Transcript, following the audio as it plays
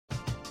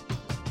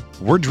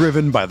We're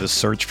driven by the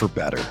search for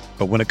better.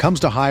 But when it comes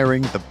to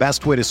hiring, the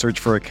best way to search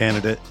for a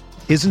candidate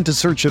isn't to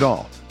search at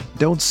all.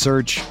 Don't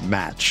search,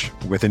 match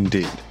with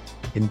Indeed.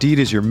 Indeed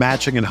is your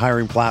matching and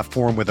hiring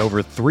platform with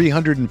over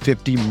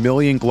 350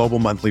 million global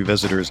monthly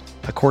visitors,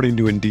 according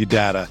to Indeed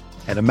data,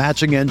 and a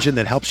matching engine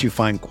that helps you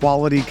find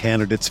quality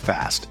candidates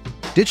fast.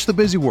 Ditch the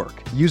busy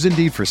work. Use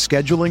Indeed for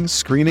scheduling,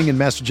 screening, and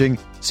messaging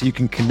so you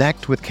can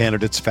connect with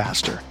candidates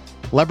faster.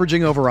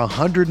 Leveraging over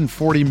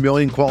 140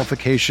 million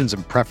qualifications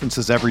and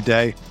preferences every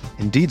day,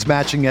 Indeed's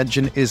matching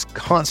engine is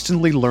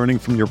constantly learning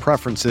from your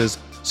preferences,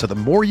 so the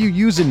more you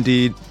use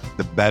Indeed,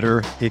 the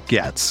better it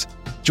gets.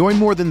 Join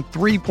more than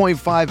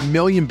 3.5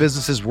 million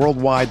businesses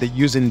worldwide that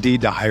use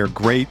Indeed to hire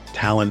great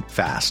talent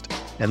fast.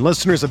 And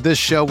listeners of this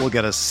show will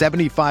get a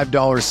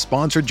 $75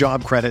 sponsored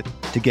job credit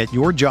to get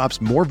your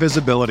jobs more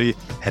visibility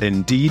at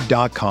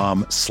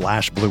Indeed.com/Blue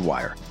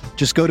Wire.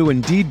 Just go to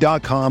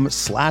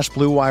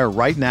Indeed.com/Blue Wire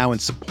right now and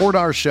support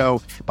our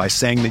show by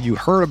saying that you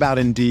heard about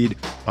Indeed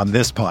on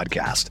this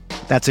podcast.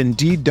 That's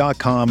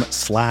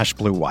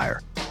Indeed.com/Blue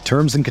Wire.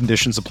 Terms and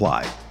conditions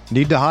apply.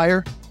 Need to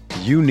hire?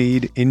 You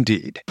need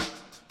Indeed.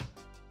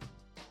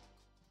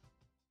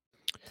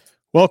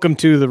 Welcome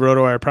to the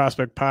RotoWire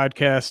Prospect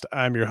Podcast.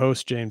 I'm your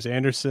host, James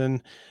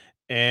Anderson,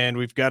 and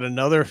we've got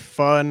another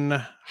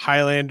fun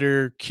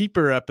Highlander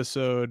keeper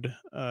episode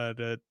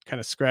to kind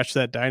of scratch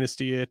that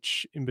dynasty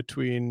itch in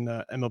between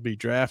MLB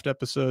draft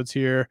episodes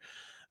here.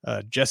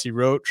 Jesse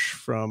Roach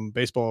from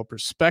Baseball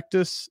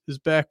Prospectus is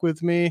back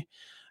with me.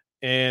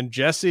 And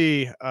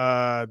Jesse,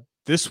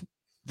 this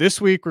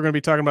week we're going to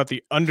be talking about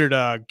the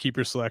underdog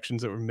keeper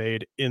selections that were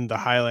made in the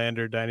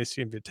Highlander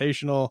Dynasty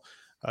Invitational.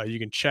 You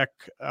can check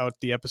out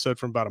the episode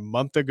from about a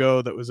month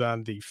ago that was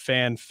on the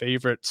fan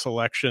favorite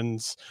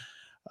selections.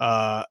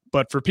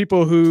 But for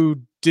people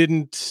who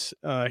didn't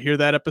hear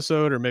that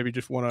episode, or maybe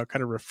just want to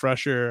kind of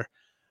refresher,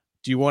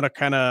 do you want to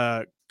kind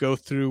of go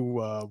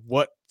through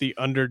what the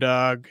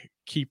underdog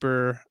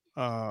keeper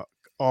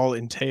all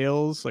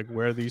entails, like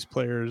where these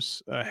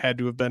players had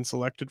to have been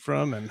selected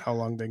from and how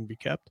long they can be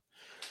kept?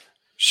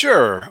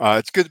 Sure.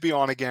 It's good to be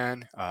on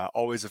again.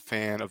 Always a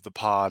fan of the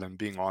pod and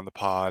being on the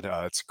pod.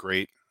 It's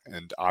great.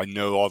 And I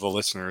know all the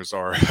listeners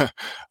are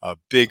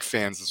big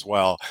fans as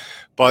well.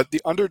 But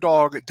the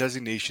underdog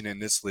designation in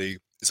this league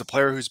is a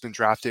player who's been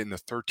drafted in the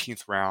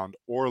 13th round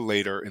or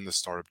later in the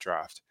startup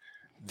draft.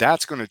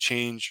 That's going to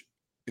change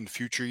in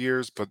future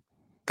years, but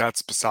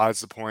that's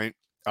besides the point.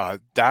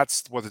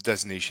 That's what the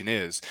designation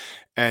is.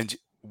 And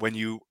when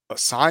you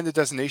assign the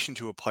designation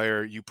to a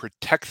player, you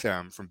protect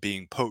them from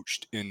being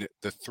poached in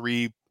the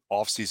 3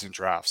 offseason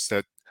drafts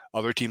that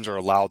other teams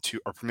are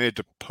permitted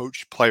to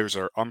poach players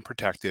that are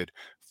unprotected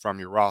from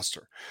your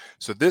roster.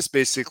 So this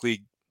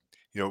basically,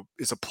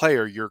 is a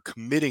player you're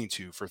committing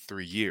to for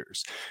 3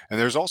 years. And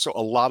there's also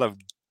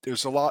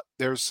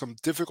there's some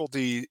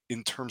difficulty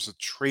in terms of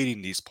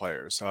trading these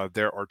players.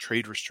 There are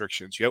trade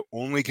restrictions. You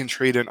only can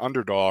trade an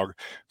underdog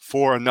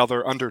for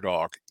another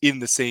underdog in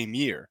the same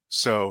year.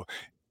 So,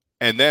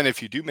 and then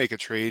if you do make a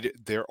trade,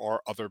 there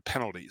are other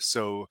penalties.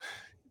 So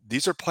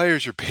these are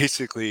players you're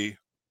basically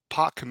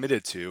pot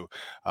committed to.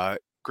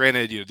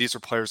 Granted, these are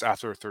players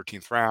after a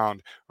 13th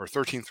round or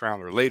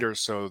later,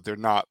 so they're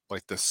not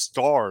like the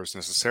stars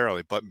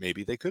necessarily, but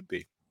maybe they could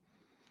be.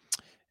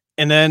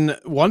 And then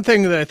one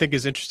thing that I think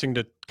is interesting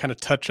to kind of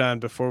touch on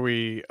before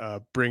we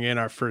bring in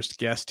our first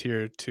guest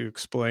here to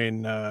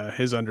explain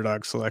his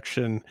underdog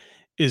selection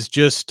is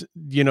just,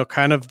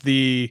 kind of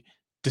the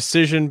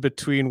decision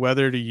between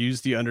whether to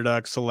use the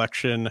underdog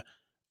selection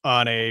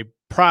on a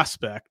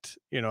prospect.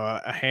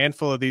 A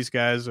handful of these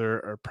guys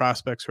are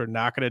prospects who are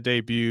not going to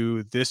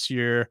debut this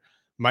year,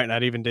 might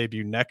not even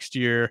debut next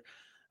year,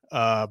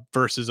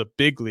 versus a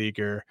big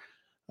leaguer.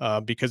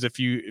 Because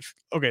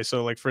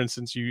so like for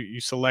instance, you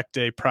select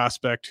a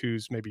prospect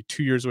who's maybe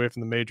 2 years away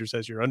from the majors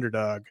as your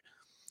underdog.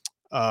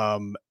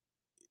 What's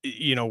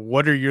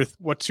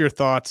your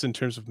thoughts in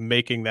terms of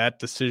making that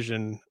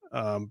decision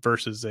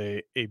versus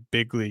a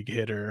big league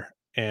hitter,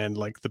 and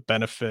like the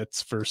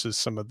benefits versus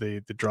some of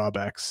the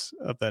drawbacks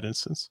of that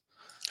instance?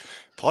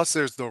 Plus,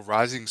 there's the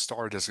rising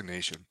star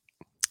designation,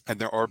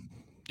 and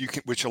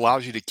which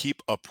allows you to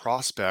keep a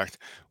prospect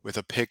with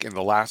a pick in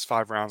the last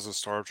 5 rounds of the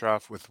startup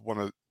draft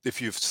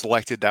if you've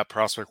selected that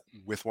prospect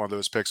with one of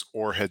those picks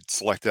or had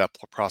selected that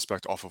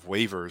prospect off of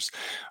waivers.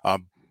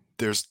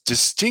 There's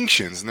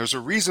distinctions, and there's a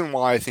reason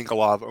why I think a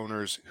lot of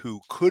owners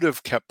who could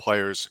have kept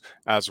players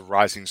as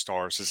rising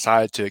stars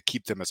decided to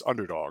keep them as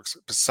underdogs,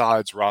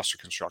 besides roster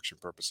construction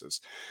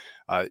purposes.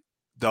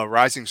 The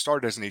rising star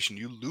designation,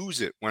 you lose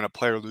it when a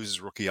player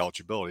loses rookie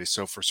eligibility.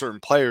 So for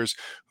certain players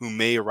who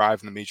may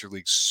arrive in the major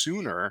league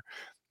sooner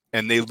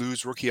and they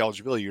lose rookie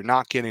eligibility, you're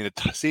not getting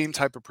the same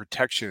type of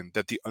protection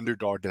that the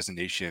underdog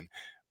designation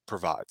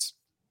provides.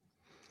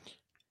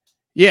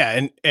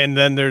 Yeah, and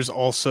then there's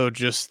also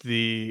just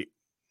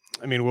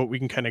what we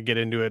can kind of get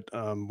into it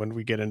when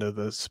we get into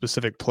the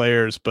specific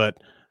players, but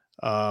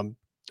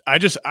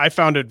I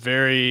found it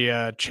very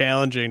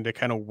challenging to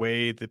kind of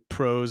weigh the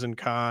pros and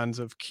cons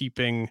of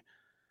keeping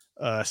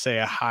say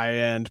a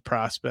high-end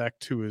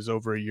prospect who is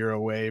over a year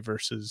away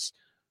versus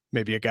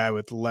maybe a guy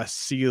with less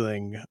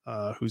ceiling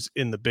who's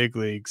in the big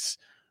leagues.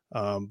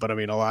 But I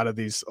mean, a lot of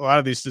these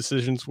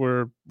decisions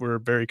were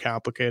very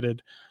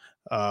complicated.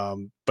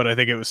 But I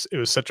think it was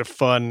such a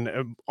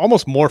fun,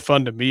 almost more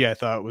fun to me, I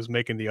thought, was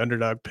making the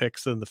underdog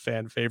picks than the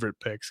fan favorite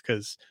picks,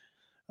 because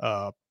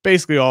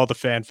basically all the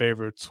fan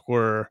favorites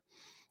were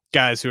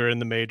guys who are in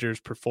the majors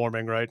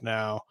performing right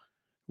now,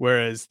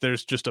 whereas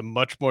there's just a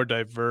much more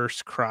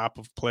diverse crop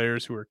of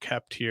players who are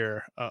kept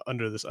here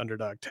under this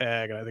underdog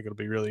tag. And I think it'll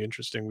be really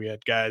interesting. We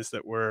had guys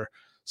that were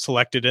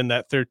selected in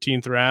that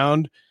 13th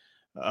round,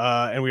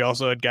 and we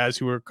also had guys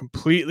who were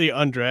completely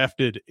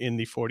undrafted in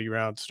the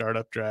 40-round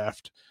startup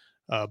draft,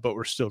 but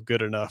were still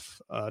good enough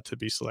to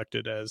be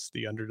selected as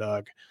the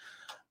underdog.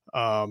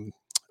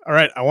 All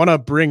right, I want to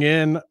bring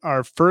in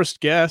our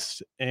first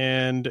guest,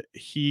 and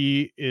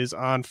he is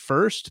on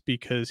first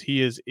because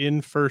he is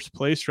in first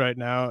place right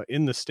now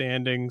in the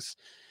standings,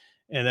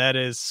 and that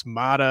is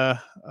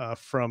Smada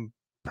from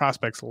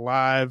Prospects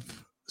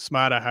Live.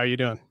 Smada, how are you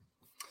doing?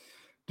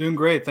 Doing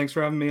great. Thanks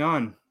for having me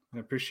on. I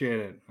appreciate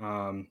it.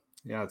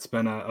 Yeah, it's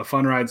been a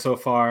fun ride so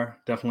far.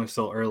 Definitely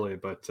still early,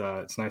 but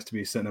it's nice to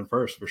be sitting in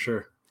first for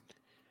sure.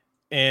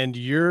 And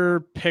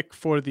your pick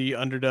for the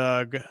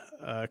underdog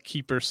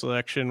keeper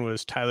selection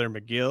was Tyler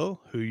McGill,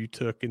 who you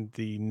took in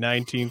the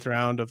 19th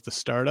round of the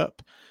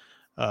startup.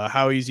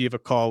 How easy of a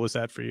call was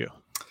that for you?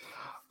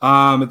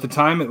 At the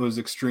time, it was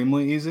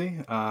extremely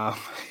easy.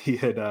 He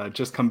had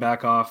just come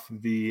back off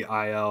the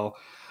IL,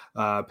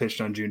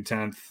 pitched on June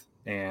 10th,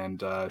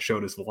 and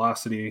showed his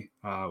velocity,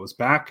 was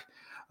back.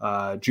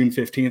 June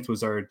 15th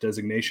was our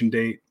designation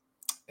date.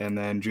 And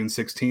then June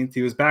 16th,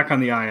 he was back on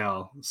the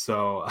IL.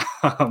 So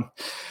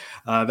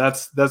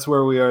that's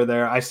where we are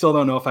there. I still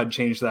don't know if I'd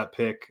change that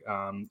pick,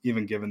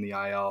 even given the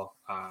IL,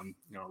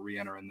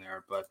 re-enter in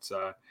there. But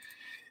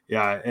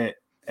yeah,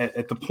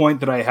 at the point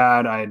that I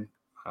had,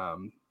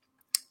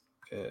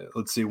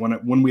 let's see,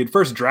 when we had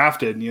first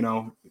drafted,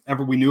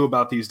 we knew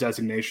about these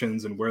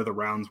designations and where the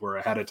rounds were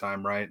ahead of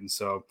time, right? And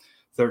so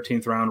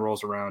 13th round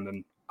rolls around,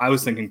 and I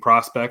was thinking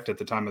prospect at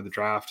the time of the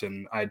draft,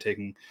 and I had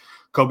taken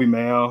Kobe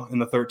Mayo in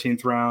the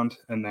 13th round,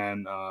 and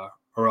then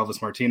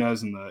Orelvis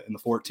Martinez in the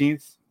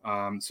 14th.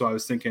 So I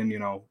was thinking,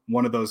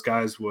 one of those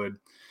guys would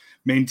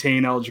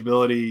maintain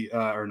eligibility,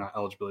 or not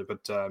eligibility,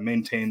 but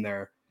maintain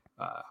their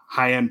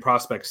high-end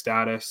prospect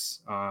status.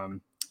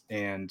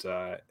 And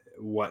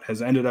what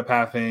has ended up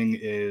happening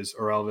is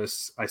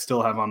Orelvis, I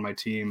still have on my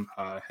team,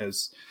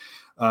 has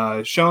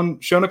shown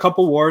a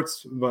couple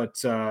warts,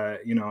 but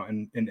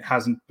and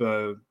hasn't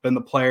been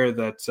the player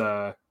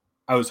that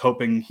I was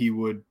hoping he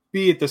would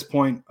be at this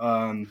point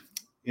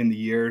in the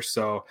year.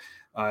 So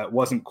it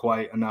wasn't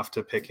quite enough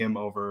to pick him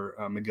over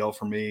McGill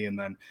for me. And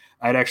then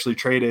I'd actually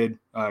traded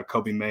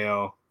Kobe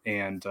Mayo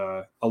and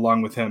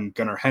along with him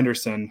Gunnar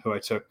Henderson, who I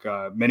took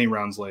many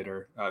rounds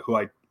later, who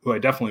I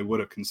definitely would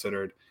have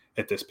considered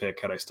at this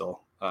pick had I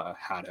still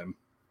had him.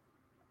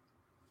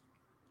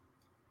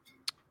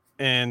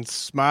 And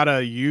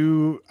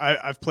Smada,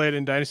 I've played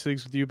in Dynasty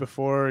Leagues with you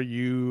before.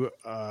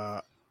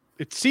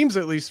 It seems,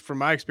 at least from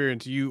my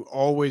experience, you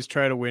always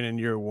try to win in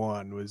year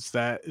one. Is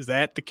that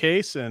the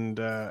case? And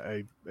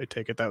I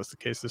take it that was the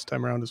case this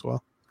time around as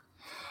well.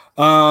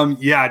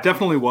 Yeah, it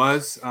definitely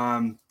was.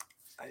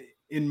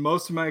 In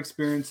most of my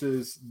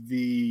experiences,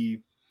 the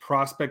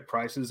prospect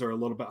prices are a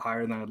little bit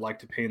higher than I'd like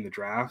to pay in the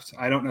draft.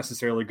 I don't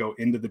necessarily go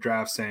into the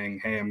draft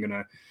saying, hey, I'm going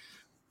to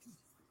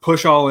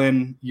push all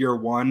in year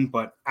one,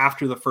 but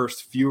after the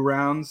first few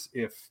rounds,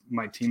 if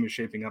my team is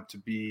shaping up to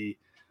be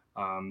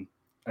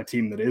a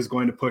team that is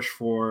going to push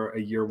for a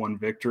year one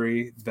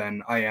victory,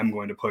 then I am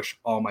going to push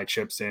all my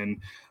chips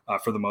in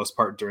for the most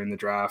part during the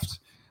draft.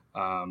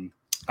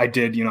 I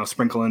did,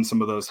 sprinkle in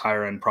some of those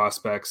higher end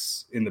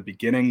prospects in the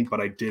beginning, but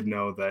I did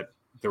know that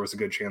there was a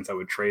good chance I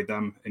would trade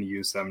them and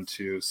use them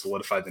to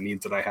solidify the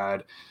needs that I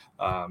had,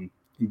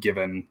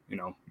 given,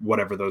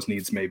 whatever those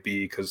needs may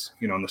be. Because,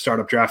 in the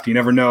startup draft, you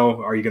never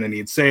know, are you going to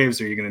need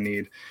saves? Are you going to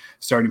need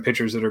starting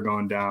pitchers that are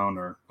going down,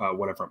 or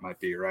whatever it might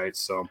be, right?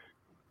 So,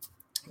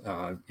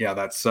 yeah,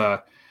 that's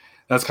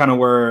kind of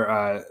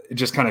where it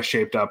just kind of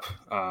shaped up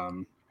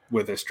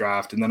with this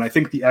draft. And then I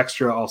think the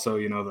extra also,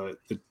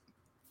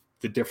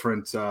 the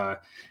different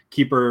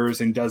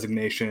keepers and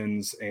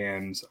designations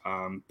and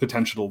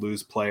potential to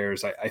lose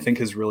players, I think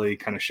has really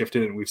kind of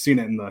shifted. And we've seen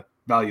it in the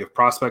value of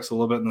prospects a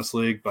little bit in this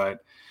league, but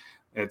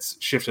it's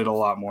shifted a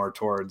lot more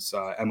towards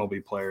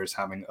MLB players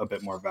having a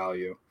bit more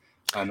value.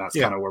 And that's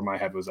kind of where my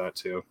head was at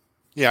too.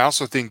 Yeah, I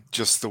also think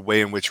just the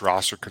way in which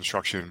roster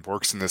construction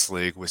works in this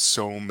league, with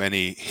so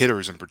many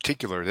hitters in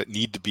particular that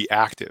need to be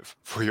active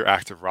for your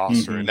active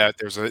roster, and that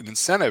there's an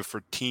incentive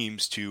for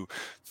teams to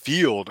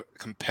field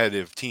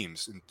competitive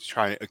teams and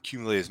try to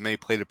accumulate as many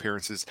plate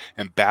appearances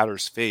and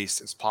batters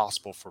faced as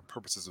possible for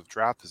purposes of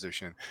draft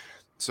position.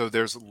 So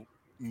there's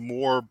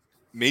more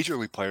major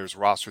league players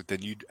rostered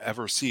than you'd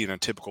ever see in a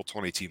typical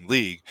 20-team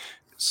league.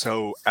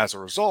 So as a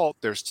result,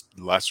 there's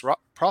less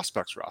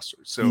prospects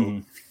rostered.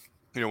 So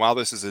while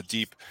this is a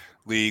deep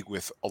league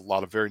with a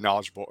lot of very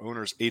knowledgeable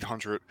owners,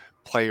 800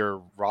 player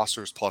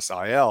rosters plus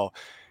IL.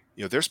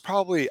 There's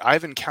probably, I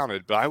haven't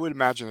counted, but I would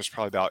imagine there's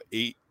probably about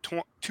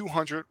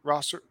 200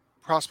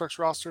 prospects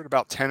rostered.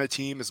 About 10 a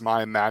team is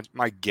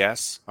my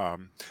guess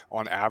on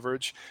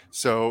average.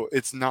 So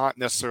it's not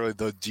necessarily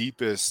the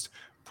deepest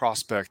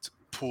prospect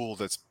pool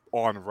that's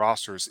on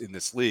rosters in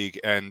this league.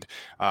 And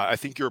I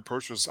think your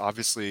approach was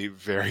obviously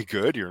very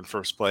good. You're in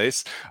first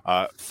place.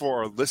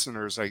 For our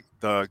listeners, like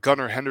the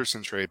Gunnar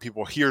Henderson trade,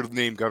 people hear the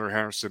name Gunnar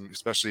Henderson,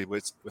 especially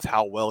with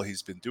how well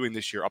he's been doing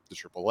this year up to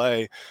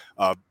AAA.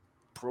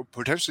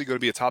 Potentially going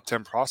to be a top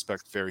 10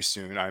 prospect very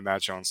soon, I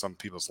imagine, on some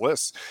people's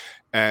lists.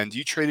 And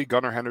you traded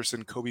Gunnar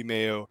Henderson, Kobe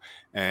Mayo,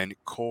 and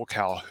Cole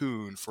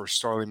Calhoun for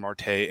Starling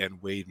Marte and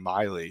Wade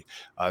Miley.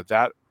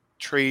 That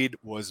trade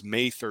was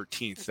May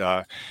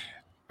 13th.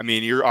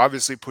 You're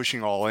obviously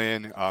pushing all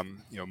in.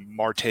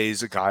 Marte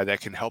is a guy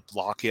that can help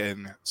lock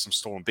in some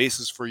stolen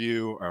bases for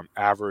you,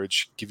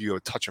 average, give you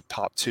a touch of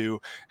top 2.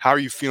 How are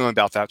you feeling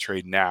about that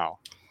trade now?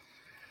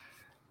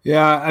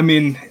 Yeah,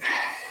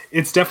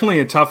 it's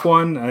definitely a tough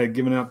one.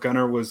 Giving up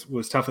Gunnar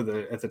was tough at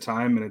the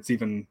time, and it's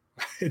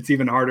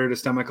even harder to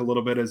stomach a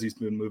little bit as he's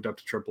been moved up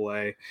to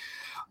AAA.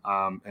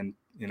 And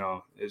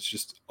it's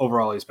just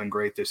overall he's been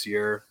great this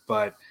year.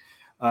 But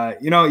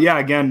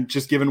again,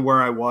 just given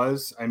where I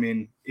was,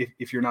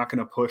 if you're not going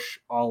to push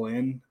all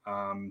in,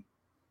 and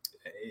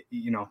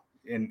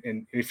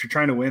if you're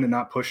trying to win and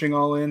not pushing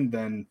all in,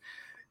 then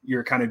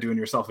you're kind of doing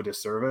yourself a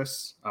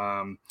disservice.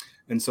 And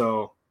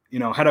so,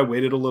 had I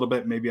waited a little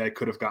bit, maybe I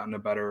could have gotten a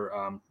better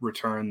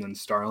return than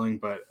Starling.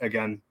 But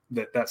again,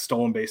 that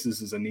stolen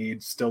bases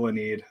is still a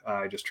need.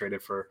 I just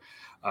traded for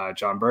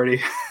John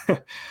Birdie.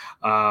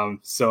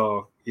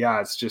 So yeah,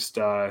 it's just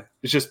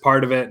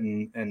part of it,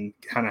 and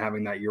kind of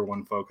having that year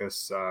one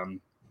focus.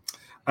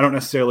 I don't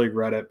necessarily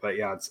regret it, but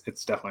yeah,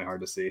 it's definitely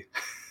hard to see.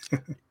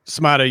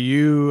 Samata,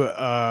 you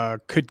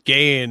could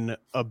gain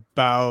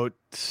about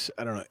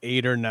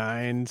 8 or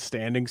 9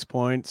 standings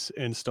points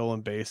in stolen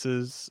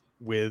bases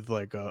with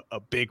like a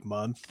big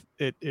month.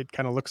 It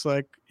kind of looks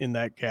like in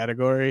that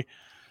category.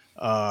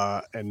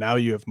 And now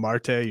you have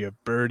Marte, you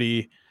have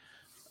Birdie.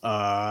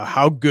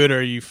 How good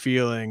are you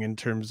feeling in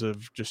terms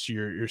of just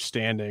your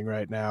standing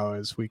right now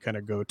as we kind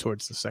of go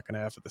towards the second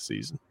half of the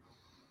season?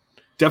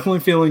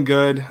 Definitely feeling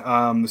good.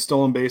 The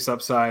stolen base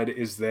upside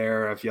is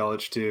there. I've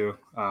Yelich too.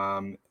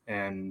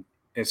 And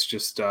it's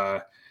just,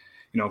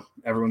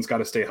 everyone's got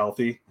to stay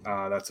healthy.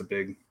 That's a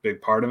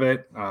big part of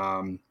it.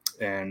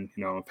 And,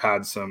 I've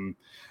had some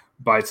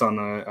bites on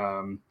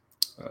the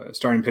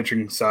starting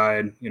pitching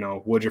side.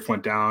 Woodruff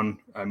went down.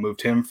 I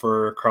moved him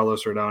for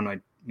Carlos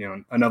Rodon.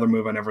 Another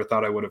move I never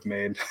thought I would have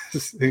made,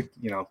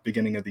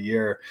 beginning of the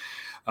year.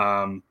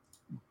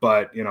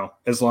 But,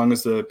 as long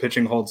as the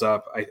pitching holds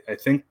up, I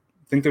think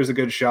there's a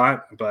good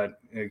shot. But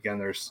again,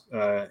 there's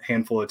a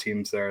handful of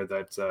teams there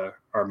that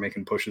are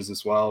making pushes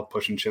as well,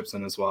 pushing chips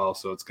in as well.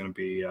 So it's going to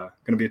be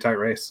a tight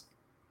race.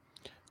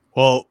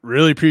 Well,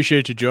 really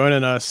appreciate you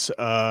joining us.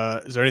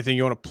 Is there anything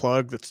you want to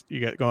plug that you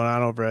got going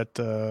on over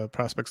at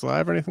Prospects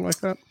Live or anything like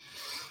that?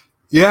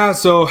 Yeah.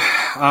 So,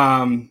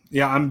 I'm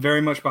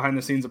very much behind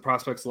the scenes of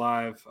Prospects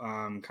Live,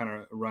 kind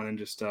of running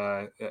just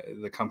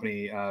the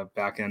company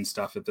back end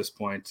stuff at this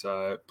point,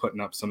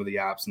 putting up some of the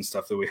apps and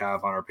stuff that we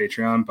have on our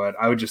Patreon. But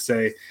I would just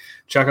say,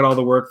 check out all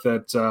the work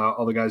that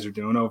all the guys are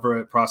doing over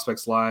at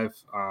Prospects Live.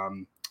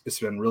 It's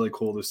been really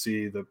cool to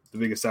see. The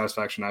biggest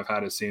satisfaction I've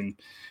had is seeing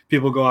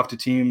people go off to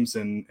teams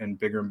and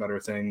bigger and better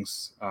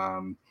things.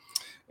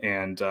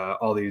 And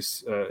all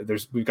these,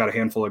 we've got a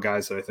handful of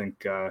guys that I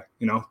think,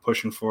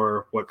 pushing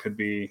for what could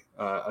be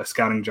a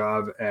scouting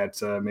job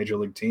at a major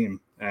league team.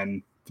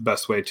 And the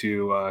best way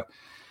to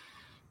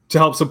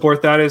help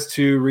support that is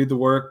to read the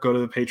work, go to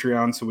the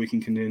Patreon so we can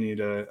continue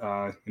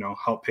to,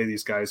 help pay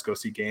these guys go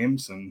see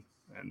games. And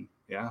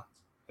yeah,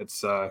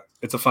 it's a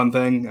fun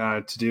thing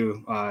to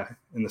do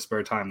in the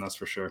spare time. That's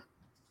for sure.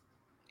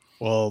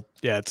 Well,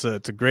 yeah, it's a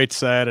great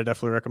site. I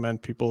definitely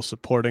recommend people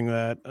supporting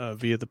that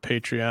via the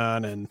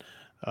Patreon. And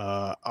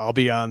I'll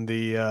be on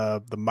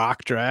the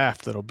mock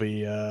draft that'll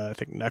be I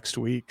think next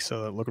week.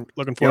 So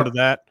looking forward to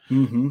that.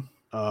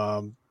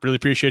 Mm-hmm. Really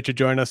appreciate you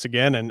joining us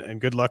again, and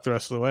good luck the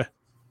rest of the way.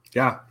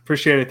 Yeah,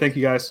 appreciate it. Thank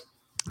you guys.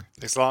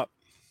 Thanks a lot.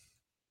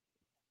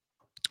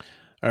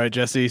 All right,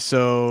 Jesse.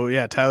 So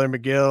yeah, Tyler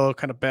McGill,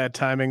 kind of bad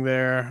timing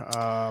there.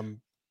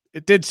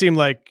 It did seem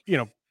like,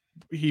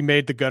 he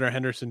made the Gunnar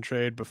Henderson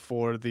trade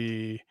before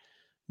the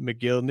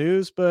McGill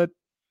news, but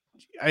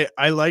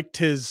I liked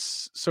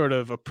his sort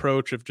of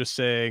approach of just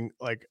saying,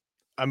 like,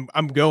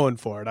 I'm going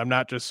for it. I'm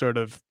not just sort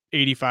of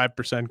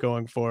 85%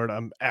 going for it.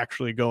 I'm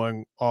actually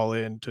going all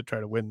in to try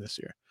to win this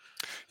year.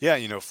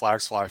 Yeah,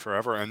 flags fly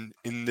forever. And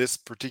in this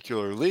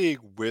particular league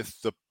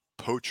with the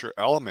poacher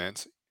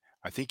element,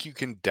 I think you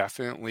can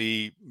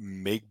definitely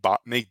make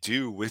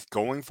do with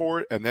going for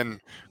it and then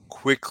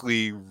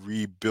quickly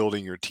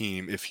rebuilding your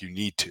team if you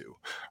need to,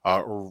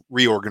 or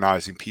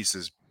reorganizing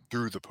pieces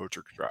through the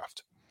poacher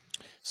draft.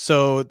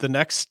 So the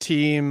next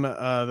team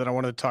that I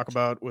wanted to talk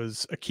about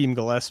was Akeem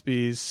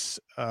Gillespie's,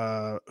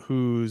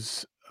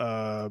 who's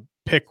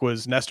pick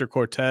was Nestor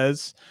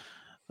Cortez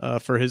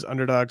for his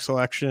underdog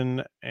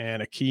selection,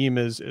 and Akeem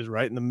is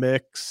right in the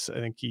mix. I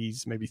think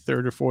he's maybe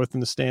third or fourth in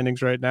the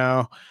standings right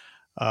now.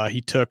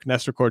 He took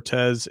Nestor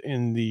Cortez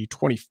in the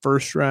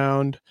 21st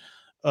round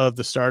of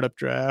the startup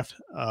draft.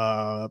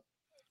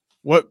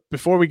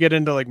 Before we get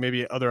into like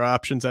maybe other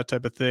options, that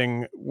type of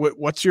thing,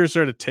 what's your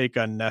sort of take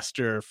on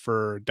Nestor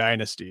for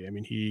Dynasty? I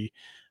mean, he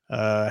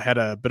had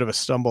a bit of a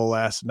stumble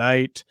last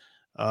night,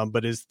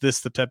 but is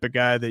this the type of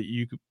guy that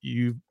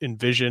you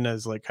envision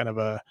as like kind of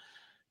a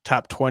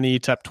top 20,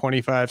 top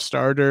 25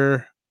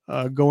 starter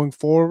going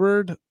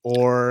forward,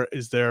 or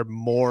is there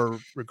more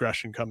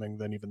regression coming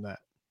than even that?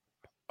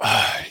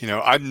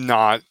 I'm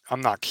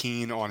not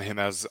keen on him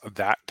as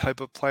that type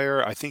of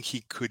player. I think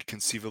he could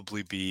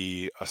conceivably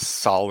be a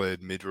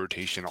solid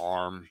mid-rotation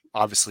arm.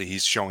 Obviously,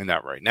 he's showing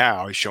that right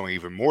now. He's showing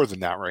even more than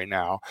that right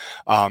now.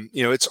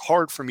 It's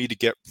hard for me to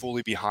get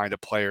fully behind a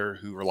player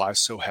who relies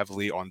so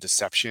heavily on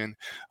deception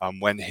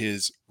when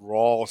his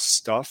raw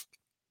stuff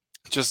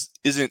just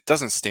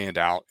doesn't stand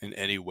out in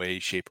any way,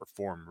 shape, or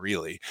form,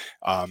 really.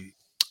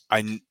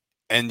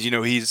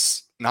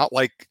 He's not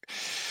like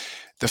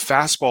the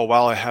fastball.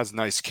 While it has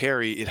nice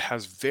carry, it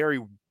has very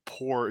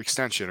poor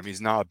extension. I mean,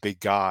 he's not a big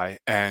guy,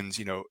 and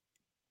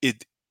the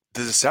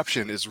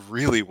deception is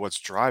really what's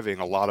driving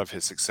a lot of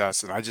his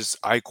success. And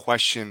I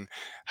question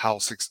how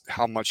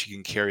much he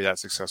can carry that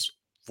success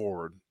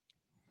forward.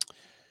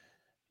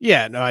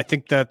 Yeah, no, I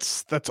think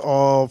that's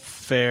all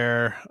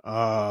fair.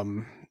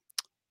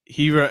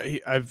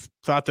 I've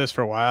thought this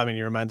for a while. I mean,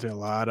 he reminds me a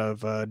lot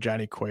of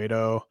Johnny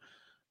Cueto.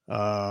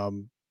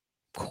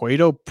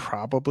 Cueto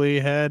probably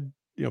had,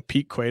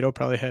 Pete Cueto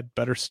probably had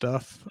better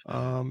stuff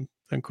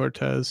than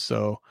Cortez.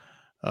 So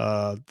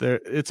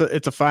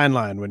it's a fine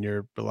line when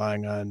you're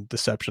relying on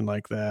deception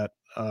like that.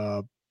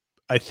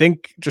 I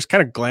think just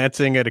kind of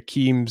glancing at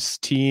Akeem's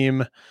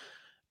team,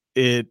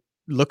 it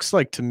looks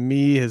like to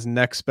me his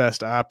next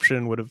best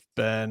option would have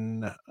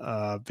been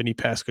Vinny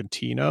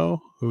Pasquantino,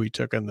 who he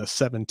took on the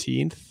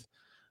 17th.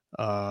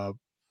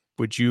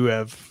 Would you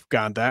have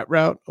gone that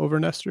route over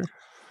Nestor?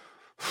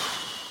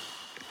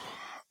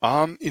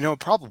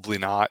 Probably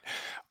not.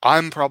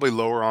 I'm probably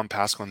lower on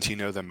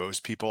Pasquantino than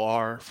most people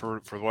are for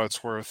what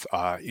it's worth.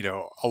 A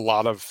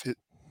lot of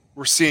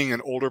we're seeing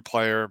an older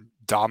player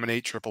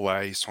dominate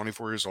AAA. He's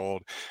 24 years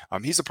old.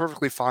 He's a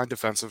perfectly fine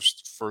defensive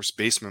first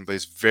baseman, but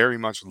he's very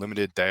much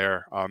limited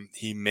there.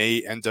 He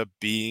may end up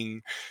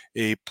being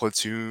a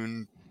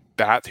platoon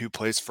bat who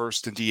plays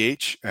first in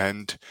DH.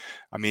 And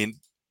I mean,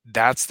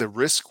 that's the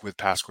risk with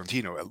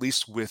Pasquantino. At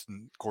least with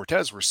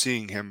Cortez, we're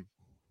seeing him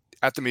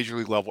at the major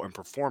league level and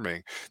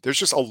performing. There's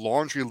just a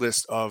laundry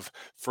list of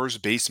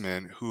first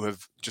basemen who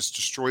have just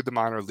destroyed the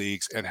minor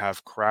leagues and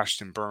have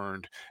crashed and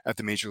burned at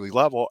the major league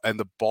level. And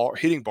the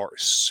hitting bar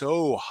is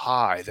so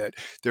high that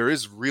there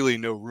is really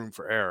no room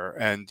for error.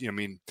 And,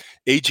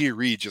 AJ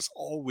Reed just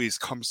always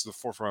comes to the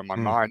forefront of my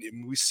mind.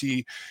 And we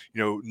see,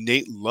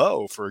 Nate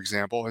Lowe, for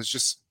example, has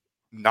just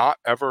not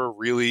ever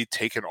really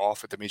taken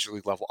off at the major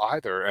league level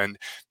either. And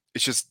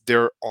it's just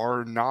there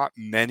are not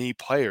many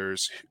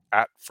players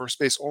at first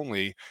base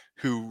only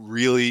who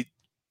really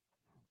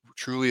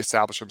truly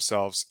establish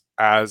themselves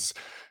as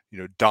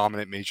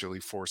dominant major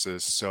league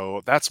forces.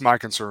 So that's my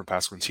concern with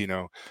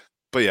Pasquantino.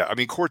 But yeah, I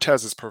mean,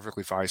 Cortez is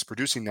perfectly fine. He's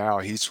producing now.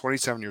 He's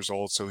 27 years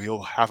old, so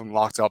he'll have him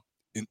locked up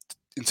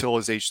until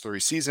his age 30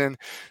 season.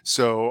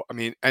 So I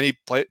mean, any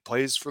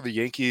plays for the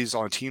Yankees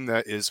on a team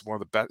that is one of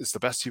the best, is the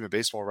best team in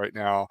baseball right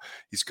now.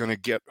 He's going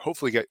to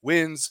hopefully get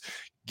wins,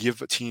 give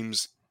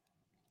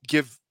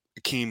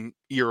Akeem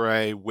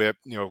ERA, WHIP,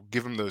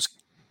 give him those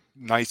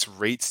nice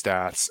rate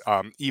stats.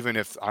 Even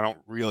if I don't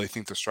really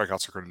think the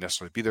strikeouts are going to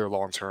necessarily be there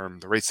long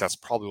term, the rate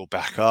stats probably will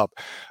back up.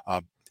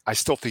 I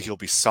still think he'll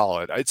be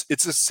solid.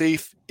 It's a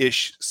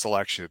safe-ish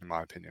selection in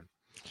my opinion.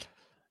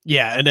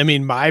 Yeah, and I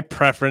mean, my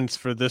preference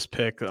for this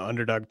pick, the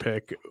underdog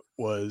pick,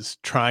 was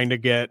trying to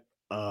get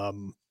a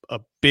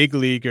big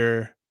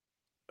leaguer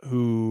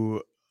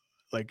who,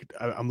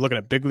 I'm looking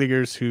at big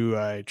leaguers who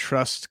I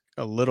trust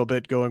a little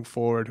bit going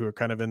forward, who are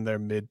kind of in their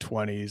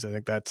mid-20s. I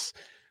think that's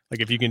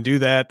if you can do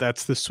that,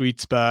 that's the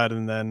sweet spot.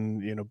 And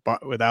then,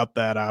 without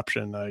that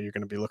option, you're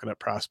going to be looking at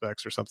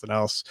prospects or something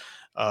else.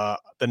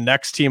 The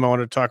next team I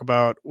wanted to talk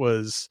about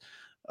was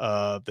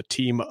the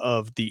team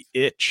of the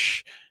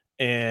Itch,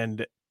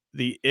 and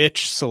the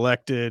Itch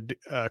selected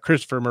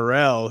Christopher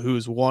Morel, who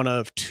is one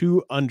of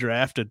two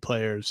undrafted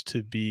players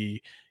to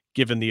be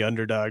given the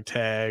underdog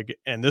tag.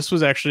 And this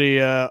was actually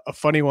a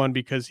funny one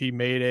because he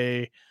made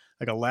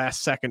a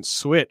last second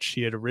switch.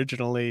 He had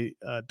originally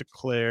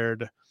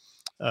declared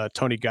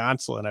Tony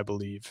Gonsolin, I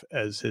believe,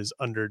 as his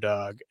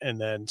underdog, and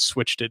then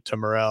switched it to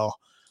Morel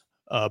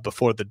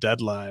before the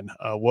deadline.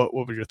 What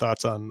were your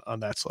thoughts on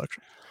that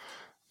selection?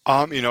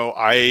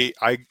 I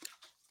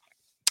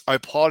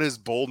applaud his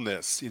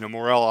boldness.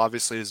 Morel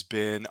obviously has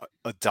been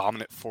a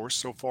dominant force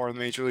so far in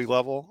the major league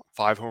level.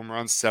 5 home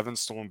runs, 7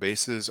 stolen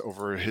bases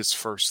over his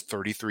first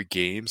 33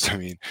 games. I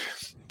mean,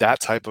 that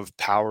type of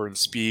power and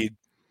speed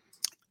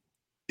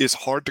is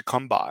hard to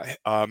come by,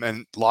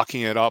 and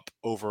locking it up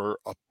over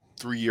a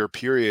 3-year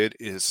period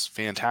is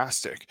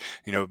fantastic.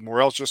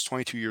 Morel's just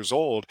 22 years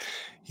old.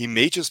 He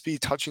may just be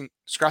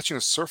scratching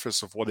the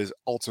surface of what his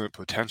ultimate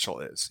potential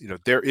is.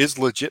 There is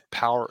legit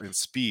power and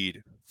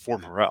speed for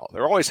Morel.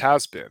 There always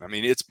has been. I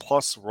mean, it's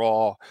plus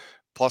raw,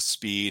 plus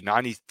speed,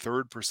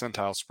 93rd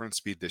percentile sprint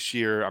speed this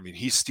year. I mean,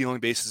 he's stealing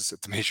bases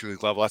at the major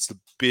league level. That's the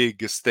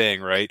biggest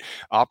thing, right?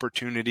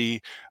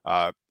 Opportunity,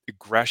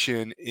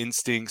 aggression,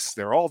 instincts,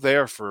 they're all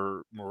there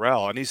for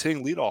Morel, and he's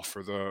hitting leadoff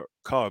for the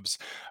Cubs.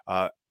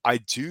 I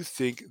do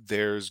think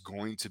there's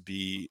going to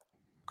be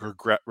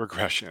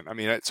regression. I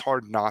mean, it's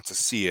hard not to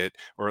see it,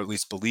 or at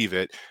least believe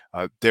it.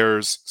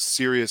 There's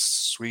serious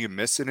swing and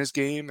miss in his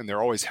game, and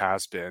there always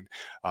has been.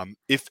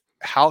 If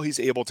how he's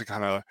able to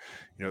kind of,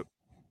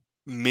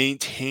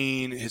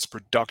 maintain his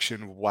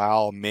production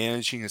while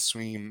managing his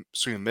swing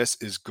and miss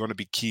is going to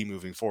be key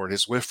moving forward.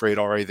 His whiff rate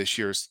already this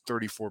year is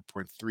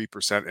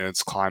 34.3%, and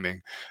it's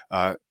climbing.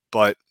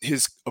 But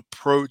his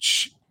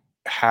approach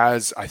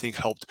has, I think,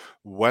 helped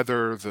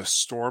weather the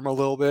storm a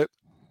little bit.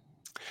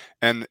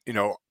 And,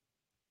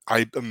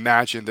 I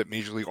imagine that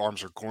Major League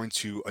arms are going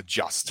to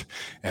adjust.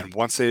 And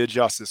once they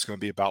adjust, it's going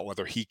to be about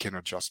whether he can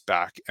adjust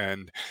back.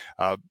 And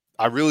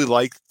I really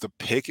like the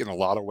pick in a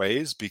lot of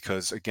ways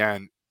because,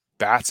 again,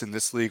 bats in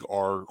this league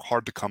are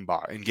hard to come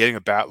by, and getting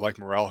a bat like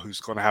Morel,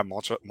 who's going to have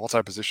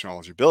multi-position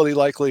eligibility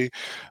likely,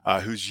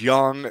 who's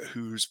young,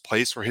 who's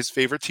plays for his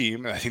favorite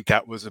team, and I think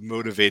that was a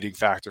motivating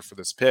factor for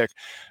this pick.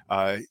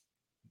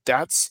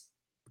 That's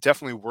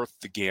definitely worth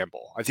the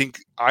gamble. I think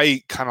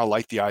I kind of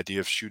like the idea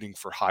of shooting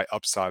for high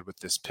upside with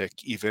this pick,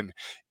 even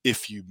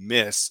if you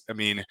miss. I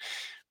mean,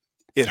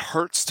 it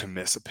hurts to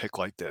miss a pick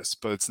like this,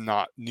 but it's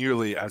not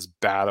nearly as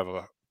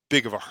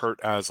big of a hurt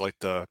as like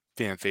the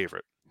fan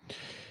favorite.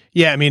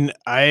 Yeah, I mean,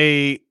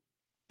 the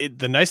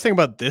nice thing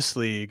about this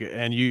league,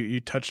 and you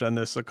touched on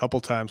this a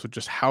couple times, with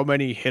just how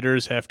many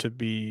hitters have to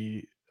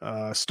be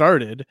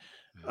started.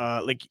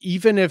 Like,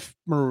 even if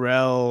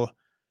Morel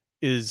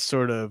is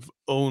sort of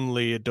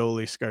only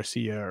Adolis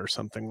Garcia or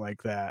something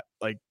like that,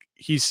 like,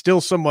 he's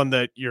still someone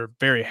that you're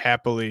very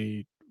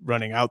happily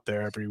running out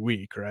there every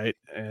week, right?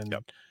 And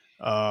Yep.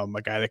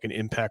 A guy that can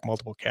impact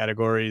multiple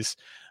categories.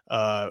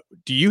 Do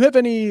you have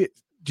any?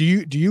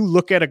 Do you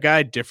look at a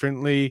guy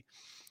differently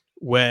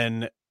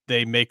when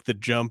they make the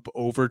jump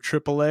over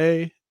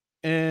AAA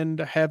and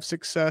have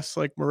success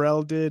like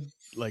Morel did?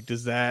 Like,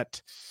 does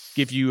that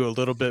give you a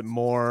little bit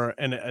more?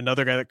 And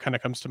another guy that kind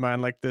of comes to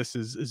mind like this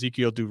is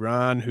Ezekiel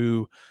Duran,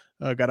 who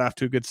got off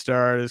to a good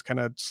start, has kind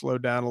of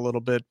slowed down a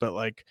little bit, but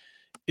like,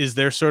 is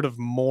there sort of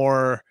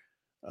more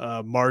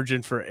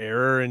margin for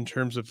error in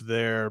terms of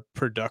their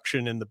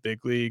production in the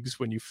big leagues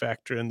when you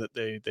factor in that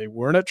they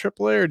weren't at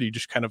AAA, or do you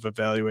just kind of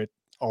evaluate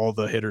all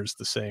the hitters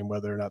the same,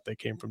 whether or not they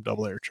came from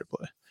AA or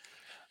AAA?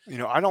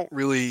 I don't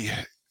really.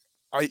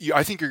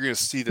 I think you're going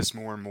to see this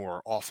more and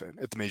more often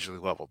at the major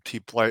league level.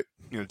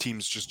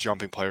 Teams just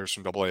jumping players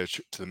from AA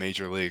to the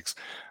major leagues.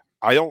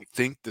 I don't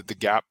think that the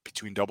gap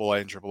between AA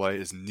and AAA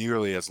is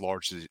nearly as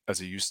large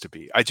as it used to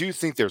be. I do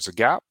think there's a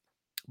gap,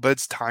 but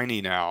it's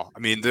tiny now. I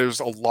mean, there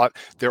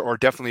are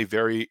definitely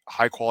very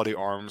high quality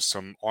arms,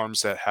 some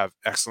arms that have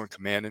excellent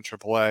command in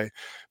AAA,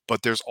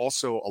 but there's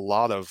also a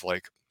lot of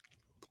like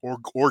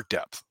org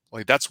depth.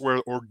 Like, that's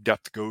where org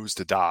depth goes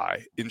to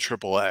die in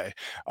AAA.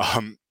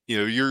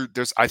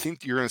 I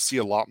think you're going to see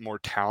a lot more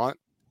talent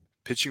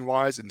pitching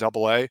wise in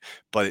AA,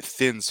 but it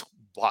thins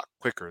a lot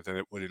quicker than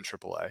it would in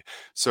AAA.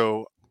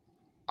 So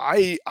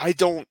I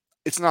don't.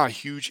 It's not a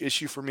huge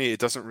issue for me. It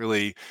doesn't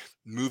really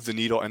move the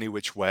needle any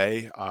which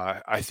way.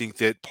 I think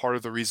that part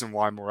of the reason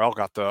why Morel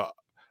got the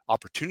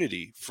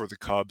opportunity for the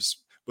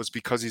Cubs was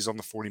because he's on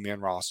the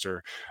 40-man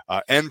roster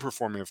and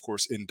performing, of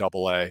course, in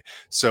AA.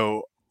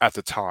 So at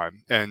the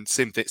time, and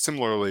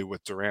similarly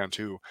with Duran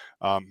too.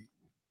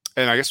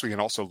 And I guess we can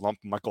also lump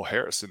Michael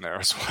Harris in there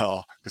as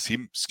well, because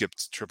he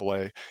skipped AAA.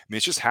 I mean,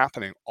 it's just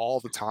happening all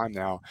the time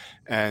now.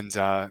 And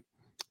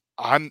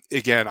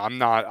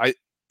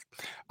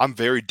I'm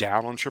very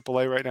down on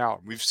AAA right now.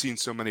 We've seen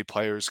so many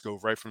players go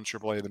right from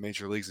AAA to the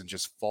major leagues and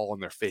just fall on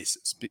their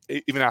faces,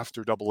 even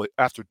after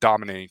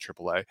dominating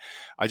AAA.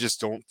 I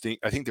just don't think.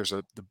 I think there's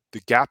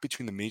the gap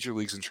between the major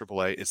leagues and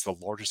AAA is the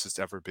largest it's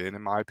ever been,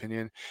 in my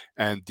opinion,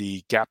 and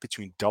the gap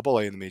between AA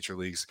and the major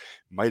leagues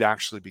might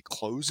actually be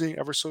closing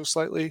ever so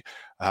slightly.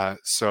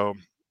 So,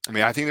 I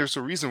mean, I think there's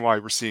a reason why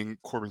we're seeing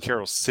Corbin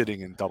Carroll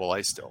sitting in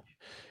AA still.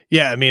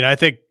 Yeah, I mean, I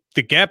think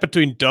the gap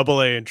between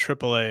AA and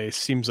AAA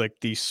seems like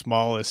the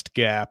smallest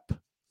gap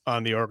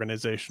on the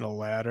organizational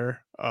ladder.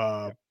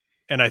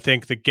 And I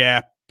think the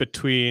gap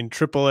between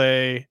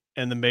AAA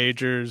and the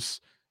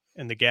majors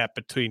and the gap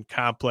between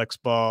complex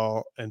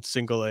ball and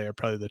single A are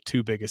probably the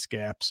two biggest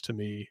gaps to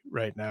me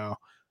right now.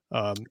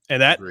 And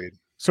that Agreed.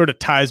 Sort of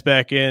ties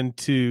back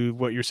into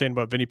what you're saying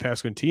about Vinny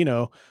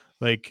Pasquantino.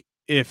 Like,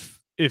 if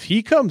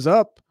he comes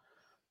up,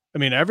 I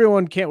mean,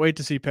 everyone can't wait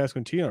to see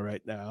Pasquantino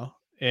right now.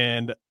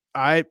 And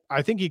I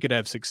think he could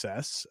have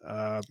success.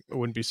 I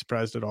wouldn't be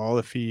surprised at all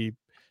if the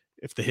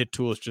hit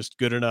tool is just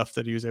good enough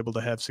that he was able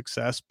to have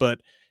success.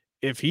 But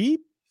if he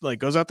like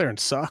goes out there and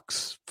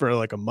sucks for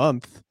like a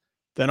month,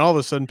 then all of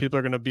a sudden people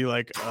are going to be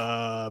like,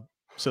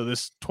 so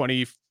this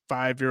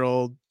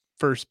 25-year-old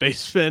first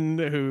baseman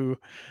who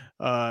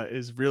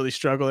is really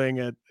struggling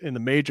in the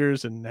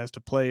majors and has to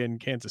play in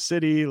Kansas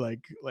City,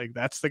 like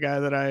that's the guy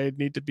that I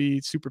need to be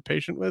super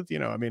patient with.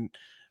 I mean,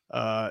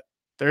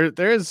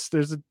 there's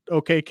an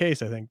okay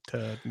case, I think,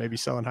 to maybe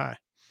selling high.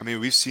 I mean,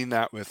 we've seen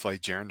that with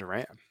like Jarren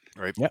Duran,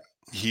 right? Yep.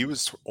 He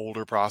was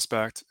older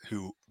prospect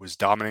who was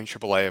dominating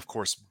AAA. Of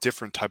course,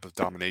 different type of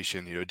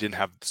domination. Didn't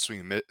have the swing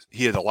and miss.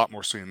 He had a lot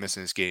more swing and miss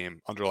in his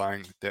game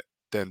underlying that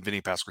than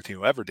Vinny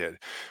Pasquantino ever did.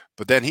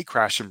 But then he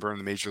crashed and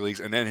burned the major leagues,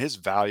 and then his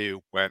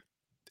value went.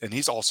 And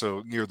he's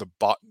also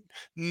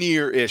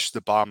near-ish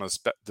the bottom of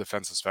the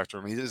defensive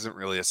spectrum. He isn't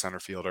really a center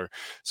fielder.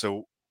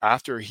 So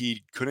after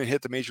he couldn't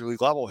hit the major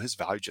league level, his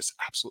value just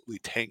absolutely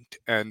tanked.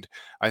 And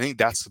I think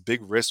that's the big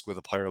risk with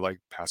a player like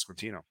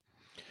Pasquantino.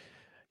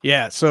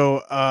 Yeah,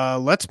 so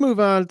let's move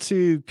on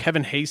to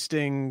Kevin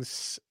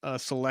Hastings'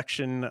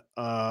 selection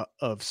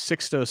of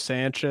Sixto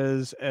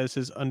Sanchez as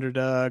his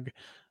underdog.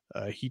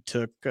 He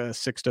took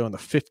Sixto in the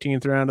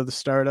 15th round of the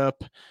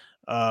startup.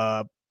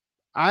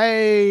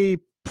 I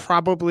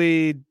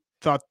probably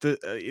thought that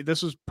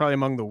this was probably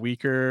among the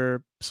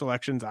weaker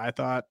selections, I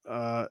thought,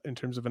 in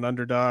terms of an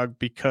underdog,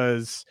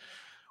 because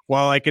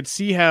while I could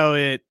see how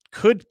it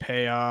could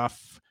pay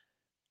off,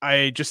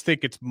 I just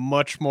think it's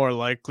much more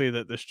likely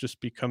that this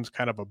just becomes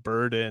kind of a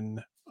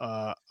burden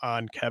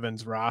on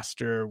Kevin's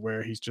roster,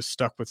 where he's just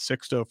stuck with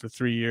Sixto for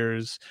 3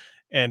 years,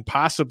 and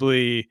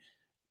possibly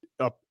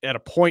at a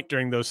point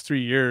during those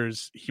 3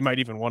 years, he might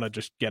even want to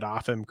just get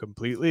off him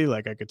completely.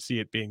 Like, I could see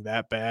it being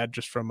that bad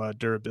just from a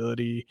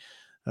durability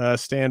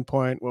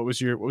standpoint. What was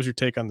your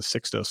take on the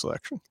Sixto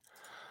selection?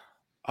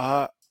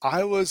 I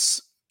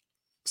was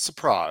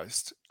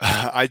surprised.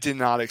 I did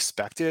not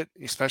expect it,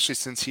 especially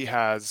since he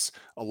has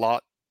a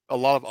lot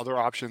of other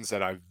options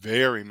that I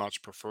very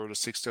much prefer to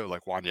Sixto,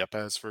 like Juan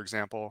Yepes, for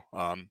example,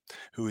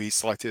 who he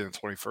selected in the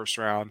 21st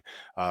round.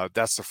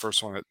 That's the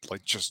first one that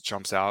like just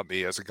jumps out at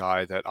me as a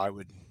guy that I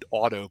would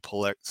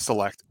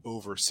select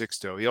over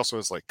Sixto. He also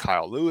has like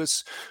Kyle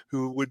Lewis,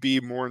 who would be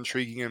more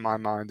intriguing in my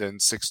mind than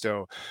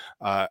Sixto.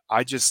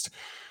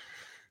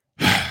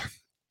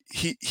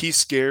 He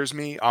scares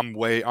me.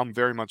 I'm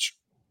very much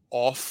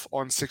off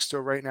on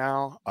Sixto right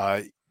now.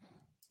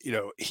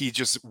 He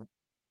just,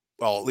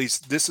 well, at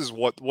least this is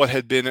what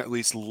had been at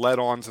least led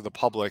on to the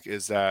public,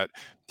 is that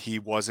he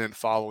wasn't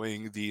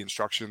following the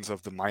instructions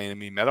of the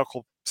Miami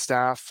medical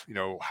staff.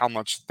 How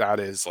much that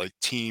is like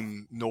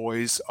team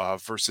noise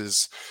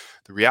versus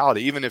the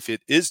reality. Even if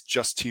it is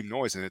just team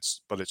noise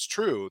but it's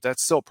true,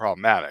 that's still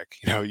problematic.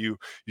 You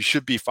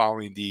should be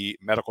following the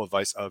medical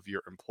advice of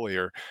your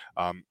employer.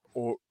 I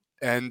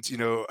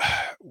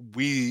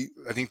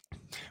think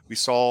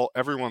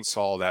everyone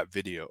saw that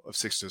video of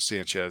Sixto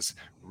Sanchez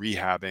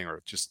rehabbing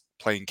or just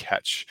playing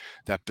catch,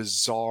 that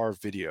bizarre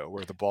video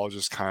where the ball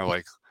just kind of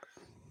like,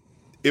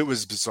 it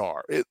was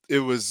bizarre. It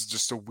was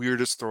just the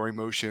weirdest throwing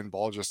motion.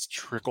 Ball just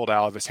trickled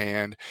out of his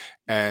hand.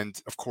 And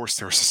of course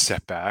there was a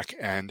setback,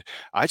 and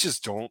I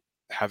just don't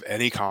have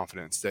any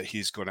confidence that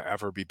he's going to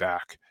ever be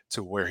back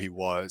to where he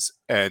was.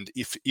 And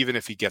even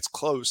if he gets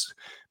close,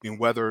 I mean,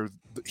 whether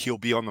he'll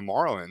be on the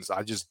Marlins,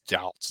 I just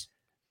doubt.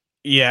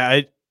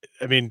 Yeah,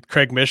 I mean,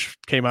 Craig Mish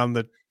came on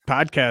the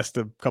podcast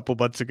a couple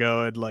months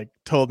ago and like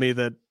told me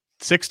that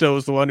Sixto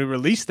was the one who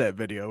released that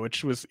video,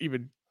 which was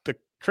even the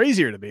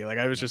crazier to me. Like,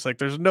 I was just like,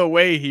 there's no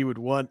way he would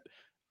want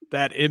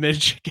that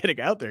image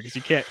getting out there, because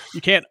you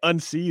can't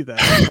unsee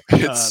that.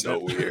 It's so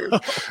weird.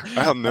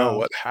 I don't know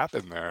what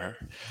happened there.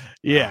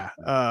 Yeah.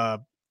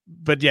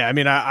 But yeah, I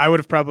mean, I would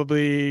have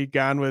probably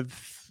gone with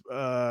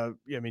I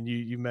mean,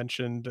 you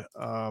mentioned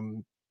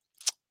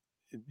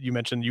you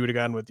would have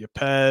gone with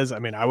Yepes. I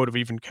mean, I would have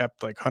even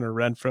kept like Hunter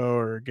Renfroe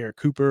or Garrett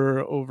Cooper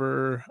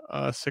over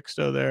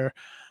Sixto there.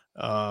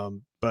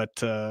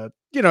 But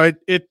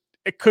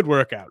it could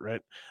work out,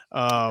 right?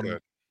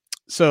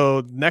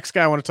 So next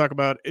guy I want to talk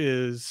about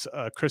is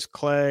Chris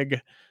Clegg,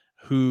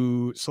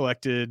 who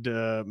selected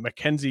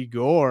Mackenzie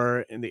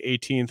Gore in the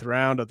 18th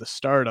round of the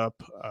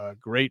startup.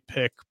 Great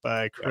pick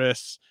by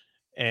Chris,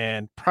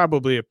 and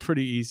probably a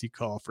pretty easy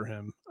call for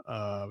him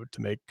to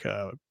make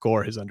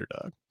Gore his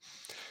underdog.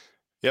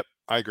 Yep,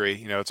 I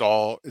agree.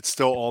 It's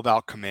still all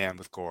about command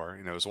with Gore.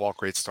 His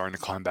walk rate's starting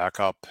to climb back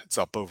up. It's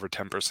up over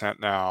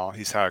 10% now.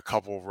 He's had a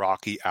couple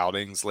rocky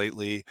outings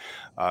lately.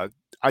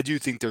 I do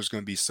think there's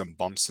going to be some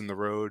bumps in the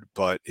road,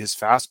 but his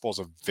fastball is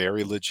a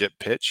very legit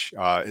pitch.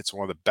 It's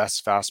one of the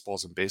best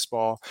fastballs in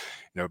baseball.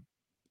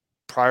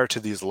 Prior to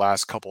these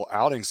last couple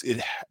outings,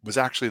 it was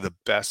actually the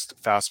best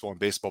fastball in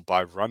baseball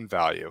by run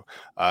value.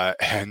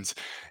 And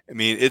I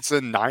mean, it's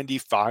a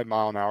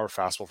 95-mile-an-hour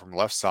fastball from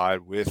left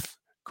side with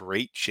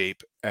great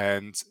shape.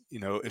 And,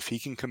 if he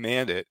can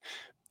command it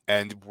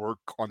and work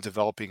on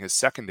developing his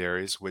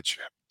secondaries, which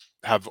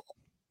have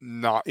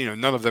not,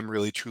 none of them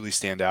really truly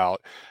stand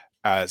out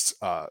as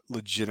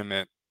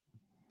legitimate,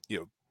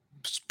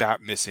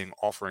 bat missing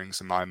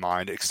offerings in my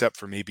mind, except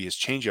for maybe his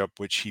changeup,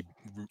 which he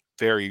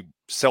very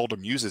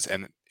seldom uses.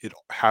 And it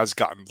has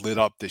gotten lit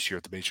up this year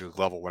at the major league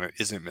level when it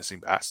isn't missing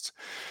bats.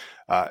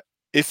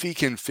 If he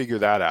can figure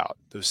that out,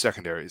 those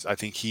secondaries, I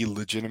think he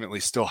legitimately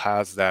still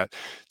has that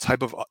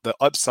type of the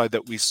upside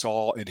that we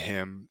saw in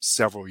him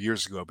several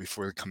years ago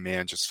before the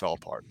command just fell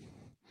apart.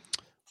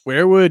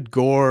 Where would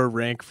Gore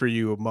rank for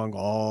you among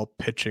all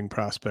pitching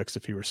prospects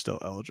if he were still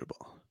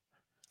eligible?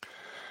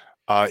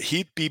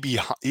 He'd be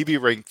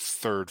ranked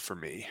third for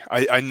me.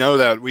 I know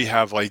that we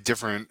have like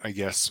different, I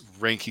guess,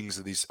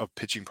 rankings of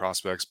pitching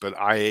prospects, but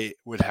I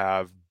would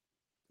have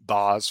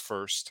Boz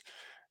first,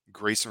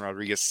 Grayson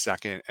Rodriguez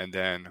second, and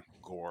then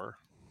Gore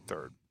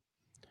third.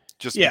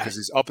 Just because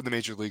he's up in the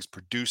major leagues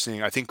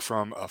producing. I think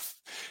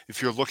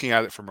if you're looking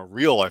at it from a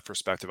real life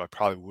perspective, I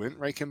probably wouldn't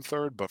rank him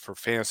third, but for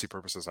fantasy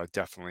purposes, I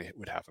definitely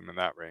would have him in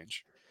that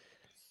range.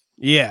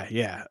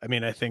 Yeah. I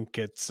mean, I think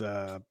it's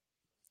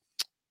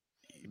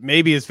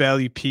maybe his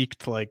value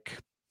peaked like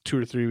 2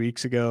 or 3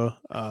 weeks ago,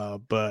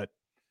 but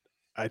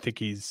I think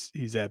he's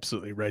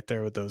absolutely right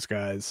there with those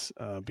guys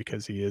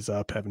because he is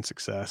up having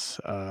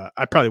success.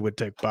 I probably would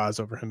take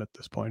Boz over him at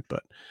this point,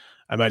 but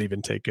I might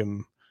even take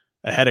him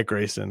ahead of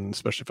Grayson,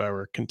 especially if I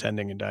were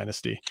contending in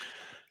Dynasty.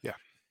 Yeah.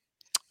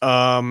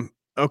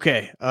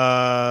 Okay.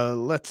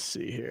 Let's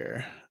see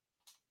here.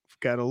 We've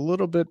got a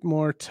little bit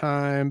more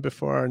time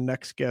before our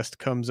next guest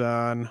comes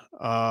on.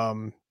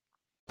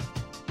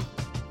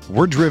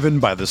 We're driven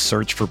by the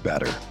search for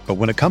better. But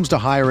when it comes to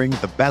hiring,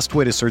 the best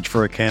way to search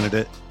for a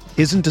candidate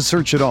isn't to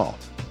search at all.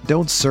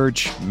 Don't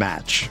search,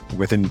 match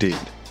with Indeed.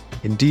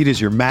 Indeed is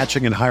your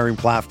matching and hiring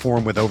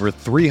platform with over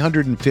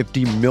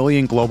 350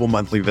 million global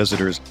monthly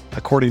visitors,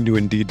 according to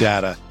Indeed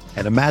data,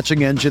 and a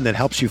matching engine that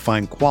helps you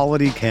find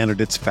quality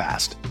candidates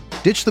fast.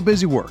 Ditch the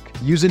busy work.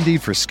 Use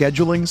Indeed for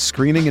scheduling,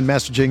 screening, and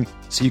messaging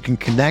so you can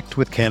connect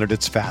with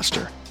candidates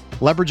faster.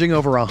 Leveraging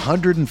over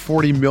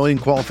 140 million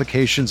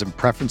qualifications and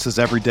preferences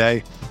every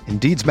day,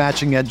 Indeed's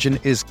matching engine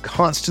is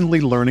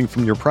constantly learning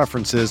from your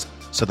preferences,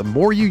 so the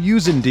more you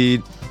use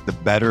Indeed, the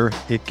better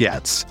it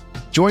gets.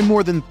 Join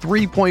more than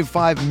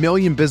 3.5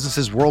 million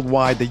businesses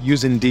worldwide that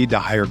use Indeed to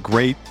hire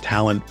great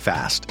talent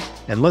fast.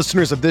 And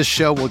listeners of this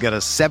show will get a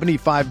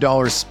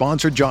 $75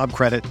 sponsored job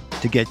credit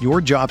to get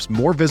your jobs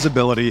more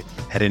visibility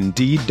at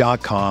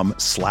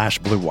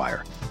Indeed.com/Blue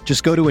Wire.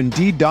 Just go to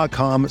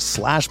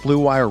Indeed.com/Blue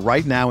Wire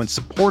right now and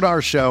support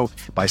our show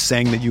by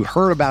saying that you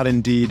heard about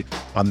Indeed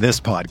on this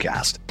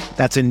podcast.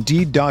 That's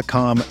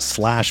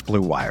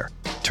Indeed.com/Blue Wire.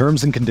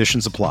 Terms and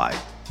conditions apply.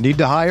 Need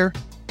to hire?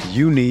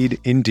 You need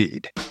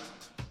Indeed.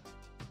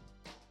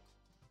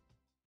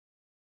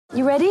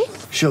 You ready?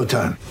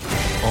 Showtime.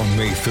 On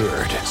May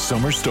 3rd,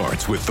 summer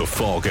starts with The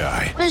Fall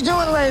Guy. Let's do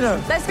it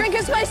later. Let's drink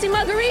a spicy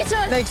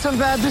margarita. Make some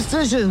bad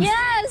decisions.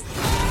 Yes!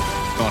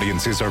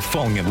 Audiences are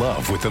falling in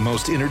love with the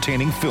most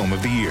entertaining film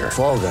of the year.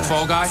 Fall Guy.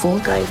 Fall Guy? Fall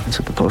Guy. That's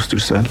what the poster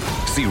said.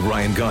 See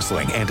Ryan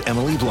Gosling and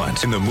Emily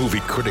Blunt in the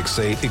movie critics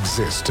say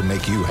exists to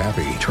make you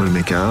happy. Trying to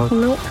make it out?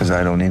 Nope. Because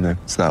I don't either.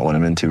 It's not what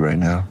I'm into right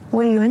now.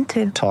 What are you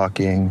into?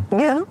 Talking.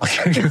 Yeah.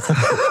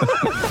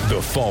 The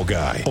Fall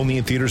Guy. Only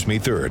in theaters May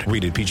 3rd.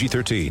 Rated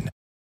PG-13.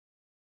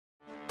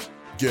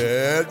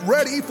 Get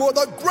ready for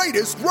the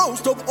greatest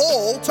roast of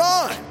all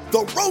time.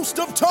 The Roast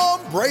of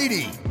Tom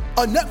Brady.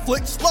 A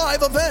Netflix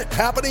live event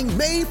happening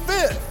May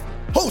 5th.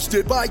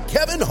 Hosted by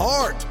Kevin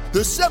Hart. The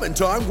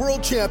 7-time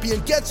world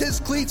champion gets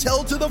his cleats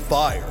held to the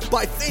fire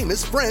by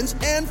famous friends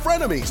and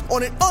frenemies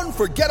on an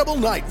unforgettable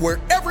night where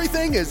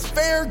everything is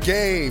fair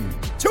game.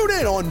 Tune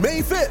in on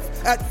May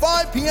 5th at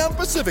 5 p.m.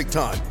 Pacific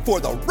time for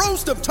the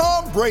Roast of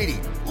Tom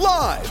Brady.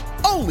 Live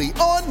only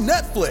on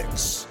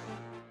Netflix.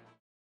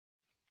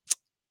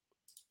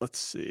 Let's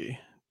see.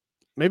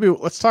 Maybe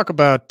let's talk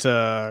about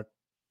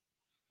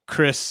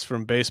Chris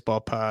from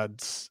Baseball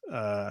Pods.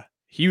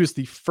 He was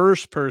the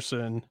first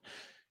person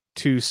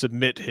to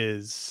submit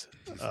his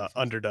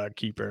underdog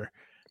keeper,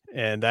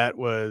 and that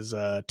was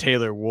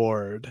Taylor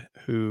Ward,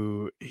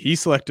 who he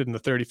selected in the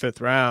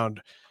 35th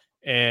round.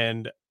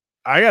 And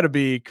I got to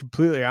be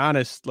completely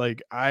honest,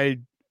 like I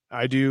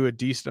do a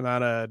decent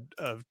amount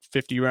of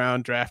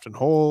 50-round draft and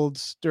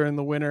holds during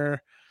the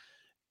winter,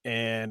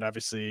 and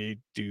obviously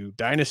do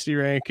dynasty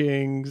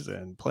rankings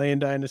and play in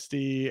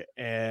dynasty.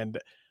 And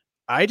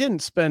I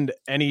didn't spend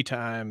any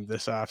time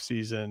this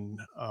offseason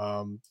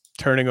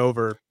turning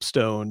over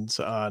stones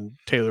on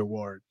Taylor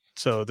Ward.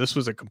 So this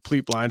was a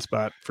complete blind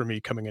spot for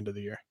me coming into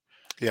the year.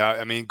 Yeah,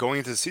 I mean, going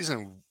into the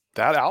season,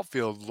 that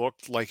outfield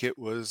looked like it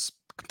was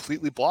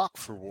completely blocked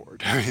for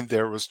Ward. I mean,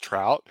 there was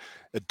Trout,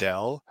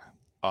 Adele,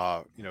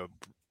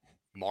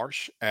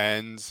 Marsh,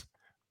 and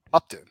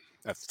Upton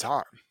at the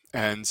time.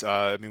 And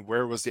I mean,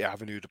 where was the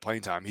avenue to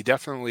playing time? He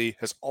definitely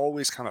has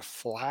always kind of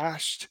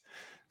flashed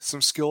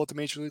some skill at the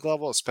major league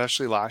level,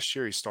 especially last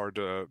year. He started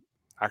to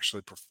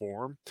actually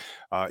perform.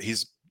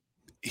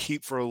 He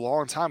for a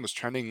long time was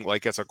trending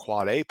like as a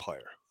quad A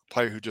player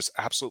who just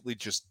absolutely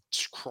just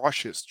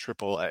crushes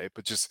AAA,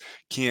 but just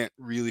can't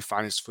really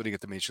find his footing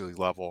at the major league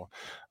level.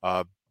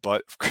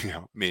 But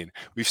I mean,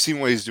 we've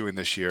seen what he's doing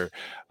this year.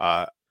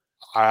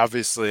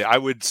 I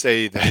would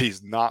say that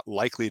he's not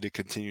likely to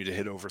continue to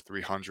hit over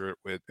 300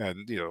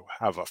 and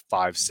have a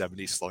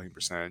 570 slugging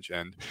percentage.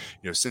 And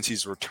since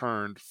he's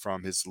returned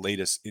from his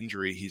latest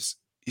injury, he's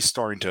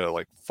starting to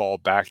like fall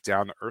back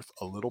down to earth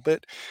a little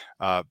bit.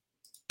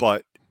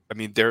 But I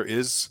mean, there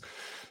is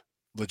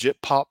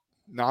legit pop,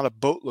 not a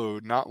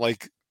boatload, not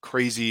like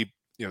crazy,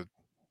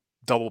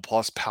 double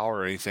plus power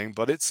or anything,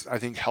 but it's, I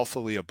think,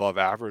 healthily above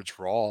average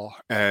raw.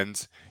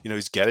 And,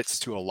 he's gets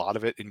to a lot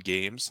of it in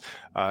games.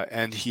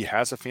 And he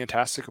has a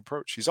fantastic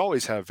approach. He's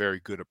always had a very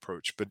good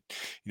approach, but,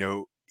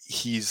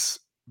 he's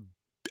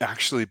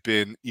actually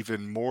been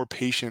even more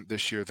patient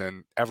this year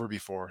than ever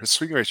before. His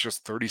swing rate is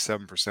just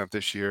 37%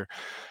 this year.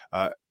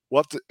 I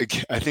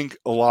think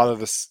a lot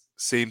of the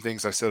same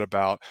things I said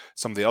about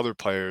some of the other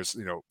players,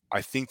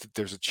 I think that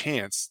there's a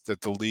chance that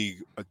the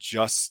league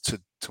adjusts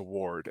to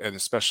Ward, and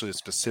especially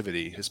his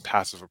passivity, his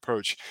passive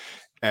approach,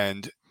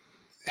 and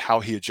how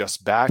he adjusts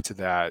back to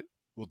that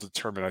will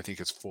determine, I think,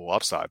 his full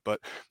upside. But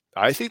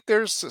I think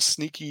there's a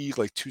sneaky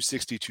like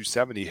 260,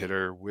 270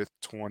 hitter with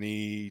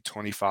 20,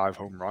 25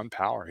 home run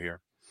power here.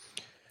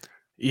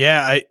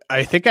 Yeah,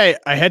 I think I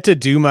had to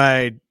do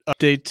my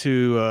update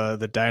to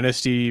the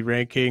Dynasty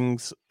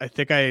rankings. I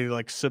think I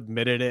like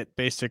submitted it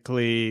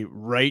basically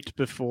right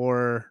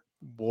before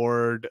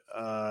Ward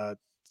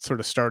sort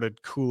of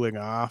started cooling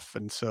off.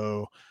 And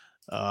so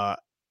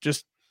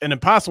just an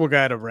impossible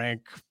guy to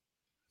rank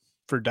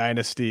for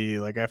Dynasty,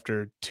 like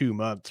after 2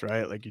 months,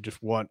 right? Like you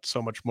just want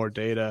so much more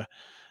data.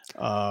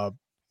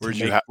 Where'd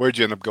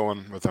you end up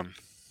going with him?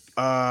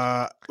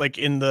 Like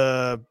in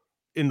the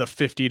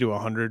 50 to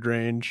 100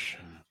 range.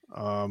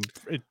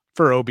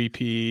 For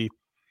OBP.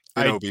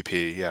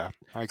 OBP, yeah.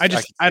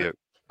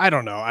 I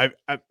don't know. I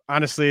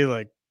honestly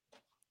like.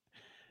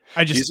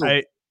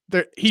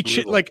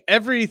 Like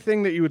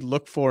everything that you would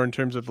look for in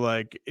terms of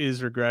like,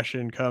 is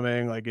regression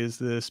coming? Like, is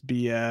this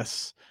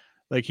BS?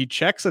 Like he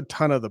checks a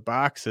ton of the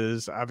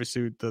boxes.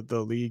 Obviously the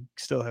league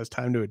still has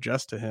time to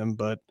adjust to him,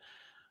 but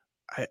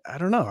I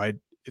don't know.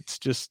 It's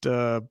just,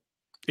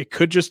 it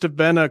could just have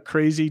been a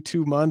crazy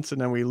 2 months.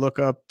 And then we look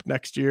up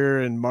next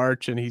year in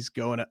March and he's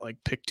going at like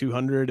pick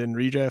 200 in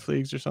redraft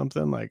leagues or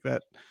something like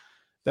that.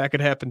 That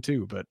could happen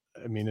too. But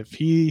I mean, if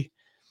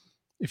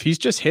he's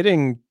just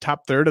hitting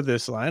top third of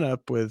this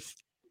lineup with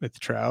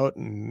Trout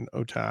and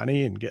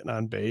Ohtani and getting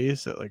on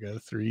base at like a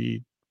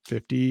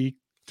 350,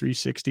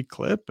 360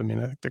 clip, I mean,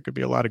 I think there could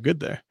be a lot of good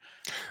there.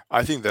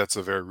 I think that's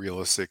a very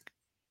realistic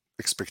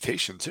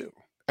expectation too.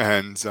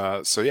 And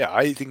so, yeah,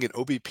 I think in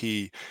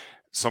OBP,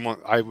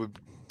 I would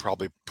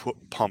probably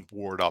pump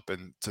Ward up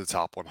into the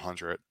top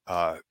 100.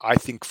 I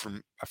think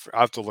I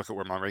have to look at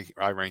where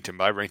I ranked him,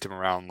 but I ranked him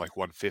around like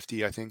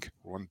 150, I think,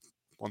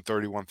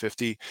 130,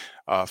 150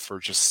 for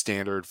just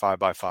standard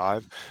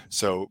 5x5.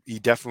 So he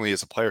definitely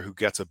is a player who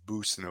gets a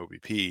boost in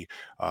OBP.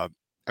 I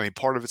mean,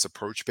 part of it's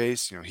approach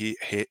base.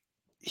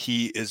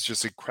 He is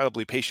just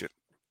incredibly patient.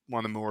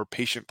 One of the more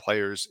patient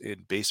players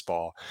in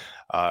baseball.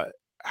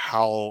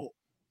 How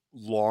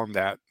long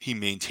that he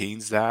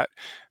maintains that,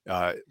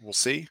 we'll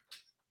see.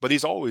 But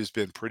he's always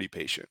been pretty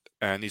patient,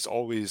 and he's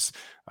always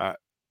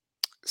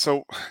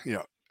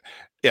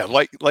yeah,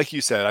 like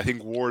you said, I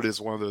think Ward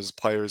is one of those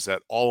players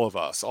that all of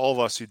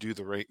us who do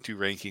the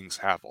rankings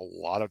have a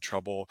lot of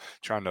trouble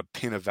trying to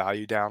pin a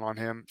value down on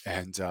him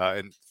and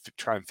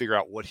try and figure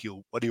out what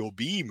he'll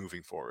be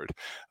moving forward,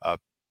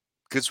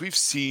 because we've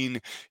seen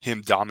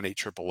him dominate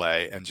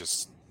AAA and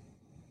just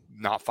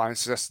not find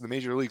success in the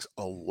major leagues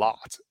a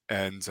lot.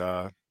 And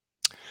I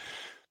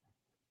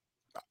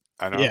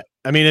know. Yeah,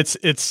 I mean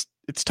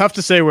it's tough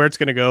to say where it's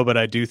going to go, but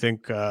I do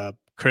think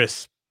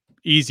Chris,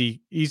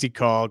 easy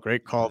call,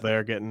 great call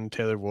there, getting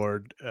Taylor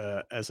Ward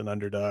as an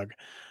underdog,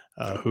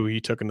 who he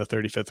took in the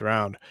 35th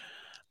round.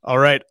 All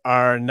right,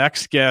 our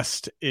next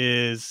guest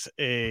is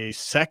a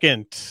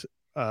second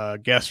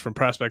guest from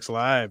Prospects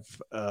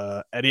Live,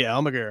 Eddie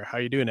Almaguer. How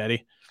you doing,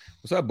 Eddie?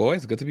 What's up,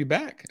 boys? Good to be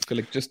back. I feel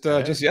like just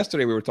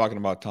yesterday we were talking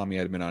about Tommy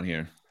Edman on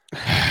here.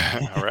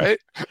 All right.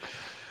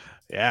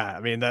 Yeah, I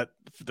mean that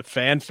the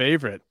fan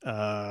favorite.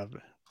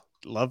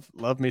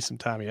 Love me some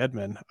Tommy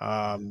Edman.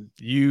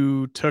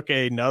 You took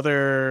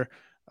another,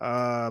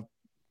 I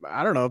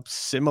don't know,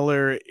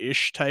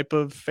 similar-ish type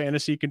of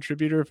fantasy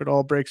contributor, if it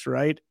all breaks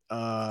right.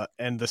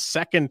 And the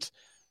second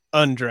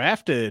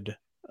undrafted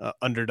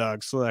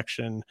underdog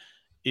selection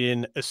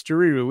in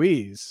Esteury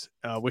Ruiz,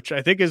 which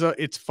I think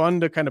it's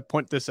fun to kind of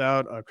point this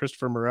out.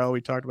 Christopher Morel,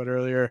 we talked about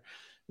earlier,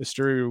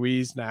 Esteury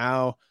Ruiz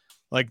now.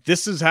 Like,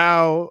 this is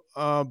how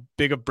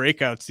big of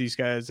breakouts these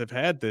guys have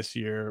had this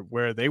year,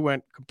 where they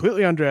went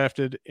completely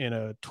undrafted in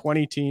a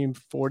 20-team,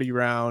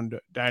 40-round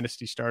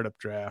dynasty startup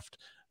draft.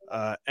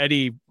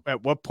 Eddie,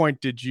 at what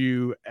point did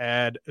you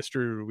add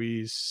Esteury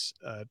Ruiz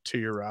to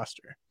your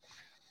roster?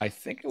 I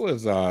think it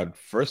was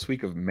first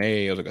week of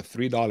May. It was like a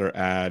 $3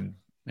 ad.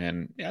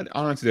 And yeah, I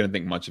honestly didn't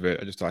think much of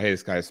it. I just thought, hey,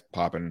 this guy's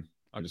popping.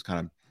 I'll just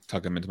kind of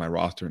tuck him into my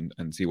roster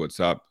and see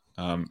what's up.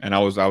 And I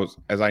was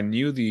as I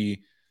knew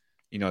the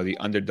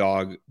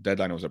underdog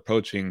deadline was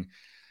approaching,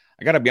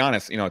 I got to be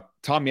honest,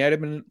 Tommy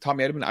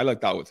Edman, I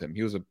lucked out with him.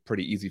 He was a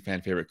pretty easy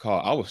fan favorite call.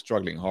 I was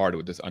struggling hard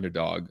with this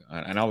underdog,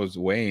 and I was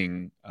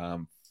weighing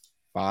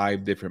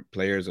 5 different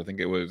players. I think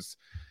it was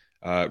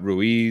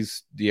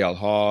Ruiz, DL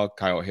Hall,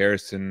 Kyle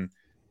Harrison,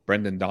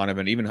 Brendan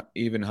Donovan,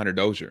 even Hunter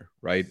Dozier,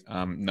 right?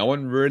 No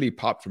one really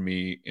popped for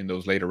me in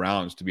those later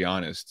rounds, to be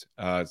honest.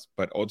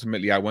 But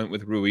ultimately, I went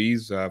with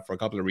Ruiz for a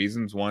couple of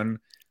reasons. One,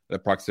 the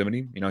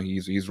proximity.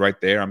 He's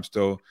right there. I'm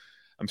still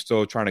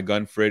trying to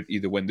gun for it,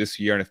 either win this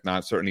year, and if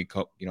not, certainly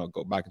go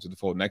back into the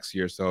fold next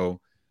year.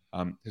 So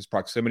his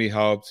proximity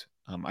helped.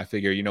 I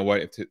figure, you know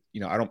what,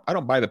 I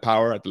don't buy the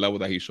power at the level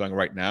that he's showing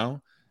right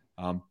now.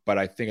 But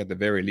I think at the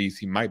very least,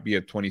 he might be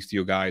a 20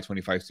 steal guy,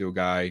 25 steal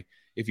guy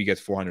if he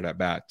gets 400 at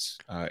bats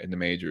in the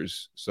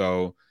majors.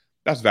 So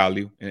that's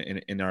value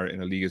in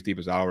a league as deep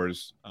as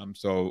ours.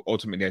 So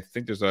ultimately, I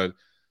think there's a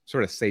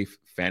sort of safe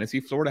fantasy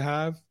floor to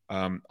have.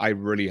 I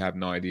really have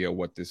no idea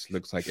what this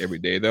looks like every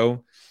day,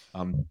 though.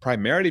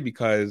 Primarily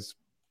because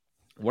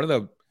I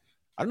don't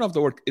know if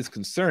the word is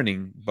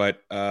concerning,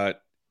 but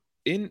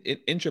in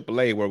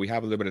AAA, where we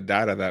have a little bit of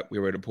data that we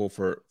were able to pull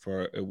for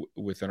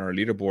within our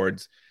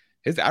leaderboards,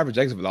 his average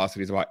exit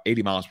velocity is about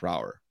 80 miles per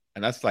hour.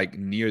 And that's like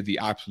near the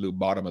absolute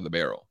bottom of the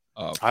barrel.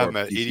 I'm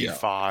at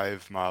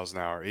 85 miles an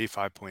hour,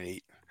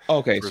 85.8.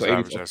 Okay, so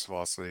average exit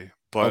velocity.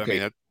 But okay.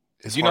 I mean,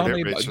 do you know how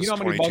many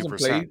balls in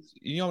play?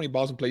 You know how many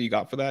balls in play you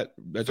got for that?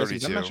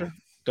 32. I'm not sure.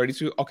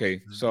 32.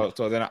 Okay, so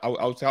then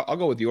I'll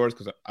go with yours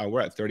because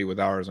we're at 30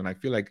 with ours, and I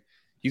feel like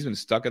he's been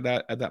stuck at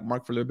that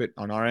mark for a little bit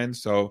on our end.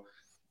 So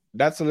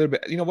that's a little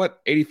bit. You know what?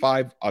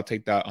 85. I'll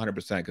take that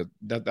 100% because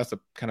that's a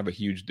kind of a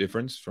huge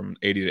difference from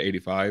 80 to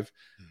 85.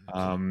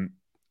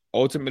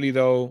 Ultimately,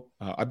 though,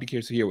 I'd be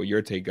curious to hear what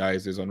your take,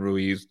 guys, is on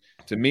Ruiz.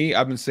 To me,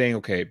 I've been saying,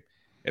 okay,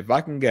 if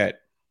I can get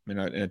in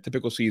a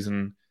typical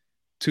season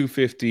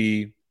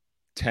 250,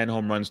 10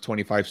 home runs,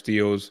 25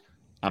 steals,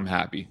 I'm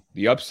happy.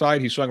 The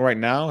upside he's showing right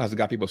now has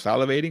got people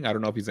salivating. I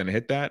don't know if he's going to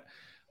hit that,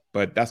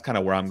 but that's kind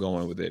of where I'm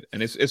going with it.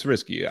 And it's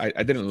risky.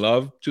 I didn't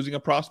love choosing a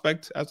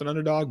prospect as an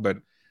underdog, but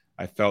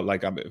I felt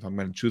like if I'm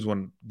going to choose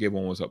one, give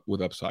one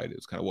with upside.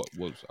 It's kind of what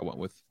I went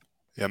with.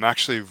 Yeah, I'm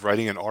actually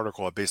writing an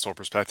article at Baseball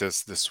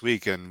Prospectus this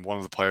week, and one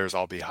of the players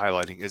I'll be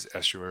highlighting is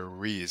Esteury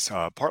Ruiz,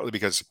 partly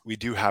because we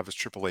do have his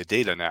AAA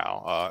data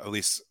now, at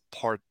least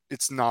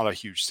it's not a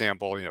huge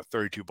sample,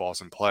 32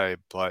 balls in play,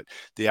 but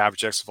the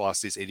average exit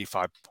velocity is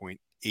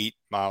 85.8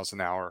 miles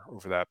an hour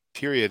over that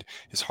period.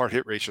 His hard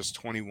hit ratio is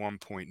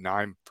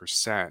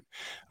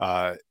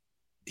 21.9%.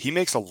 He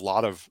makes a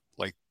lot of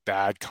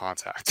bad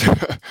contact,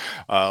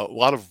 a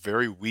lot of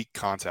very weak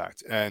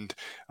contact, and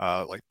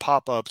like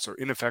pop-ups or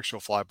ineffectual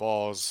fly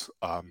balls.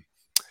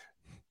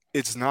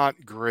 It's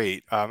not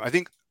great. I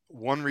think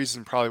one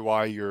reason probably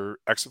why your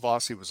exit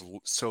velocity was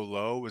so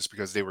low was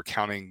because they were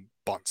counting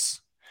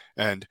bunts.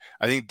 And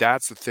I think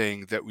that's the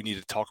thing that we need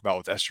to talk about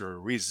with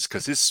Esteury Ruiz, is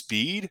because his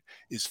speed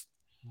is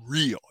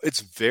real. It's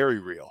very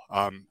real.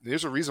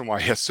 There's a reason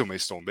why he has so many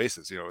stolen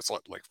bases. It's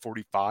like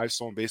 45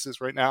 stolen bases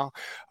right now.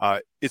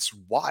 It's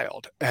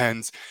wild.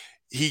 And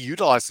he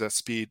utilized that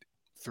speed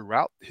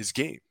throughout his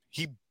game.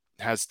 He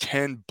has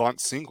 10 bunt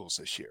singles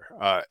this year.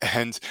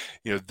 And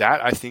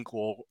that I think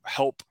will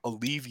help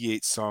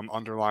alleviate some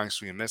underlying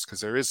swing and miss, because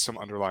there is some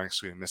underlying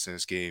swing and miss in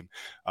his game.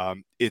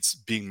 It's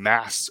being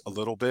masked a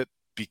little bit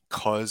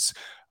because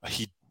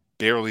he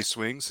barely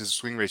swings. His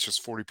swing rate is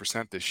just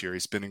 40% this year.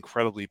 He's been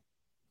incredibly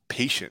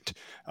patient.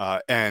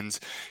 And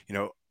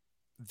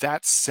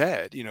that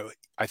said,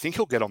 I think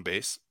he'll get on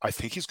base. I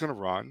think he's going to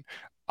run.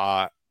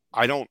 I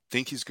don't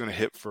think he's going to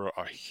hit for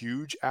a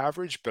huge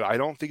average, but I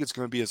don't think it's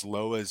going to be as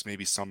low as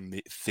maybe some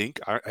think.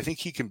 I think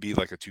he can be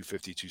like a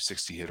 250,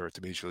 260 hitter at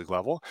the major league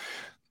level.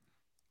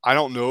 I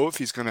don't know if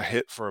he's going to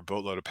hit for a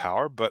boatload of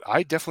power, but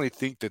I definitely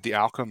think that the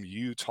outcome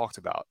you talked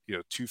about,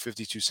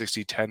 250,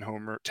 260, 10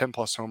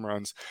 plus home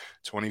runs,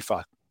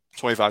 25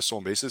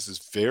 stolen bases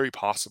is very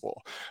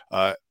possible.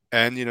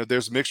 And,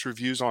 there's mixed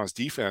reviews on his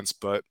defense,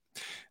 but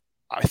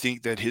I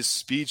think that his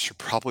speed should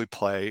probably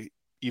play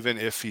even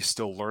if he's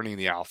still learning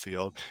the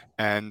outfield.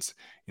 And,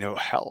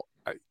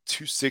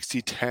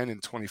 260, 10,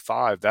 and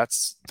 25,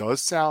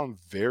 does sound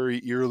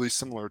very eerily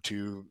similar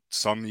to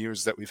some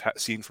years that we've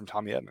seen from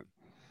Tommy Edman.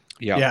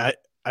 Yeah.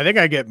 I think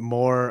I get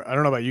more. I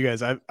don't know about you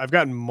guys. I've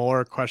gotten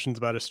more questions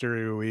about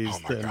Esteury Ruiz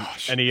than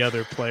any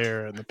other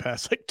player in the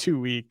past 2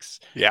 weeks.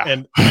 Yeah.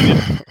 And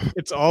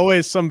it's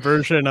always some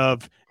version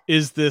of,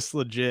 is this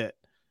legit?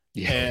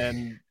 Yeah.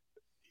 And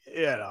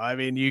I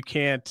mean, you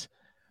can't,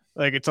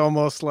 it's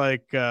almost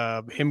like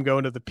him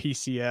going to the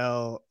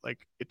PCL.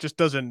 It just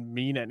doesn't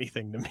mean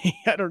anything to me.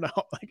 I don't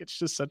know. It's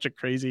just such a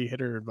crazy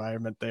hitter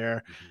environment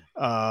there.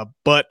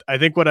 But I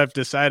think what I've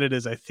decided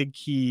is I think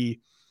he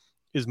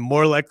is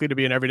more likely to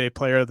be an everyday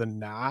player than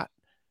not.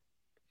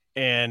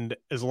 And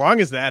as long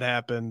as that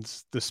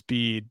happens, the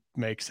speed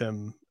makes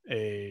him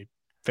a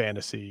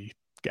fantasy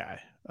guy.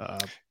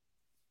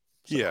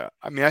 Yeah.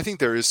 I mean, I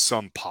think there is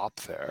some pop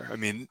there. I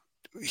mean,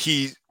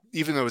 he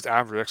even though his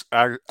average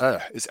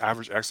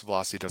exit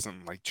velocity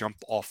doesn't like jump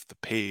off the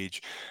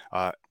page,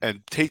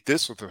 and take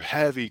this with a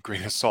heavy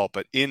grain of salt,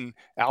 but in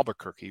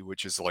Albuquerque,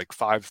 which is like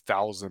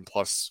 5,000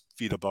 plus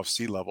feet above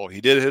sea level,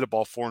 he did hit a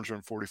ball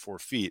 444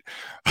 feet.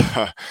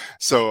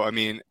 So, I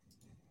mean,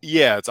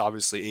 yeah, it's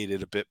obviously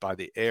aided a bit by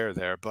the air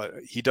there, but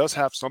he does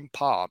have some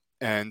pop,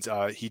 and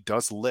he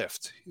does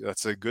lift.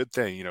 That's a good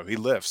thing. He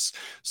lifts.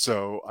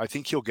 So I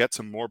think he'll get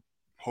some more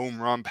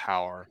home run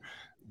power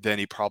than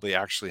he probably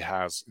actually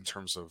has in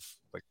terms of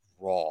like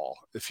raw.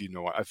 If you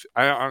know,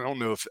 I don't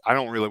know if I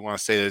don't really want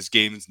to say that his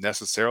game is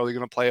necessarily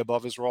going to play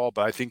above his raw,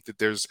 but I think that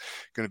there's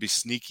going to be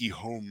sneaky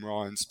home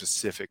run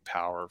specific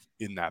power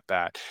in that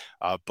bat.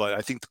 But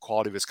I think the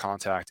quality of his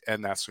contact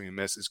and that swing and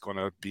miss is going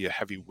to be a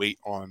heavy weight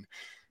on,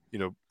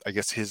 I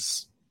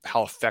guess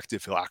how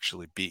effective he'll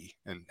actually be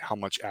and how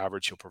much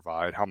average he'll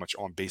provide, how much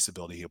on base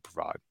ability he'll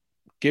provide.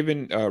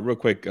 Given real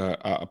quick,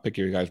 I'll pick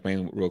your guys'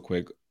 brain real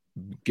quick.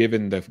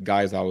 Given the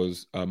guys I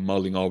was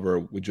mulling over,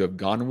 would you have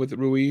gone with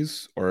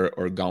Ruiz or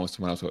gone with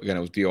someone else? So again, it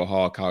was D.L.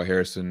 Hall, Kyle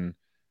Harrison,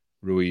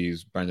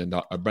 Ruiz, Brendan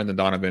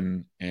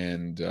Donovan,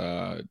 and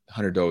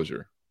Hunter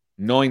Dozier,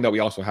 knowing that we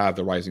also have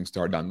the rising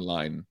star down the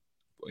line,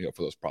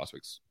 for those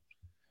prospects.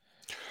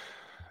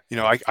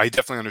 I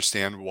definitely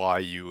understand why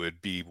you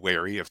would be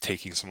wary of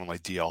taking someone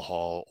like DL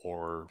Hall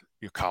or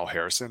Kyle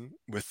Harrison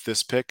with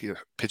this pick.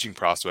 Pitching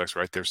prospects,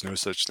 right? There's no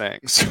such thing.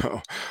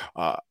 So,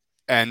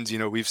 and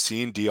we've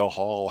seen DL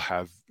Hall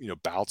have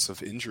bouts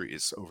of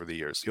injuries over the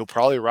years. He'll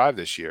probably arrive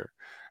this year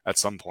at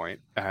some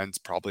point and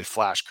probably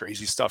flash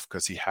crazy stuff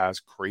because he has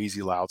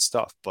crazy loud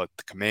stuff. But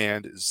the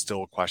command is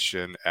still a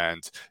question,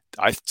 and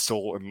I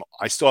still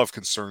have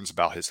concerns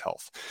about his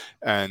health.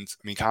 And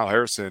I mean, Kyle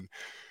Harrison,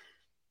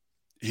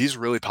 he's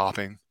really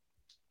popping.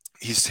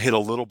 He's hit a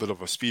little bit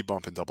of a speed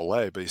bump in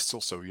AA, but he's still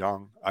so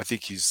young. I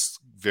think he's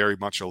very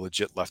much a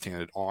legit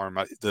left-handed arm.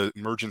 The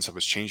emergence of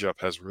his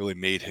changeup has really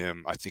made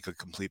him, I think, a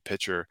complete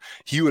pitcher.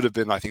 He would have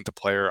been, I think, the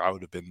player I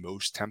would have been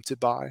most tempted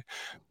by.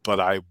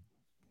 But I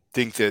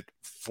think that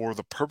for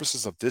the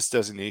purposes of this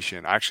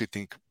designation, I actually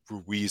think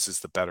Ruiz is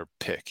the better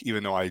pick,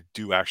 even though I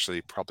do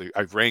actually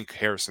I rank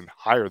Harrison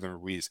higher than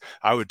Ruiz.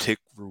 I would take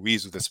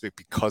Ruiz with this pick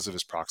because of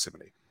his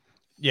proximity.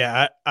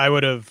 Yeah, I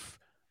would have,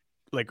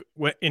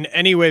 in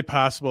any way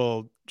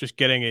possible, just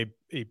getting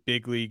a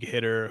big league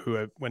hitter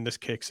who, when this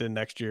kicks in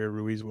next year,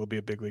 Ruiz will be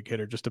a big league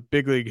hitter. Just a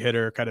big league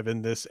hitter kind of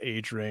in this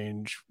age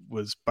range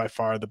was by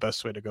far the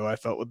best way to go, I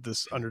felt, with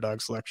this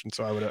underdog selection.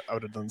 So I would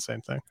have done the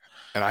same thing.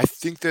 And I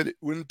think that it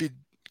wouldn't be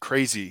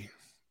crazy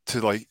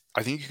to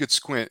I think you could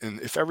squint,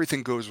 and if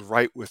everything goes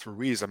right with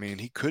Ruiz, I mean,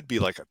 he could be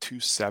like a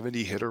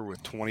 270 hitter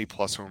with 20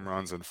 plus home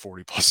runs and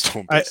 40 plus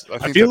stolen bases.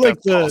 I feel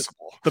like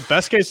the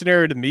best case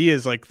scenario to me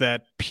is like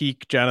that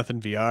peak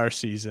Jonathan VR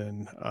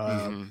season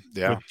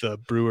with the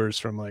Brewers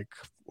from what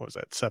was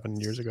that, 7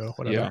 years ago?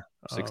 Whatever.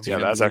 Yeah,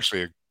 that's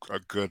actually a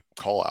good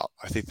call out.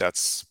 I think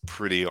that's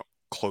pretty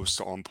close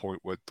to on point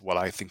with what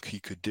I think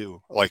he could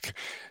do.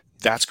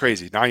 That's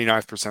crazy.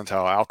 99th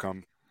percentile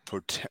outcome,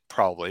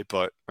 probably,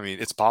 but I mean,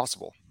 it's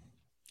possible.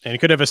 And he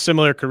could have a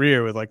similar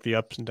career with the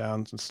ups and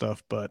downs and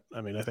stuff. But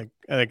I mean, I think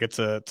it's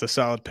a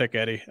solid pick,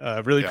 Eddie.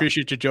 Really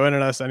appreciate you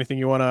joining us. Anything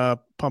you want to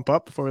pump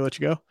up before we let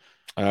you go?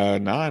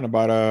 Nah, in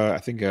about I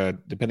think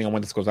depending on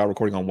when this goes out,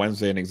 recording on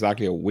Wednesday in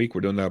exactly a week, we're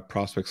doing the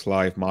Prospects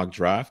Live mock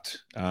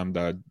draft,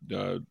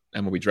 the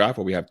MLB draft,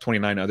 where we have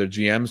 29 other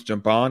GMs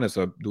jump on.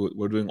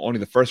 We're doing only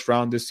the first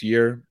round this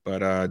year,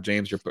 but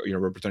James, you're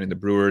representing the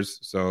Brewers,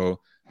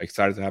 so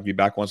excited to have you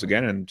back once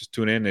again. And just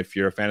tune in if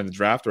you're a fan of the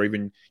draft, or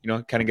even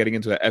kind of getting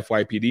into the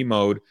FYPD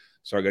mode,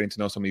 start getting to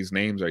know some of these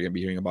names that you're gonna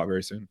be hearing about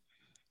very soon.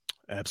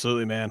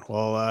 Absolutely, man.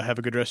 Well, have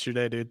a good rest of your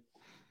day, dude.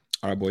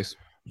 All right, boys.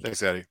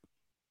 Thanks, Eddie.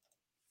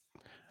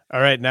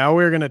 All right, now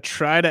we're going to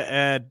try to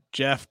add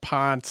Jeff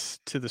Ponce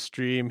to the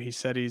stream. He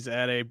said he's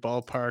at a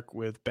ballpark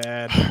with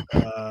bad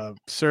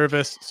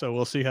service, so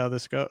we'll see how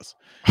this goes.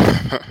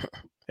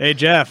 Hey,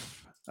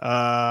 Jeff,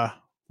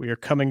 we are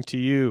coming to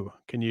you.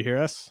 Can you hear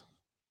us?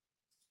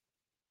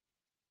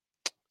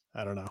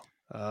 I don't know.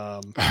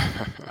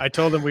 I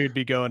told him we'd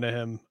be going to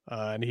him,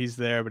 and he's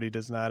there, but he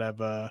does not have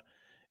a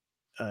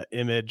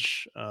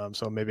image,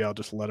 so maybe I'll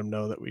just let him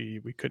know that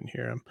we couldn't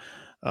hear him.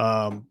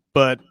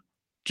 But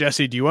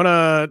Jesse, do you want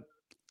to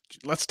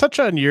let's touch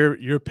on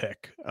your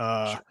pick?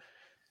 Sure.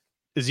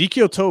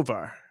 Ezequiel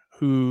Tovar,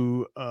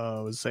 who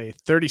was a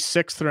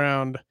 36th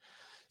round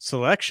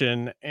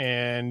selection,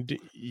 and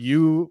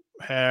you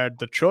had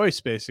the choice.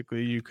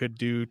 Basically, you could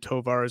do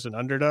Tovar as an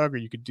underdog, or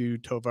you could do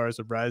Tovar as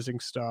a rising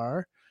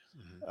star.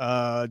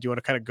 Do you want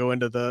to kind of go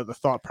into the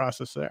thought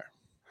process there?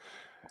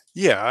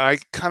 Yeah, I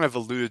kind of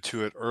alluded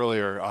to it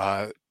earlier.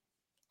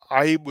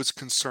 I was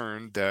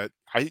concerned that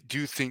I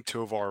do think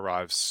Tovar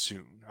arrives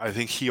soon. I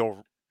think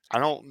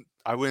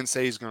I wouldn't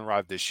say he's going to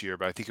arrive this year,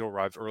 but I think he'll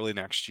arrive early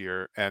next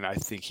year. And I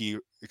think he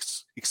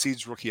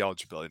exceeds rookie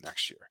eligibility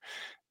next year.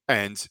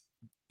 And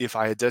if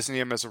I had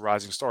designated him as a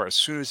rising star, as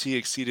soon as he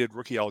exceeded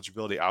rookie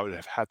eligibility, I would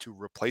have had to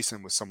replace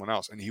him with someone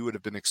else, and he would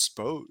have been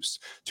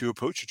exposed to a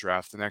poacher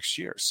draft the next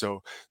year.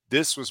 So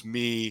this was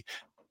me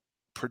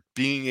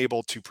being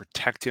able to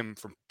protect him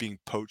from being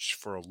poached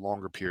for a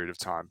longer period of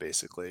time,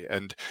 basically.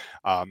 And,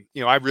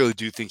 I really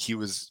do think he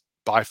was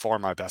by far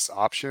my best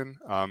option.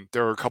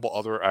 There are a couple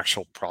other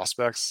actual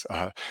prospects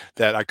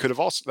that I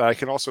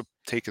can also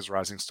take as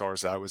rising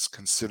stars that I was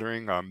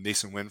considering.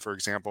 Mason Wynn, for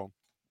example,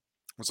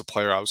 was a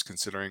player I was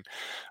considering.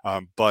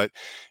 But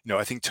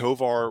I think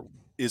Tovar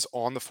is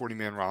on the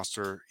 40-man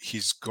roster.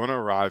 He's going to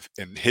arrive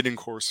and hit in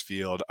Coors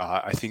Field.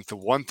 I think the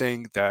one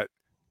thing that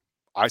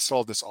I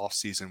saw this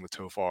offseason with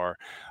Tovar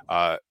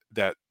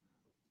that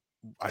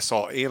I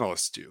saw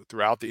analysts do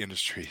throughout the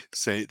industry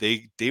say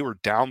they were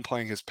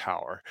downplaying his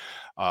power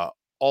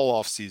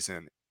all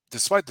offseason,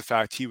 despite the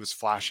fact he was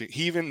flashing.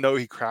 Even though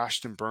he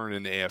crashed and burned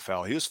in the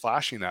AFL, he was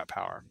flashing that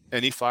power,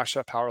 and he flashed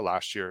that power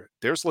last year.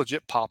 There's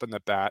legit pop in the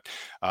bat.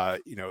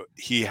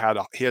 He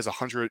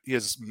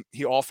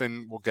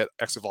often will get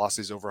exit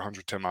velocities over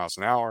 110 miles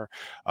an hour.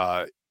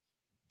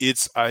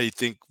 It's, I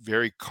think,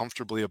 very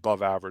comfortably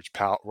above average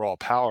raw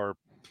power,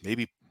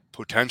 maybe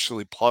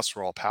potentially plus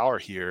raw power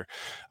here.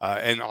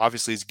 And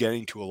obviously he's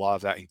getting to a lot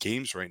of that in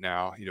games right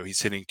now.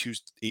 He's hitting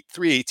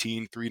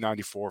 318,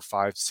 394,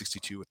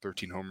 562 with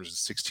 13 homers and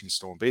 16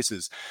 stolen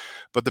bases.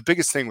 But the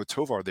biggest thing with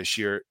Tovar this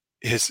year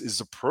is his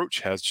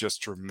approach has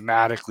just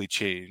dramatically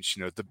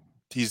changed.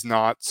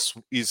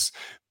 He's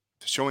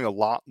showing a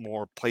lot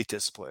more plate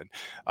discipline.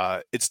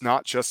 It's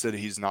not just that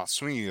he's not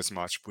swinging as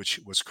much, which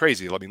was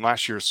crazy. I mean,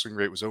 last year's swing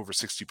rate was over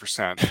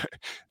 60%.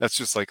 That's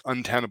just like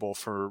untenable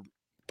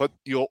but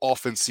you'll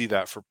often see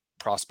that for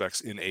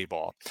prospects in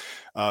A-ball.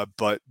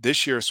 But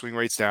this year, swing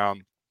rate's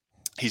down.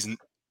 He's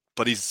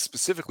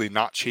specifically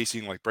not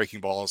chasing like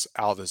breaking balls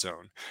out of the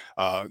zone,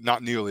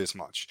 not nearly as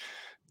much.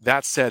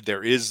 That said,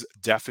 there is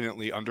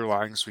definitely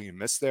underlying swing and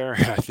miss there.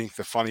 And I think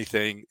the funny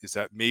thing is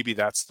that maybe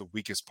that's the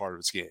weakest part of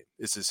his game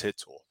is his hit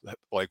tool.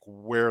 Like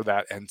where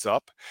that ends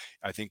up,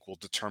 I think will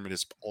determine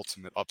his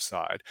ultimate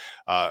upside.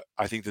 I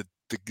think that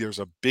there's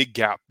a big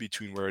gap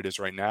between where it is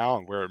right now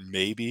and where it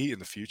may be in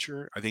the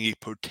future. I think he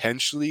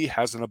potentially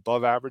has an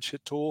above average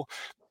hit tool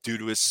due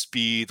to his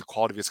speed, the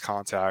quality of his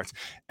contact,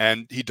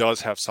 and he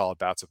does have solid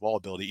bats of ball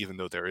ability, even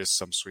though there is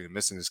some swing and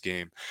miss in his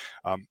game.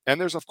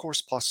 And there's, of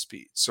course, plus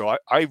speed. So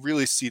I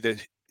really see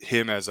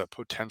him as a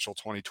potential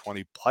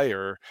 2020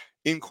 player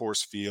in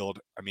Coors Field.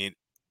 I mean,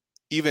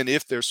 even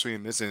if there's swing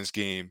and miss in his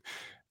game,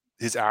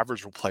 his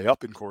average will play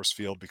up in Coors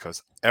Field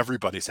because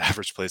everybody's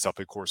average plays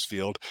up in Coors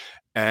Field.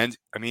 And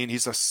I mean,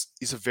 he's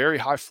a very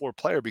high floor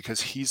player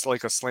because he's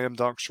like a slam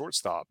dunk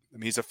shortstop. I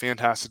mean, he's a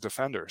fantastic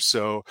defender.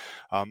 So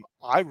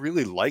I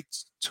really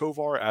liked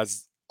Tovar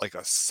as like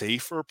a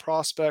safer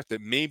prospect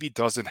that maybe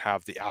doesn't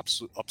have the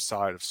absolute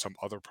upside of some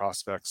other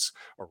prospects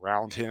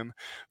around him.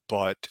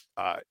 But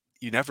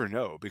you never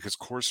know because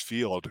Coors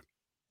Field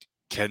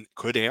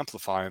could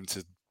amplify him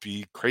to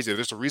be crazy.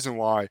 There's a reason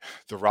why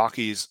the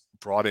Rockies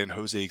brought in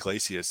Jose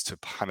Iglesias to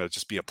kind of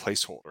just be a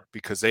placeholder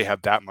because they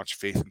have that much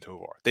faith in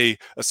Tovar. They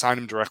assigned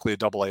him directly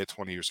to AA at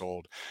 20 years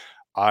old.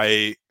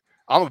 I'm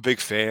a big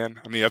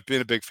fan. I mean, I've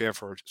been a big fan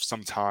for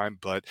some time,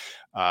 but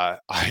I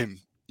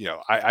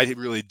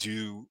really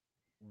do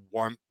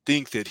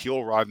think that he'll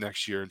arrive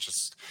next year and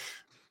just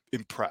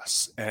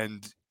impress.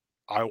 And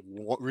I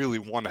really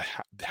want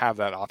to have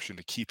that option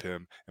to keep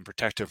him and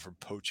protect him from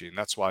poaching.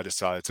 That's why I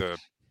decided to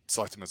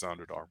select him as an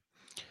underdog.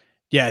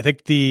 Yeah, I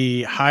think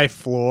the high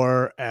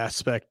floor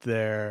aspect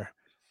there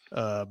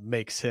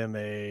makes him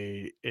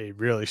a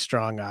really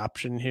strong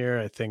option here.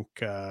 I think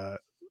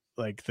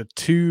like the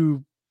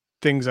two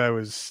things I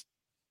was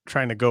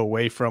trying to go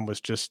away from was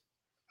just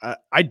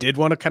I did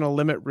want to kind of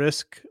limit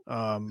risk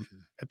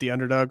at the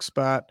underdog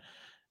spot.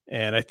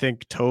 And I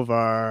think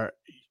Tovar,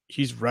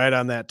 he's right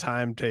on that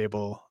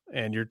timetable.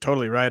 And you're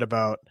totally right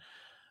about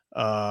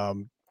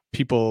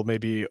people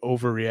maybe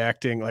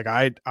overreacting. Like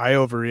I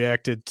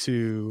overreacted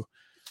to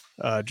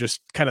just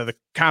kind of the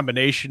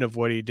combination of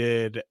what he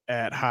did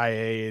at high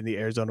A in the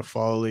Arizona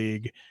Fall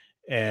League.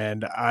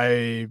 And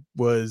I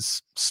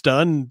was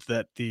stunned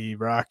that the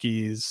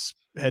Rockies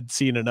had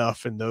seen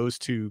enough in those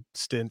two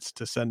stints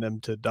to send him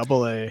to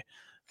AA.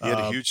 He had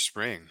a huge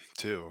spring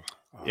too.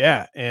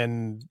 Yeah.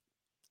 And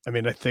I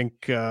mean, I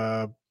think,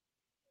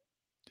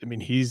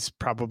 he's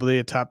probably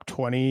a top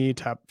 20,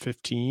 top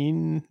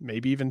 15,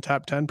 maybe even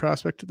top 10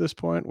 prospect at this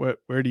point.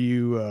 Where do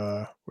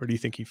you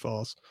think he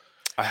falls?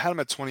 I had him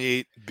at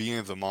 28 beginning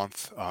of the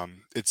month.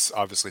 It's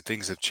obviously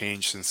things have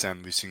changed since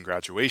then. We've seen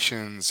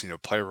graduations,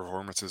 player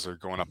performances are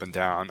going up and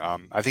down.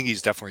 I think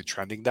he's definitely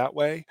trending that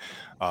way.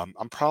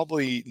 I'm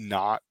probably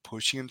not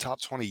pushing him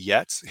top 20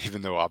 yet,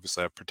 even though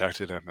obviously I've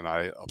protected him and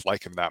I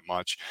like him that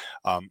much.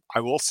 I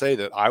will say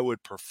that I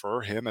would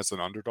prefer him as an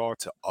underdog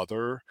to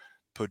other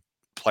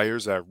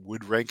players that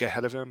would rank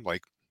ahead of him.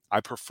 Like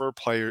I prefer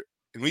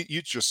and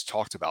you just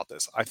talked about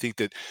this. I think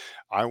that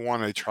I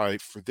want to try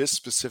for this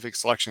specific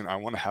selection. I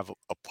want to have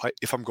a play.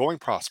 If I'm going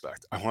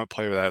prospect, I want a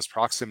player that has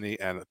proximity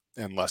and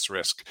less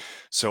risk.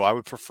 So I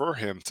would prefer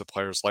him to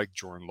players like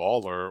Jordan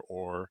Lawler,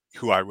 or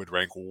who I would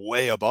rank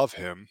way above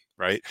him,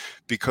 right?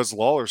 Because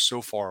Lawler's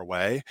so far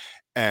away,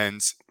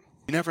 and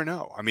you never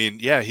know. I mean,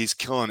 yeah, he's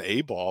killing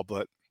A-ball,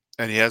 but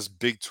and he has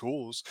big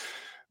tools.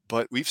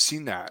 But we've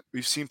seen that.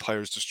 We've seen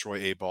players destroy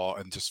A ball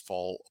and just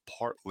fall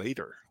apart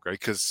later, right?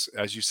 Because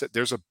as you said,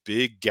 there's a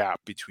big gap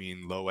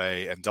between low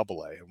A and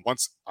double A. And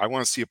once I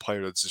want to see a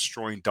player that's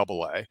destroying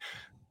double A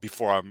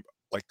before I'm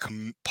like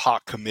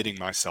pot committing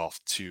myself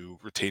to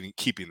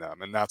keeping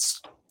them. And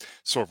that's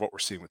sort of what we're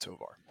seeing with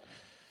Tovar.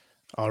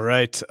 All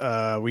right.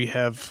 We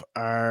have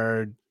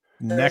our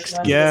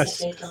next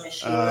guest,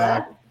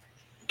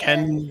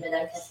 Ken.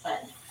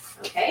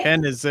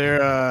 Ken, is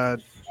there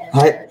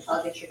Hi.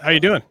 How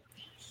you doing?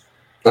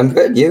 I'm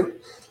good. You?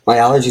 My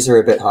allergies are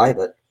a bit high,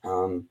 but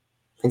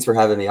thanks for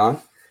having me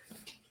on.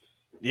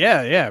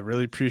 Yeah.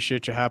 Really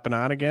appreciate you hopping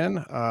on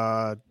again.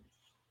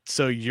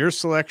 So your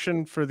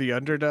selection for the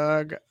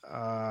underdog,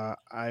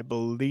 I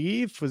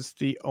believe, was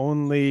the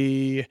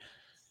only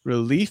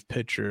relief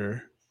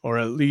pitcher, or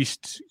at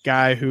least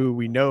guy who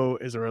we know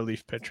is a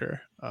relief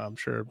pitcher. I'm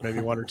sure maybe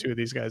one or two of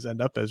these guys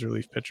end up as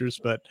relief pitchers,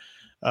 but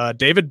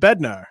David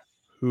Bednar,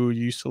 who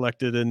you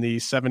selected in the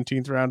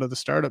 17th round of the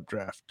startup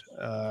draft.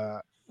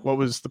 What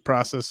was the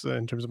process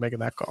in terms of making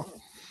that call?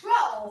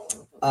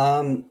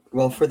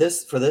 Well, for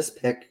this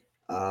pick,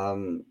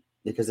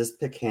 because this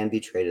pick can be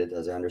traded,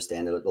 as I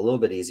understand it, a little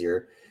bit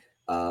easier.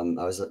 I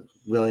was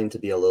willing to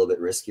be a little bit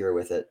riskier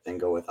with it and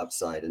go with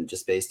upside, and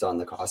just based on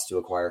the cost to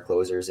acquire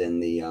closers in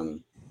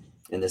the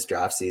in this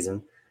draft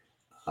season,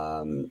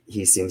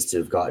 he seems to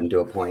have gotten to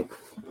a point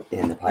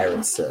in the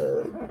Pirates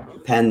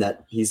pen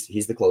that he's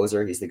the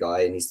closer, he's the guy,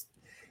 and he's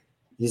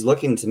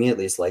looking, to me at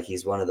least, like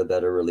he's one of the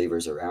better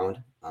relievers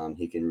around.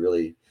 He can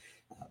really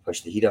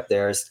push the heat up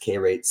there. His K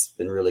rate's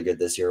been really good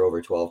this year,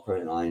 over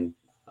 12.9,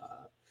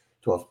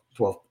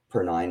 12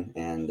 per 9,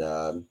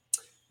 and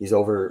he's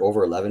over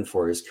 11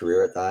 for his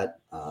career at that.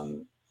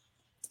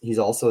 He's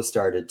also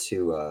started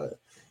to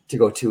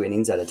go 2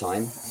 innings at a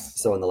time.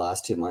 So in the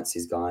last 2 months,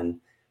 he's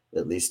gone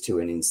at least 2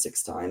 innings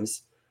 6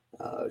 times,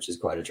 which is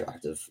quite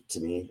attractive to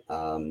me.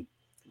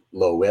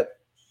 Low whip,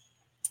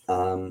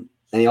 and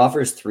he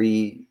offers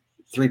three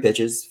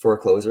pitches for a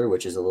closer,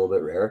 which is a little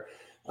bit rare.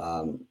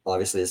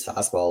 Obviously, his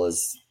fastball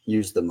is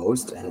used the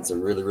most, and it's a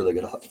really, really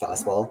good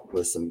fastball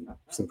with some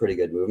pretty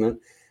good movement.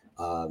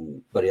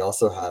 But he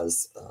also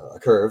has a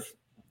curve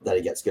that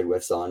he gets good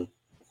whiffs on,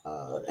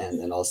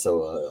 and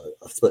also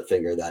a split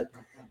finger that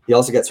he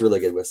also gets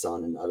really good whiffs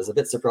on. And I was a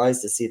bit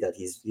surprised to see that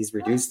he's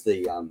reduced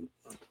the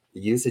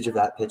usage of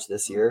that pitch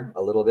this year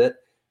a little bit,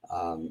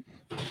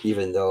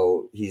 even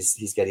though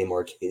he's getting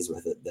more Ks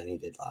with it than he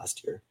did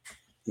last year,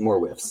 more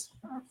whiffs.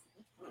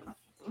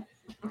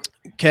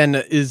 Ken,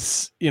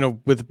 is,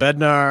 with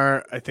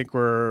Bednar, I think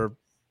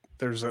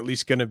there's at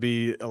least going to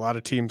be a lot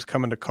of teams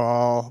coming to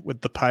call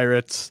with the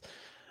Pirates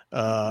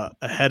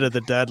ahead of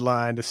the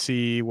deadline to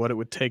see what it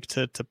would take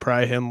to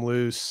pry him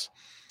loose.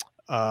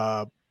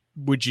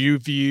 Would you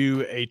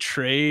view a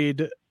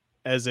trade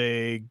as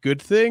a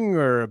good thing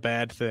or a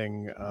bad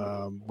thing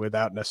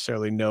without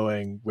necessarily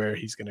knowing where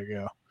he's going to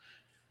go?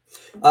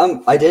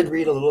 I did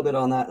read a little bit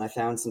on that, and I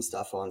found some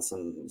stuff on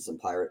some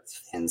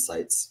Pirates fan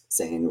sites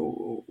saying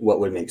what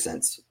would make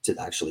sense to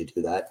actually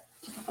do that.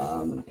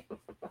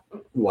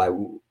 Why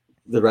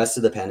the rest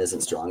of the pen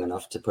isn't strong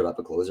enough to put up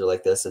a closer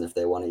like this, and if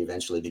they want to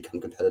eventually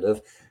become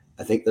competitive,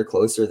 I think they're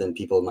closer than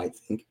people might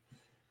think.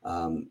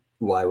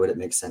 Why would it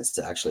make sense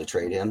to actually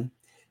trade him?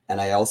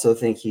 And I also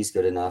think he's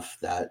good enough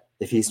that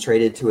if he's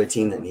traded to a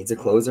team that needs a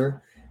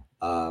closer,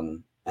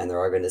 and there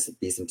are going to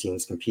be some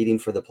teams competing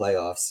for the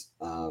playoffs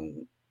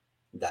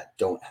that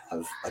don't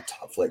have a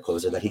top flight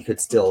closer, that he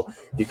could still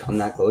become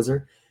that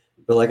closer.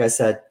 But like I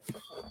said,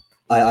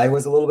 I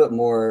was a little bit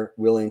more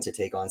willing to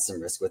take on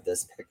some risk with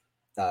this pick,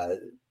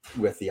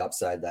 with the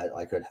upside that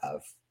I could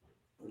have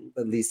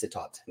at least a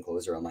top 10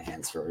 closer on my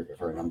hands for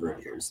a number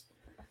of years.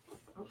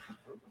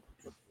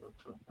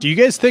 Do you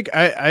guys think,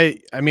 I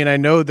mean, I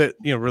know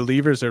that,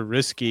 relievers are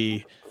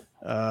risky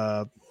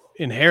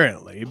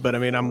inherently, but I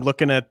mean, I'm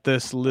looking at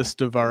this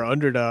list of our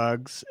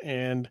underdogs,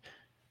 and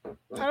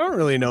I don't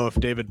really know if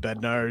David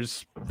Bednar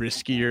is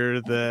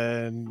riskier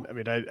than,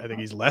 I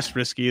think he's less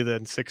risky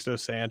than Sixto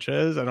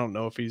Sanchez. I don't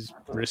know if he's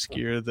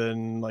riskier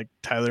than like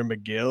Tyler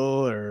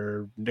McGill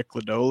or Nick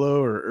Lodolo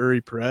or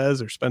Uri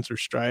Perez or Spencer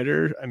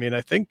Strider.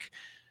 I think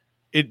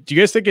do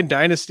you guys think in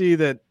Dynasty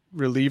that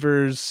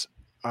relievers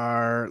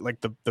are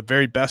like the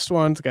very best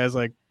ones, guys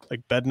like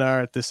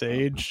Bednar at this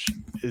age,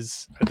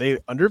 are they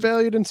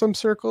undervalued in some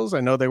circles? I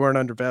know they weren't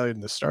undervalued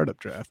in the startup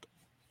draft.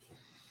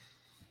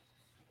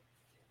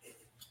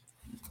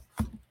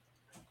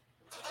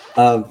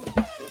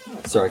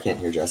 Sorry, I can't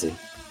hear Jesse.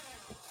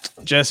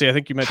 Jesse, I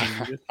think you might be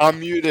muted. I'm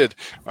muted.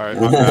 All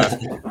right, my bad.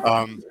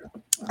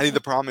 I think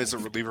the problem is the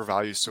reliever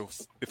value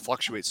it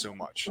fluctuates so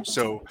much.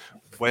 So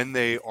when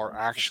they are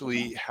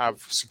actually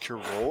have secure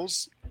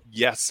roles,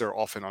 yes, they're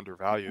often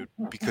undervalued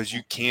because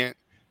you can't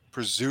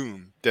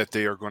presume that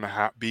they are going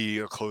to be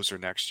a closer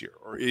next year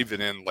or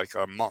even in like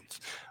a month.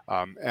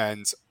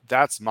 And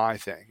that's my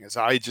thing, is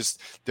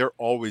they're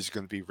always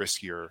going to be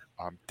riskier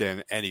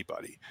than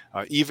anybody.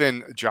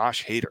 Even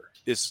Josh Hader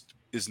is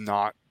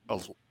not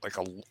like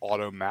an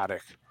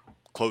automatic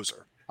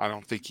closer. I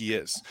don't think he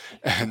is.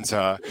 And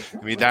I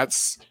mean, that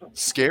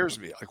scares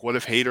me. Like, what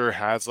if Hader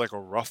has like a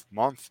rough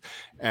month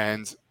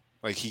and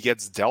like he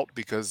gets dealt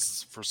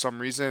because for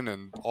some reason,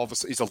 and all of a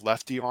sudden he's a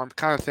lefty arm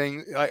kind of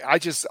thing.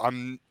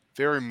 I'm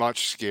very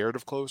much scared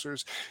of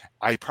closers.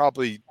 I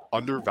probably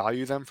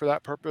undervalue them for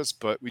that purpose,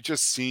 but we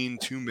just seen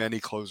too many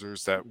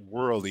closers that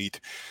were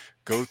elite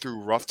go through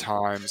rough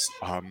times,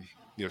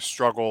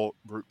 struggle,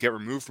 get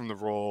removed from the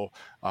role,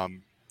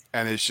 and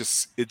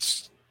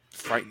it's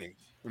frightening.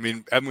 I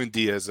mean, Edwin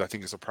Diaz, I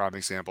think, is a prime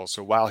example.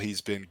 So while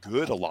he's been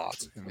good a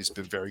lot, and he's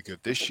been very good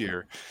this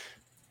year,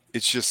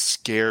 it's just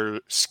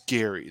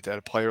scary that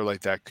a player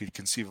like that could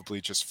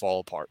conceivably just fall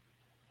apart.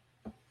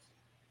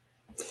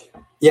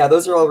 Yeah,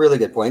 those are all really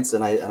good points,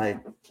 and I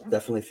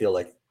definitely feel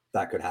like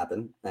that could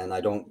happen. And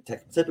I don't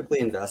typically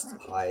invest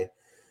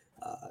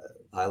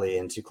highly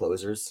into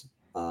closers,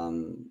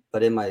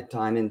 but in my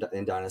time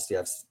in Dynasty,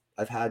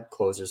 I've had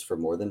closers for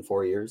more than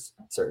 4 years,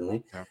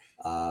 certainly.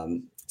 Yeah.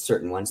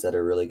 Certain ones that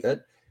are really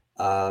good.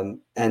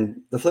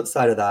 And the flip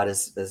side of that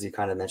is, as you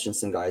kind of mentioned,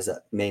 some guys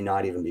that may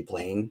not even be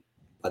playing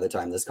by the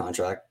time this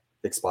contract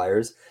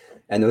expires.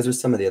 And those are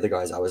some of the other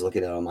guys I was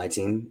looking at on my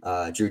team.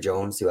 Drew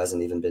Jones, who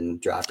hasn't even been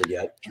drafted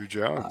yet. Drew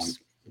Jones.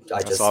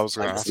 I just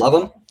love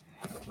him.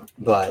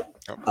 But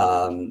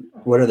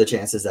what are the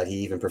chances that he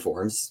even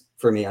performs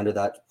for me under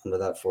that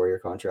 4-year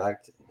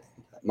contract?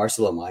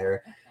 Marcelo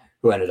Meyer,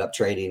 who ended up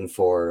trading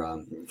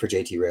for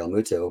JT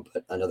Realmuto,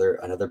 but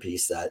another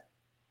piece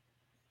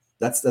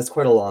that's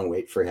quite a long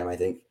wait for him, I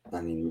think. I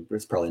mean,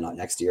 it's probably not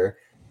next year,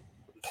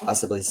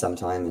 possibly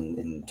sometime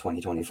in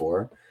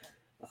 2024.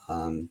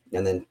 And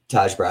then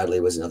Taj Bradley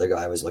was another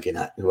guy I was looking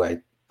at, who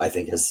I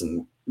think has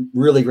some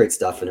really great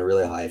stuff and a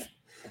really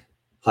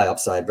high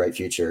upside, bright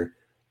future.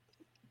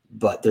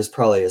 But there's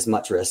probably as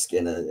much risk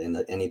in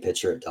any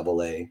pitcher at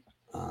AA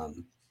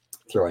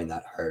throwing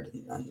that hard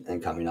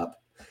and coming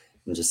up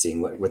and just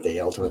seeing what they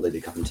ultimately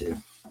become too.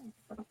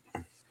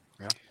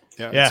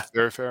 Yeah, it's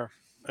very fair.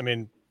 I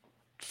mean,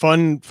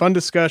 fun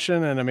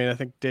discussion, and I mean, I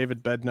think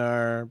David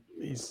Bednar,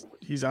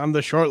 he's on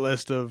the short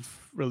list of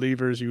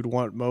relievers you'd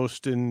want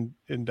most in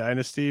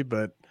Dynasty,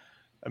 but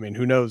I mean,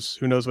 who knows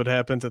what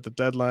happens at the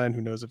deadline?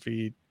 Who knows if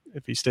he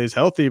stays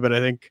healthy? But I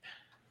think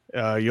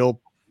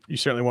you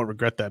certainly won't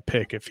regret that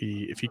pick if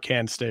he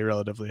can stay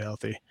relatively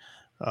healthy.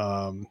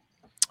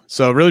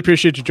 So really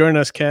appreciate you joining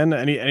us, Ken.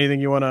 Anything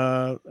you want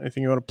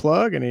to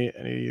plug?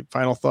 Any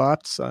final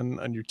thoughts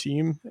on your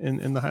team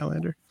in the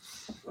Highlander?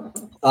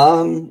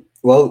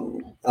 Well,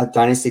 at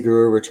Dynasty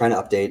Guru, we're trying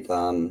to update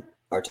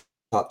our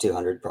top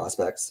 200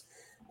 prospects.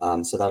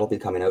 So that'll be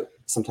coming out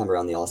sometime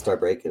around the All-Star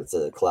break. It's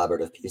a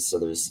collaborative piece, so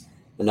there's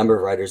a number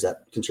of writers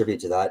that contribute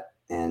to that,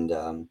 and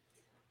I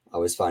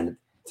always find it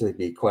to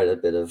be quite a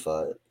bit of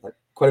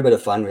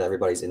fun with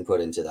everybody's input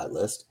into that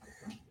list.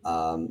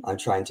 I'm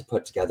trying to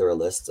put together a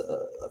list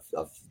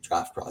of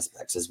draft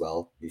prospects as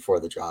well before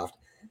the draft.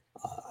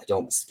 I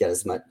don't get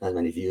as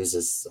many views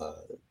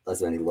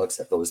as many looks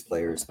at those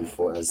players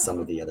before as some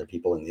of the other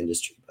people in the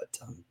industry, but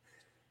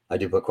I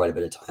do put quite a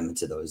bit of time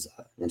into those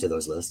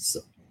lists.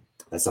 So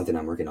that's something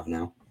I'm working on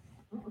now.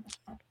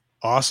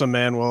 Awesome,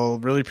 man. Well,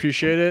 really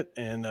appreciate it,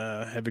 and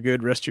have a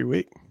good rest of your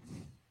week.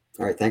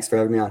 All right. Thanks for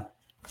having me on.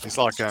 Thanks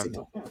a lot, Ken.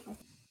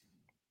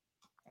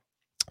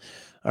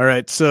 All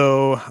right,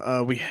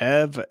 so we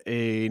have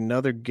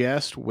another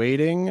guest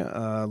waiting,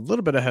 a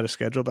little bit ahead of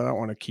schedule, but I don't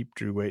want to keep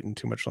Drew waiting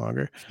too much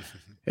longer.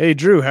 Hey,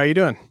 Drew, how you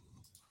doing?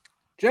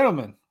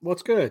 Gentlemen,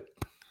 what's good?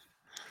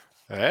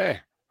 Hey.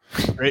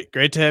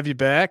 Great to have you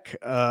back.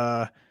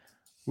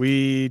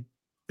 We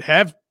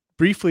have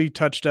briefly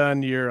touched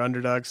on your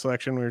underdog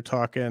selection. We were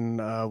talking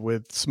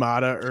with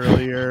Smada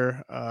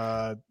earlier.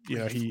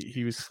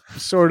 He was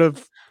sort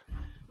of,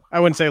 I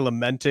wouldn't say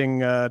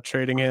lamenting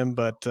trading him,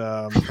 but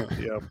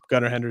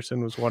Gunnar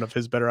Henderson was one of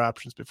his better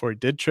options before he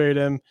did trade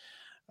him.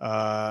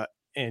 And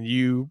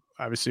you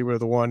obviously were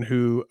the one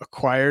who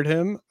acquired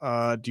him.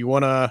 Do you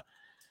want to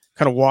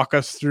kind of walk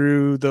us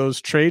through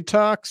those trade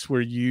talks?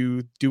 Were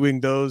you doing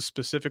those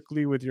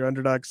specifically with your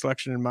underdog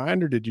selection in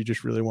mind, or did you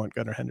just really want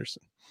Gunnar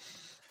Henderson?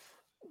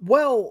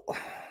 Well,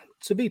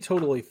 to be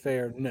totally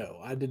fair, no,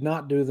 I did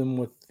not do them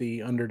with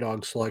the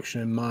underdog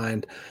selection in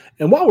mind.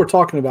 And while we're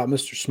talking about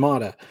Mr.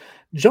 Smada,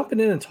 jumping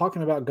in and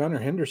talking about Gunnar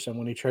Henderson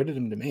when he traded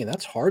him to me,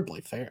 that's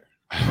hardly fair.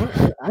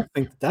 I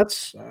think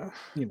that's,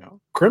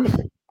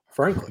 criminal,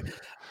 frankly.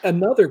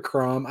 Another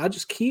crumb. I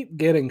just keep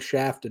getting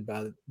shafted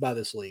by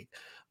this league.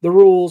 The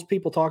rules,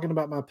 people talking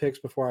about my picks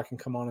before I can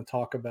come on and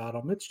talk about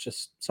them. It's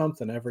just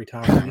something every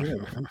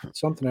time.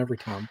 Something every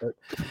time. But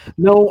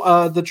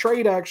no, the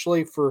trade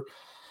actually for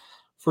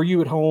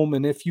you at home,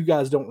 and if you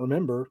guys don't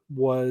remember,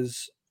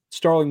 was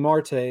Starling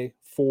Marte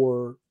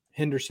for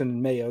Henderson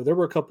and Mayo. There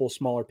were a couple of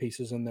smaller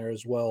pieces in there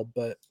as well,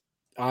 but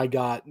I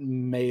got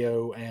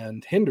Mayo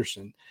and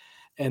Henderson.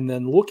 And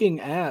then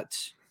looking at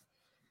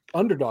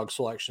underdog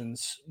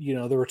selections,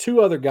 there were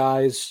two other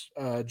guys,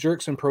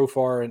 Jurickson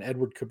Profar and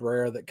Edward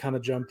Cabrera, that kind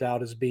of jumped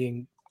out as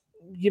being,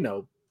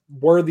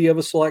 worthy of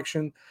a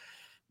selection,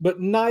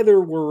 but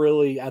neither were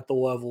really at the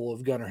level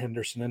of Gunnar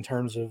Henderson in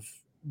terms of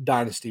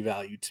dynasty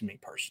value to me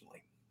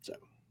personally. So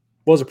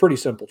was a pretty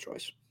simple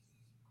choice.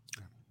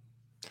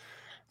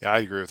 Yeah, I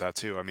agree with that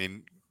too. I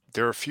mean,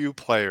 there are few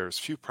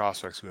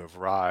prospects who have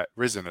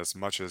risen as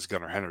much as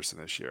Gunnar Henderson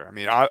this year. I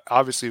mean,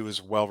 obviously he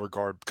was well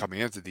regarded coming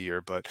into the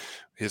year, but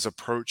his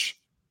approach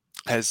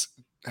has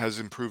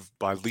improved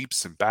by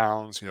leaps and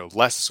bounds.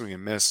 Less swing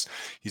and miss.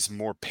 He's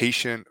more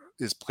patient.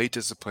 His plate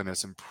discipline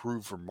has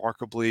improved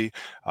remarkably,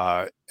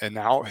 and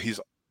now he's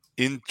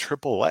in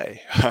AAA,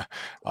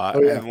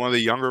 and one of the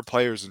younger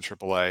players in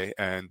AAA,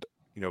 and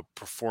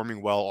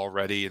performing well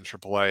already in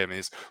AAA. I mean,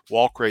 his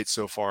walk rate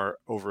so far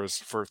over his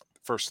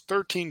first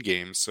 13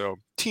 games, so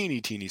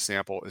teeny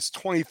sample, is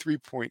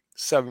 23.7%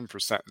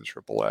 in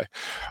AAA.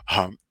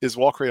 His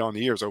walk rate on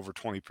the year is over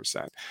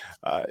 20%.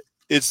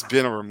 It's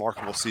been a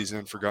remarkable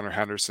season for Gunnar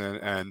Henderson,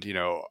 and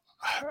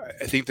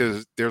I think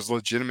there's a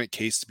legitimate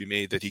case to be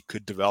made that he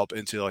could develop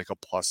into like a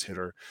plus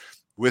hitter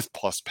with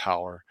plus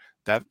power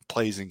that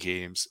plays in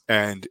games.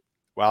 And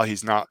while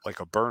he's not like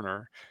a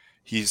burner,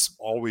 he's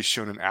always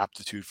shown an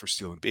aptitude for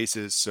stealing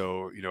bases.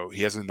 So,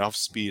 he has enough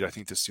speed, I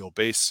think, to steal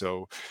base.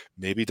 So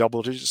maybe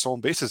double-digit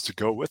stolen bases to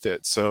go with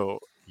it. So,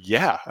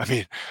 yeah, I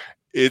mean,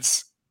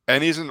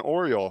 and he's an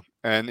Oriole.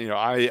 And,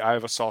 I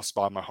have a soft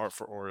spot in my heart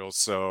for Orioles.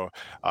 So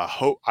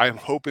I'm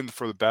hoping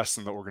for the best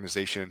in the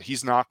organization.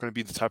 He's not going to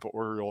be the type of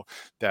Oriole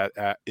that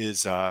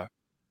he's not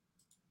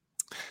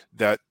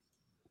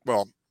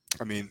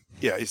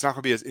going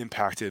to be as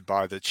impacted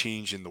by the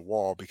change in the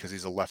wall because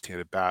he's a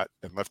left-handed bat,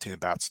 and left-handed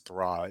bats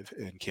thrive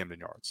in Camden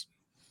Yards.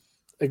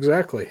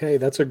 Exactly. Hey,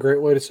 that's a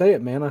great way to say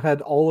it, man. I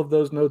had all of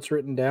those notes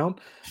written down.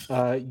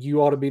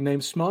 You ought to be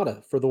named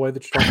Smada for the way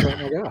that you're talking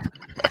about my guy.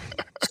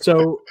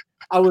 So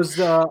I was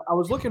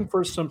looking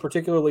for some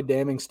particularly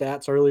damning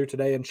stats earlier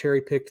today and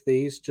cherry-picked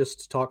these just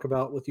to talk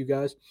about with you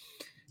guys.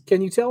 Can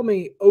you tell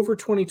me, over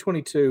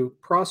 2022,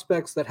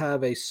 prospects that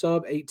have a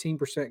sub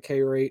 18%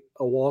 K rate,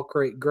 a walk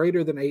rate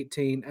greater than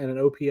 18, and an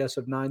OPS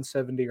of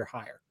 970 or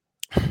higher?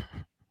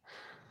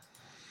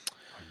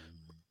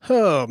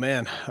 Oh,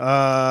 man.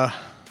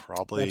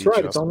 Probably. That's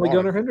right. It's only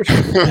Gunnar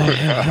Henderson.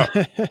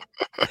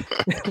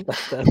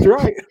 That's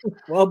right.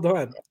 Well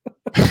done.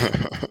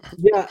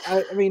 Yeah,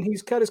 I mean,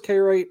 he's cut his K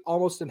rate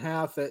almost in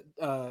half at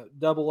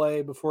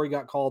AA before he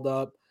got called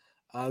up.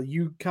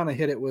 You kind of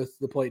hit it with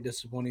the plate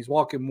discipline. He's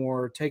walking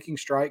more, taking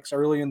strikes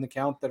early in the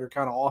count that are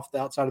kind of off the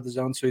outside of the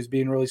zone. So he's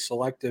being really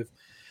selective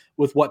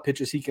with what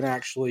pitches he can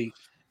actually,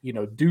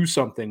 do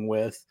something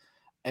with.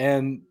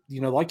 And,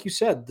 like you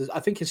said, I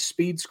think his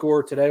speed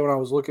score today when I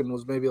was looking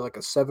was maybe like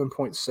a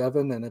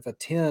 7.7. And if a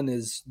 10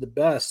 is the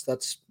best,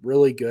 that's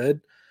really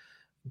good.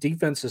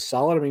 Defense is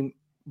solid. I mean,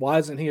 why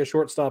isn't he a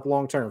shortstop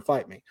long-term?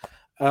 Fight me.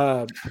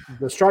 The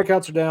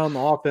strikeouts are down. The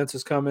offense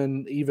is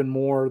coming even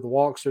more. The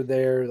walks are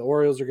there. The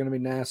Orioles are going to be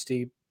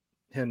nasty.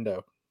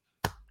 Hendo.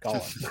 Call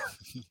it.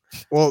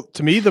 Well,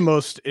 to me, the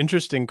most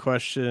interesting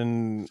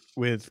question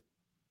with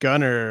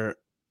Gunnar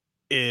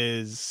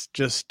is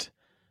just,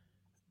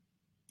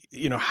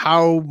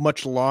 how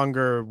much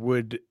longer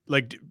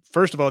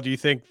first of all, do you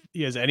think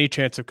he has any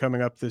chance of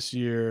coming up this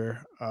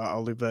year?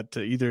 I'll leave that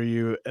to either of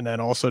you. And then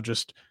also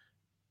just,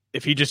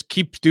 if he just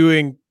keeps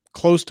doing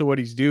close to what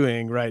he's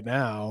doing right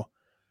now,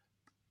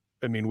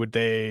 I mean, would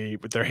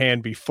their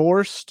hand be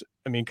forced?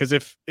 I mean, because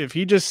if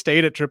he just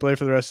stayed at AAA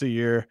for the rest of the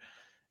year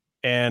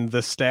and the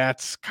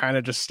stats kind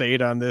of just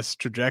stayed on this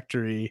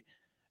trajectory,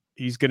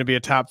 he's going to be a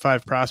top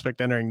 5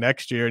 prospect entering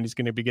next year, and he's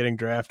going to be getting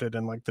drafted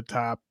in like the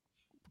top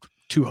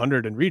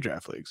 200 in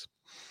redraft leagues.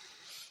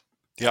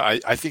 Yeah,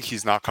 I think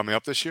he's not coming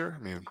up this year.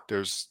 I mean,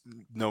 there's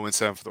no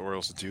incentive for the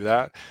Orioles to do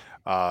that.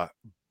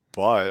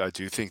 But I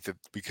do think that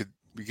we could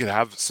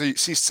see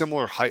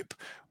similar hype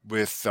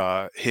with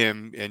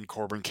him and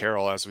Corbin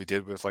Carroll as we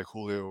did with like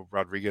Julio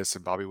Rodriguez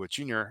and Bobby Witt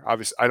Jr.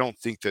 Obviously, I don't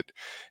think that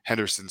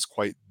Henderson's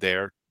quite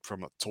there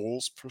from a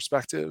tools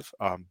perspective,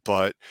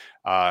 but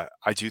I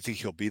do think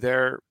he'll be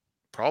there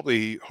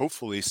probably,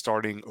 hopefully,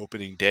 starting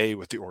opening day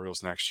with the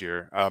Orioles next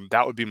year.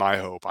 That would be my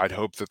hope. I'd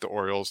hope that the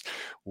Orioles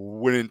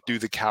wouldn't do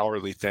the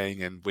cowardly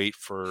thing and wait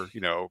for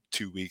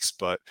 2 weeks,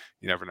 but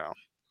you never know.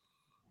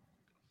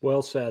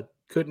 Well said.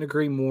 Couldn't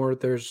agree more.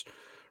 There's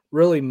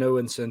really no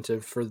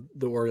incentive for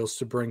the Orioles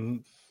to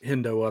bring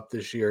Hendo up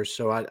this year.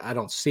 So I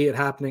don't see it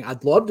happening.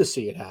 I'd love to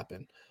see it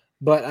happen,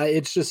 but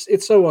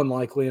it's so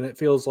unlikely, and it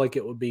feels like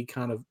it would be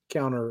kind of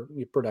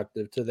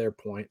counterproductive to their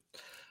point.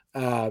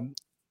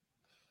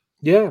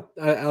 Yeah,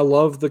 I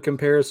love the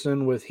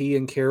comparison with he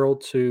and Carroll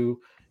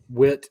to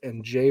Witt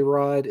and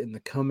J-Rod in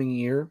the coming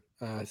year.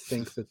 I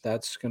think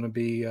that's going to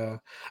be I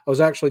was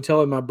actually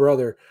telling my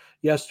brother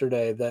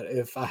yesterday that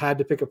if I had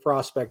to pick a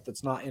prospect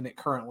that's not in it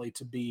currently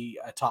to be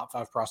a top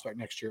 5 prospect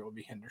next year, it would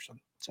be Henderson.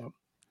 So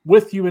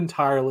with you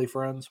entirely,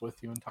 friends,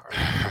 with you entirely.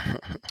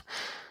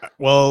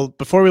 Well,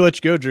 before we let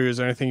you go, Drew, is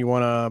there anything you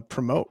want to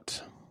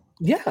promote?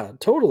 Yeah,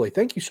 totally.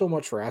 Thank you so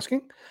much for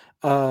asking.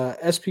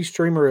 SP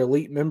Streamer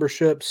Elite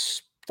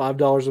memberships,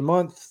 $5 a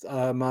month.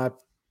 My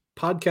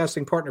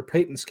podcasting partner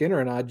Peyton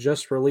Skinner and I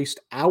just released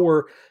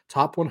our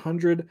top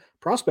 100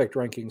 prospect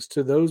rankings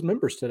to those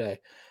members today.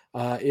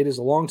 It is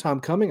a long time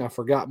coming. I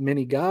forgot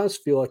many guys,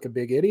 feel like a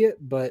big idiot,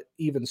 but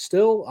even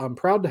still, I'm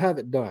proud to have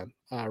it done.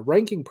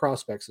 Ranking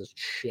prospects is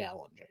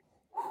challenging.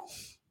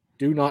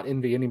 Do not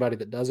envy anybody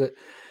that does it.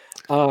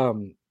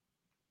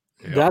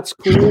 That's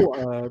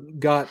cool.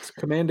 Got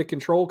Command and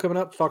Control coming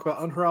up to talk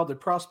about unheralded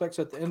prospects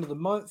at the end of the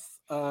month.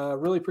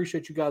 Really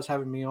appreciate you guys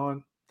having me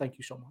on. Thank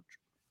you so much.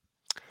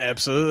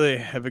 Absolutely.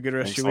 Have a good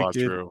rest of your week,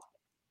 dude. Drew.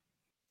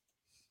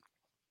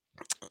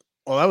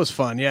 Well, that was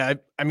fun. Yeah.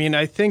 I mean,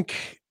 I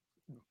think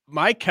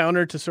my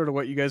counter to sort of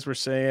what you guys were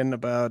saying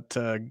about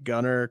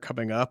Gunnar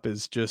coming up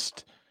is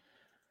just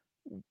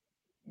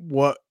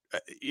what,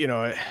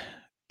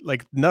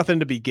 like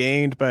nothing to be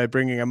gained by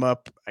bringing him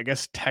up. I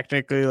guess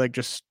technically, like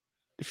just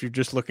if you're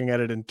just looking at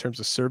it in terms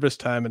of service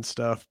time and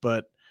stuff,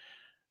 but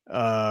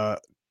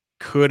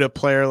could a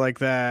player like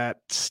that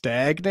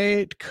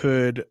stagnate?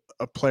 Could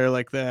a player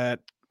like that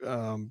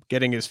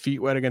getting his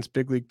feet wet against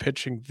big league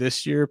pitching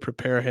this year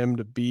prepare him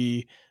to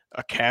be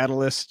a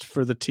catalyst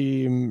for the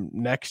team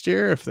next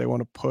year if they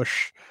want to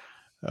push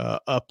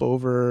up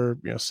over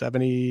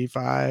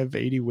 75,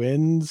 80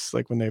 wins,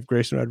 like when they have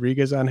Grayson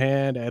Rodriguez on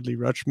hand, Adley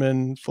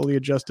Rutschman fully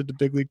adjusted to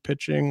big league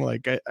pitching?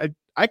 Like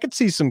I could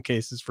see some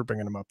cases for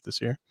bringing him up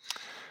this year.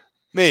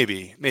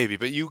 Maybe,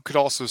 but you could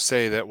also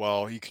say that,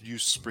 well, he could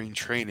use spring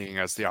training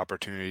as the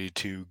opportunity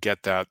to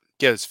get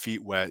his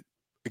feet wet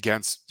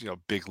against,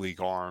 big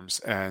league arms.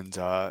 And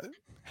I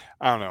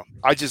don't know.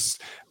 I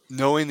just,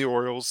 knowing the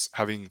Orioles,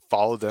 having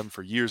followed them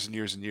for years and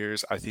years and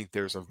years, I think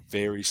there's a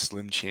very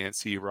slim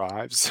chance he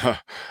arrives.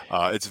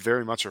 It's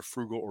very much a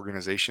frugal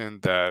organization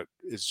that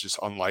is just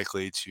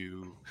unlikely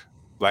to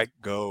let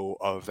go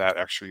of that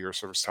extra year of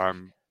service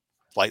time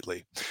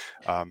lightly.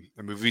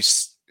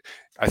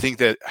 I think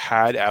that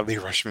had Adley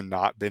Rutschman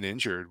not been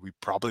injured, we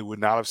probably would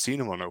not have seen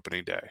him on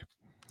opening day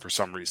for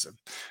some reason.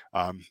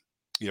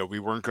 We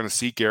weren't going to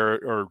see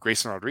Garrett or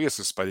Grayson Rodriguez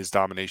despite his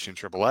domination in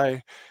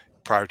AAA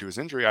prior to his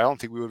injury. I don't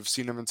think we would have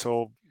seen him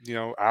until,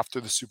 after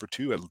the Super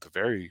 2 at the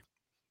very,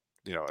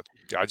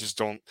 I just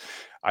don't.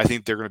 I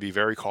think they're going to be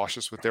very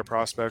cautious with their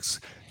prospects.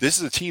 This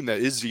is a team that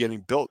is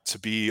getting built to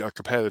be a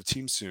competitive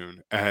team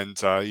soon. And,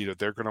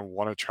 they're going to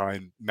want to try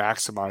and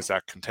maximize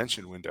that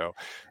contention window.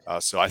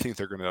 So I think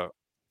they're going to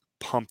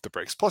pump the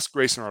brakes. Plus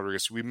Grayson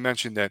Rodriguez, we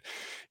mentioned that,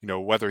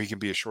 whether he can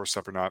be a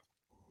shortstop or not,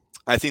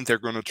 I think they're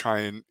going to try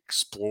and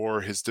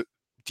explore his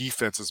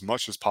defense as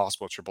much as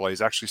possible at AAA.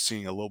 He's actually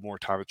seeing a little more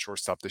time at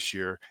shortstop this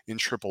year in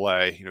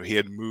AAA. He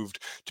had moved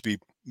to be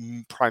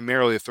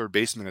primarily a third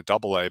baseman at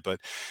AA, but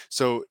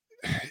so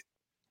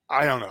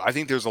I don't know. I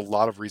think there's a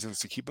lot of reasons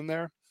to keep him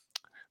there.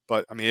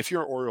 But I mean, if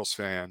you're an Orioles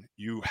fan,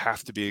 you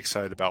have to be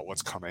excited about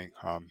what's coming.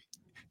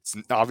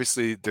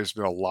 Obviously, there's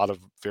been a lot of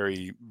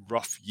very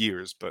rough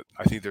years, but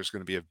I think it's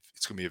going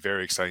to be a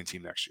very exciting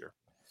team next year.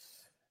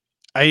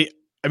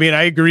 I mean,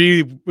 I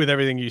agree with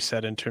everything you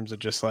said in terms of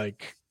just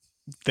like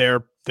they're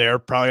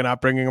probably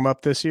not bringing him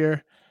up this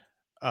year.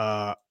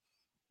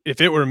 If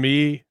it were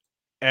me,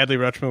 Adley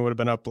Rutschman would have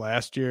been up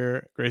last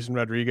year. Grayson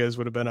Rodriguez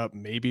would have been up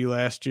maybe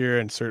last year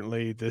and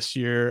certainly this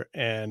year.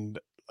 And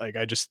like,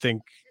 I just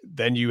think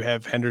then you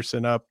have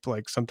Henderson up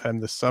like sometime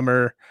this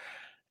summer.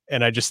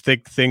 And I just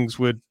think things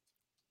would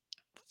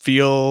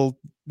feel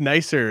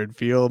nicer and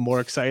feel more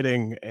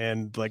exciting.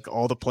 And like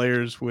all the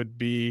players would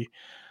be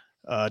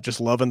just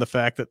loving the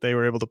fact that they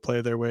were able to play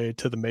their way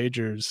to the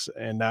majors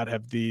and not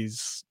have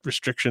these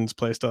restrictions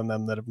placed on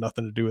them that have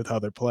nothing to do with how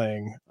they're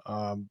playing.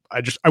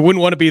 I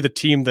wouldn't want to be the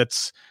team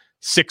that's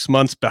 6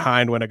 months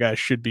behind when a guy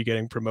should be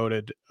getting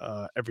promoted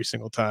every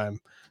single time,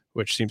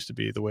 which seems to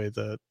be the way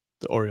the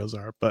Orioles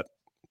are. But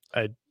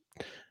I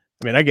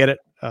mean, I get it.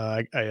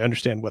 I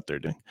understand what they're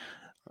doing.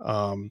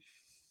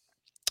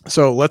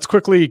 So let's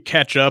quickly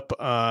catch up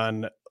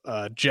on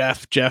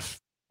Jeff. Jeff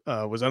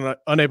was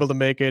unable to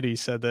make it. He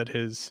said that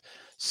his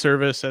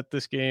service at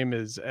this game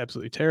is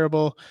absolutely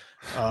terrible.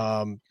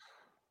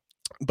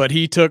 But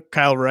he took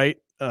Kyle Wright,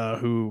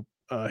 who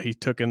he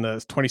took in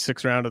the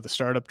 26th round of the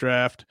startup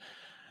draft.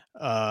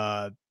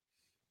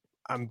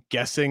 I'm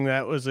guessing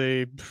that was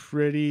a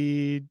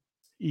pretty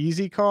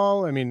easy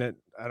call. I mean,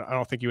 I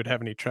don't think you would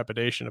have any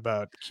trepidation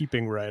about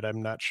keeping Wright.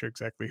 I'm not sure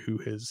exactly who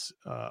his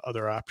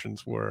other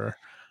options were.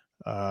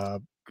 I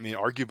mean,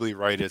 arguably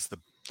Wright is the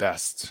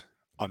best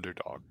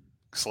underdog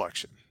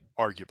selection,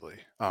 arguably.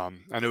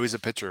 I know he's a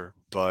pitcher,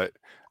 but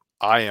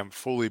I am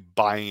fully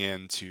buying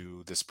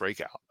into this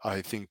breakout.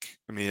 I mean,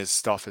 his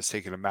stuff has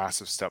taken a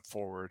massive step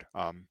forward,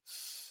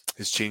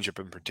 his changeup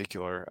in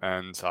particular,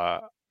 and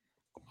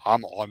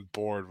I'm on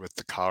board with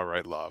the Kyle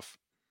Wright love.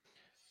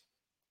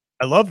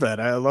 I love that.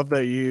 I love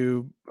that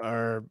you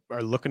are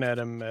looking at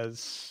him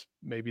as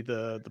maybe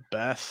the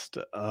best.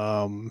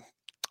 I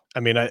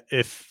mean,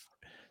 if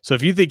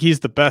you think he's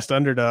the best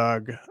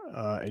underdog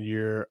and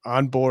you're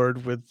on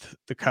board with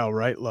the Kyle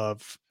Wright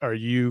love, are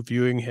you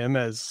viewing him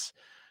as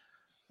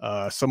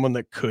someone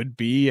that could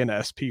be an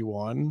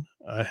SP1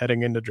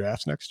 heading into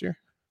drafts next year?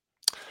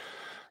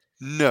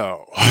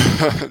 No,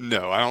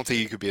 no, I don't think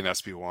he could be an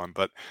SB1,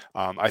 but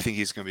I think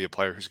he's going to be a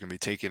player who's going to be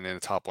taken in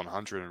the top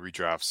 100 in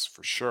redrafts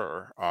for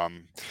sure.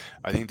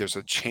 I think there's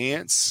a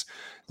chance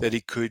that he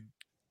could,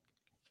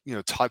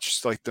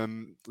 touch like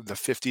the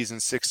 50s and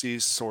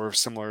 60s, sort of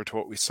similar to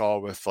what we saw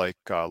with like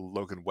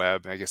Logan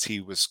Webb. I guess he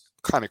was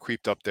kind of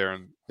creeped up there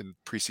in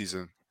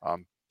preseason.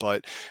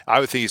 But I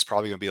would think he's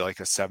probably going to be like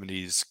a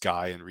 70s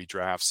guy in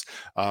redrafts.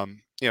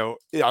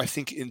 I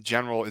think in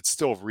general, it's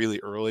still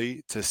really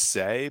early to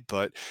say,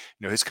 but,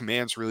 his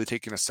command's really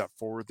taken a step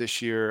forward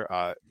this year.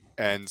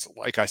 And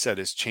like I said,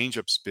 his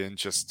changeup's been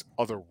just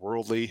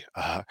otherworldly.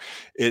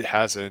 It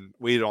has a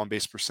weighted on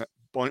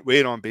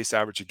base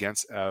average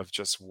against of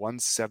just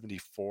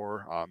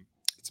 174.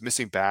 It's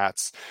missing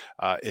bats.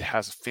 It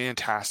has a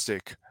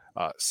fantastic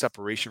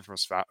separation from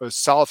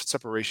solid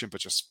separation, but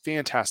just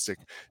fantastic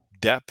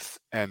depth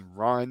and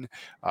run.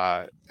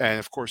 And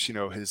of course,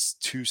 his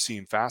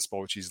two-seam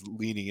fastball, which he's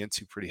leaning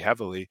into pretty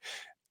heavily,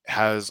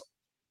 has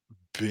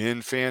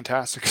been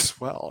fantastic as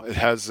well. It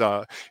has,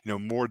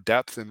 more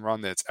depth and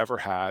run than it's ever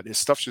had. His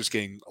stuff's just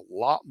getting a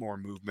lot more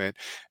movement,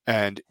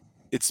 and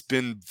it's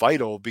been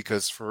vital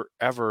because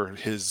forever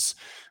his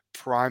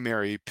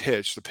primary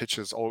pitch, the pitch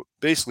has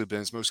basically been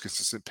his most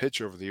consistent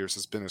pitch over the years,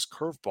 has been his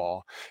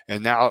curveball,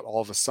 and now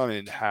all of a sudden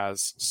it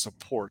has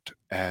support.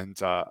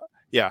 And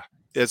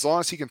as long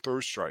as he can throw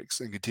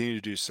strikes and continue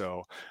to do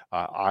so,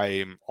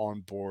 I'm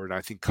on board. And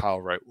I think Kyle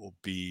Wright will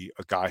be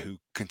a guy who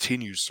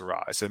continues to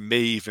rise and may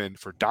even,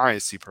 for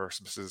dynasty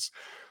purposes,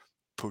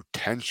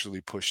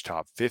 potentially push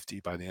top 50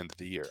 by the end of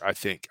the year. I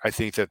think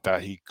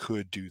that he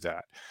could do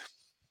that.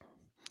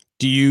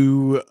 Do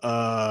you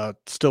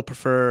still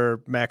prefer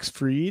Max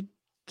Fried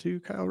to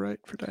Kyle Wright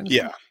for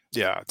dynasty?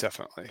 Yeah,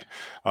 definitely.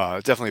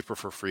 Definitely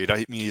prefer Fried. I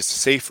mean, he's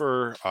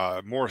safer,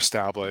 more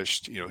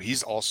established.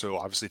 He's also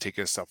obviously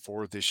taken a step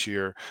forward this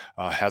year,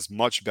 has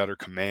much better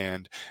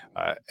command,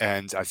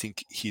 and I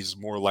think he's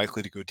more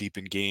likely to go deep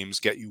in games,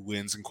 get you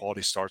wins and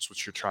quality starts,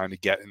 which you're trying to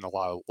get in a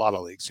lot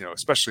of leagues.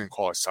 Especially in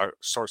quality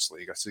starts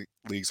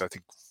leagues. I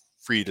think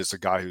Fried is a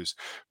guy who's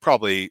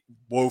probably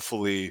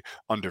woefully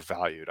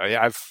undervalued.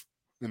 I've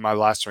in my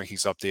last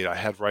rankings update, I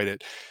had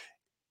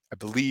I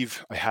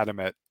believe I had him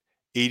at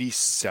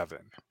 87.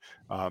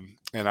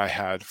 And I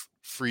had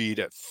Fried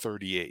at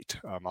 38.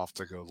 I'll have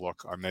to go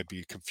look. I might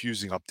be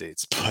confusing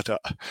updates, but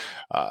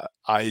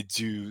I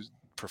do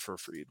prefer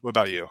Fried. What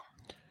about you?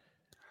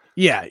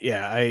 Yeah,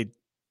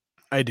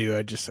 I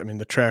do.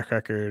 The track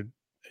record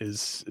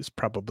is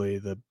probably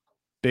the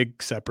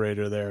big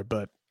separator there,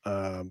 but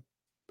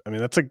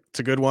it's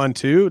a good one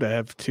too, to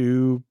have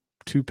two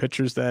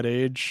pitchers that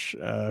age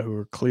who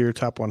are clear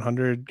top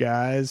 100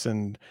 guys.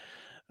 And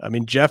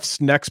Jeff's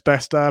next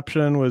best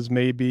option was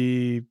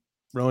maybe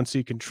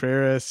Roansy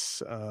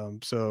Contreras.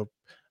 So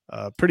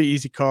pretty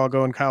easy call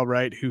going Kyle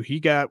Wright, who he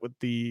got with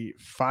the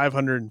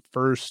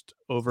 501st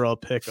overall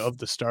pick of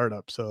the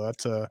startup. So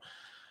that's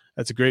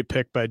a great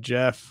pick by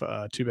Jeff.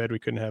 Too bad we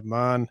couldn't have him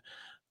on.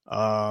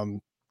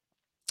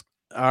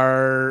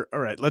 All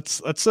right, let's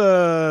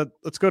go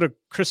to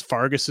Chris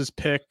Fargas's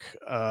pick.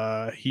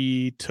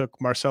 He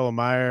took Marcelo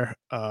Meyer,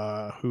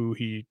 who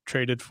he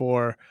traded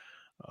for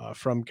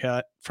from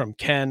Ken,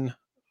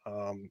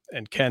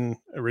 and Ken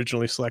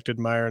originally selected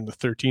Meyer in the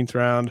 13th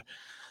round.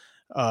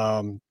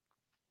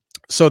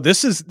 So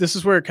this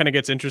is where it kind of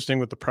gets interesting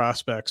with the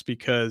prospects,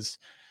 because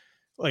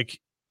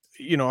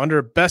under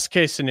a best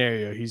case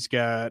scenario, he's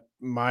got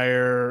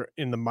Meyer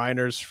in the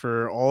minors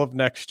for all of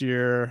next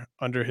year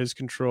under his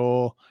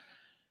control.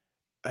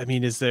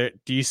 Do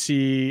you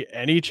see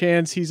any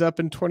chance he's up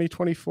in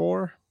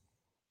 2024?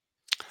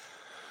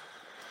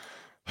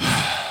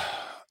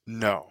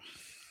 No.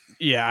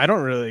 Yeah, I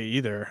don't really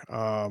either.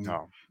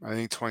 No, I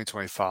think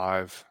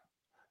 2025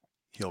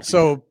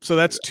 So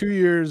that's 2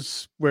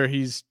 years where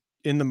he's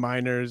in the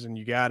minors and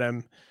you got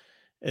him.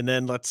 And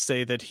then let's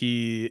say that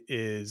he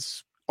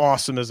is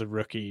awesome as a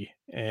rookie,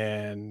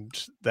 and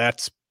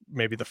that's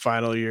maybe the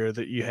final year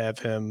that you have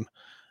him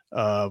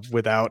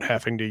without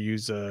having to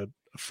use a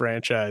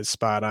franchise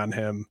spot on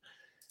him.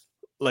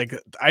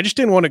 I just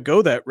didn't want to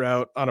go that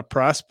route on a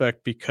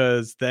prospect,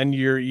 because then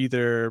you're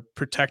either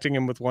protecting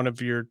him with one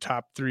of your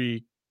top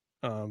 3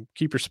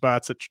 keeper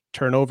spots that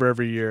turn over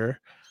every year,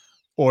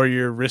 or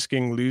you're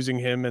risking losing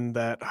him in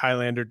that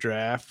Highlander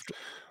draft.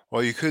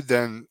 Well, you could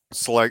then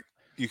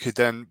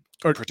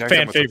protect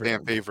him with a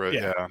fan favorite.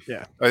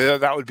 Yeah.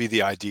 That would be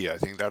the idea. I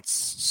think that's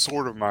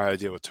sort of my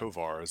idea with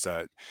Tovar, is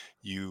that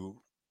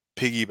you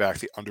piggyback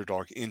the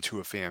underdog into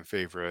a fan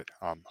favorite,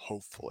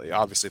 hopefully.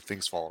 Obviously, if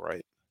things fall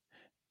right.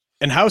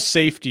 And how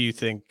safe do you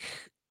think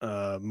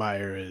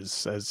Meyer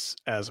is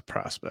as a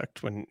prospect,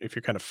 if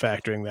you're kind of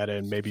factoring that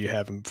in? Maybe you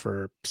have him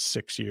for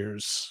 6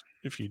 years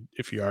if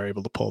you are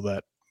able to pull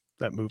that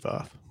move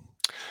off.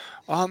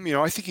 I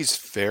think he's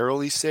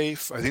fairly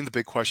safe. I think the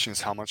big question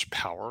is how much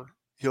power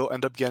he'll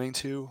end up getting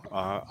to.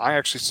 I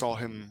actually saw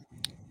him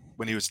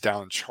when he was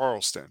down in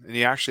Charleston, and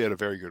he actually had a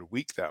very good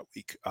week that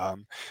week.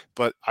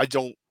 But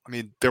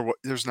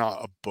there's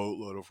not a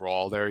boatload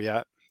overall there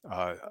yet.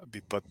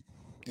 But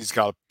he's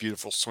got a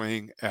beautiful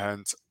swing,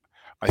 and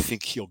I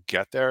think he'll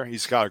get there.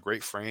 He's got a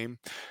great frame.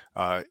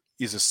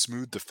 He's a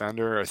smooth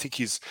defender. I think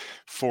he's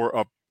for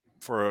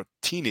a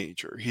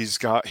teenager. He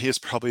has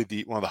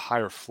probably one of the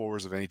higher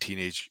floors of any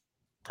teenage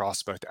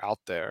prospect out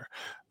there.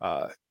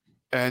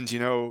 And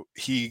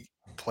he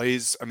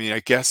plays. I mean, I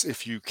guess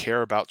if you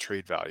care about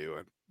trade value,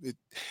 and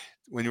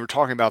when you were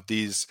talking about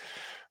these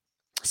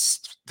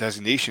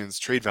designations,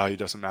 trade value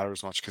doesn't matter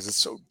as much because it's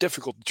so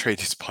difficult to trade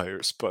these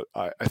players. But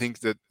I think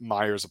that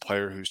Meyer is a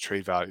player whose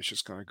trade value is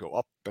just going to go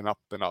up and up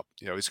and up.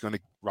 He's going to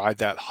ride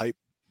that hype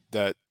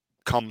that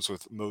comes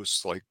with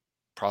most like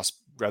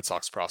Red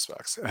Sox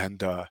prospects,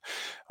 and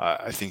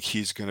I think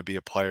he's going to be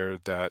a player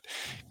that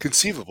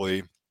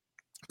conceivably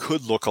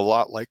could look a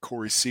lot like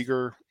Corey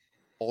Seager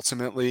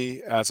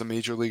ultimately as a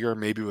major leaguer,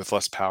 maybe with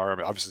less power. I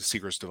mean, obviously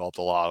Seager's developed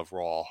a lot of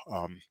raw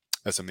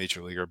as a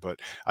major leaguer, but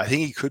I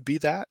think he could be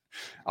that.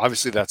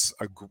 Obviously, that's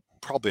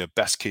probably a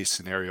best case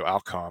scenario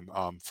outcome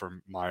for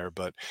Meyer,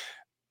 but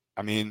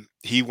I mean,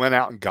 he went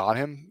out and got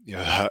him.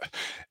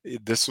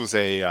 This was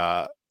they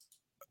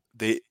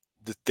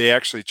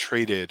actually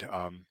traded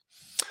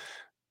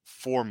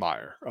for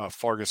Meyer.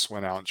 Fargus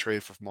went out and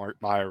traded for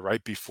Meyer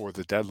right before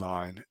the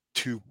deadline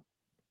to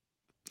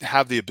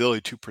have the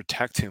ability to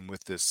protect him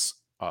with this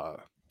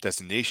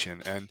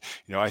designation. And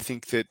I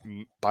think that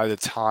by the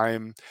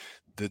time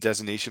the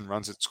designation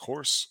runs its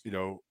course,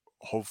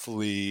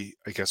 hopefully,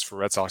 I guess for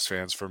Red Sox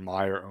fans, for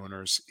Meyer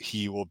owners,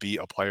 he will be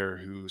a player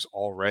who's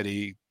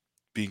already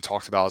being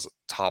talked about as a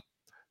top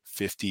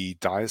 50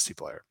 dynasty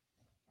player.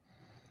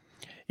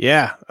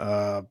 Yeah.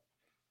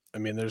 I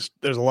mean, there's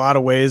a lot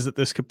of ways that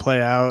this could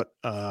play out.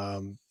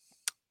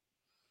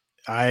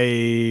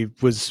 I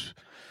was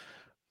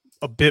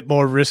a bit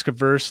more risk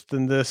averse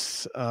than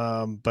this,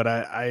 but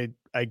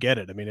I get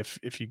it. I mean,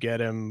 if you get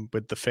him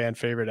with the fan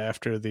favorite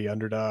after the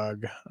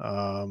underdog,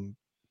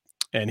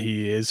 and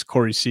he is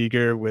Corey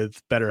Seager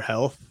with better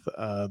health,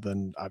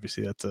 then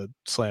obviously that's a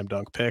slam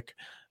dunk pick.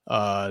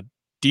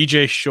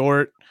 DJ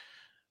Short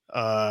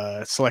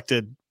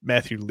selected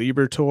Matthew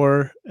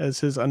Liberatore as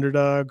his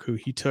underdog, who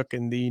he took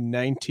in the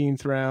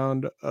 19th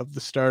round of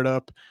the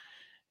startup.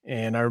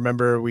 And I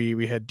remember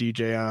we had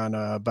DJ on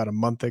about a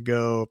month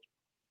ago,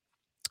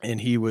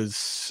 and he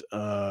was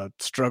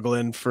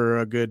struggling for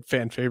a good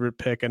fan favorite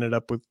pick. Ended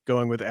up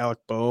going with Alec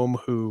Boehm,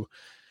 who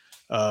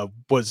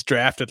was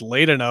drafted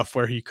late enough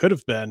where he could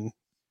have been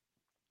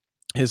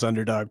his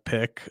underdog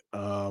pick.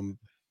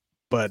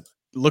 But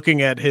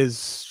looking at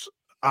his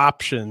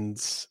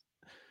options,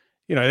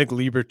 I think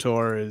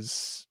Liberatore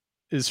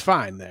is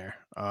fine there.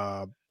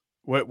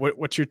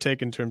 What's your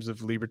take in terms of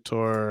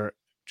Liberatore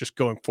just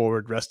going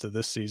forward rest of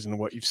this season,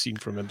 what you've seen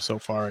from him so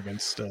far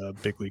against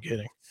big league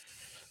hitting?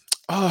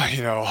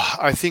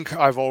 I think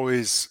I've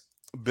always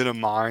been of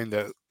mind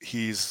that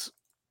he's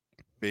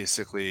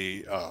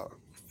basically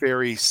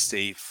very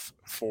safe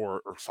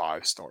 4 or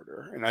 5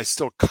 starter, and I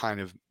still kind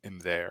of am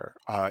there.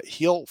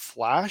 He'll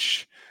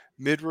flash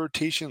mid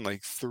rotation,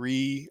 like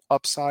 3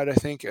 upside, I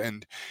think,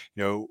 and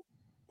I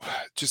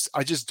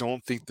just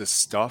don't think the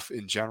stuff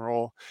in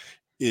general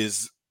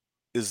is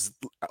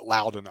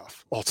loud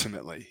enough.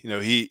 Ultimately,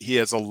 he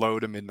has a low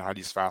to mid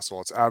 90s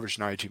fastball. It's average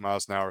 92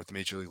 miles an hour at the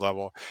major league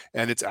level,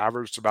 and it's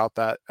averaged about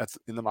that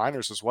in the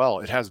minors as well.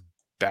 It has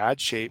bad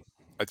shape.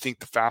 I think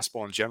the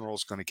fastball in general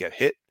is going to get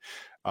hit.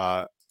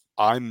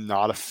 I'm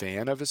not a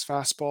fan of his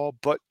fastball,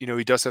 but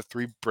he does have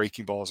 3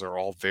 breaking balls that are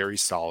all very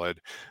solid.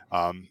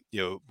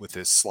 With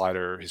his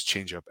slider, his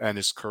changeup, and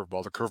his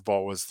curveball. The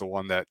curveball was the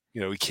one that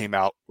he came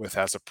out with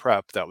as a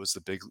prep. That was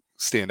the big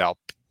standout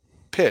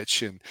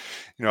pitch, and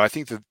I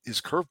think that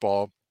his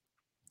curveball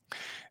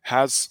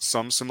has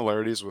some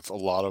similarities with a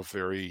lot of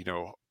very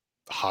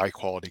high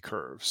quality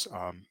curves.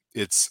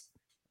 It's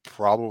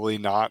probably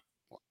not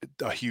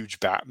a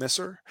huge bat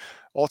misser.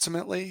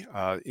 Ultimately,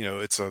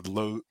 it's a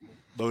low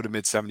to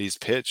mid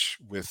 70s pitch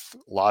with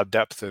a lot of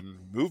depth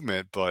and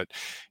movement, but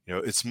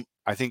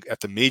I think at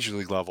the major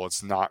league level,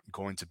 it's not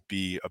going to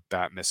be a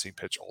bat missing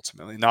pitch.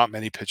 Ultimately, not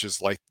many curves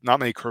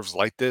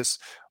like this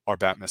are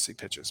bat missing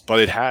pitches, but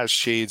it has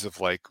shades of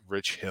like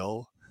Rich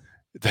Hill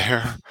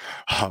there.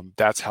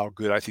 That's how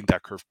good I think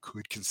that curve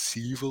could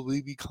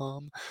conceivably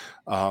become.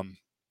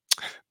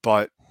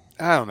 But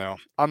I don't know.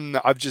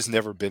 I've just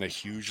never been a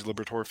huge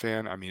Liberatore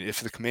fan. I mean,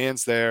 if the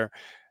command's there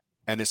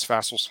and his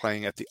fastball's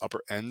playing at the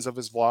upper ends of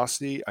his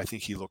velocity, I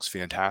think he looks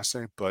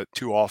fantastic. But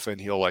too often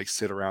he'll like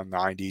sit around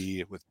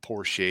 90 with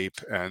poor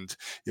shape, and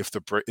if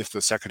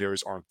the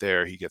secondaries aren't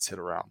there, he gets hit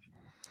around.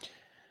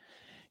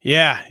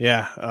 Yeah.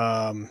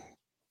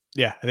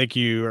 I think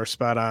you are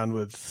spot on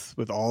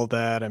with all of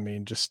that. I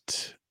mean,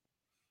 just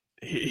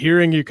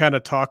hearing you kind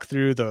of talk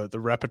through the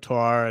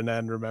repertoire, and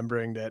then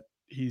remembering that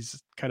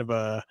he's kind of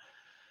a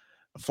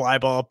fly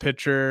ball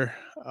pitcher.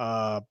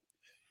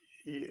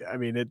 I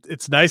mean,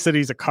 it's nice that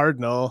he's a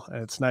Cardinal,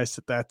 and it's nice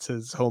that that's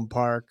his home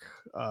park.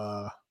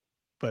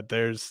 But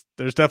there's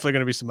definitely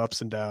going to be some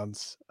ups and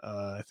downs,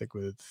 I think,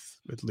 with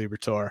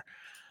Liberatore.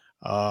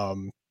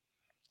 And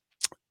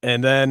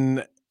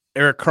then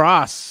Eric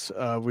Cross.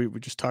 We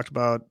just talked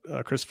about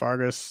Chris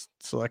Fargas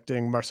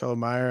selecting Marcelo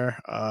Meyer.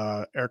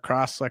 Eric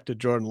Cross selected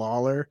Jordan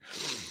Lawler,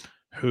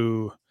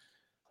 who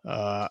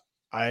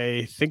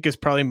I think is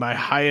probably my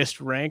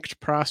highest ranked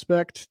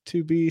prospect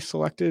to be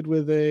selected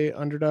with a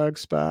underdog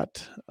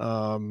spot.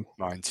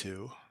 Mine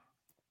too.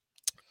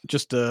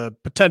 Just a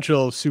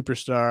potential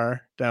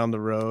superstar down the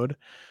road.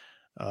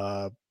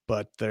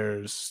 But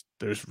there's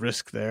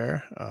risk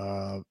there.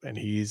 And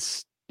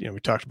he's, we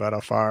talked about how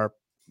far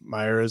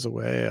Meyer is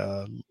away.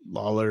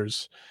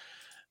 Lawler's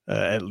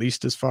at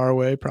least as far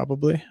away,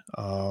 probably.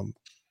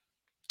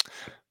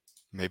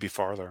 Maybe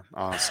farther,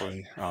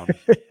 honestly.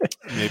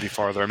 Maybe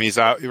farther. I mean, he's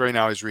out right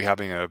now. He's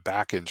rehabbing a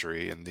back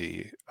injury in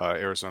the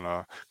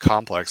Arizona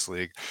Complex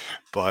League,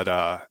 but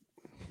I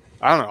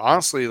don't know.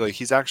 Honestly, like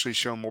he's actually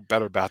shown more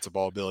better bat to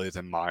ball ability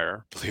than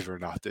Meyer, believe it or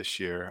not, this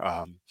year.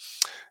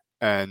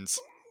 And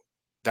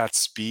that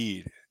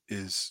speed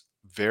is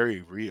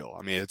very real.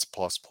 I mean, it's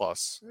plus.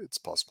 It's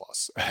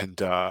plus.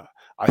 And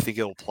I think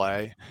it'll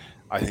play.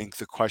 I think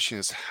the question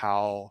is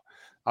how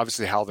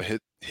the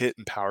hit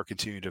and power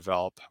continue to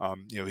develop.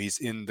 He's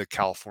in the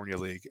California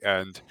League,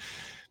 and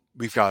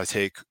we've got to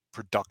take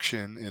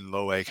production in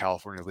low A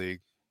California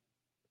League,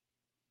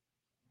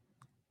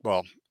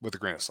 well, with a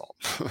grain of salt.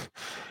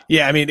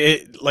 Yeah, I mean,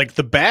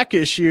 the back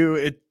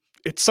issue,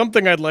 it's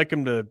something I'd like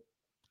him to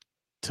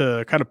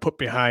kind of put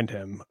behind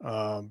him,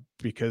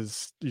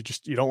 because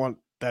you don't want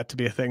that to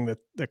be a thing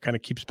that kind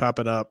of keeps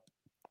popping up.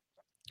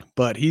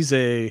 But he's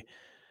an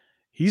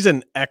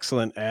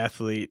excellent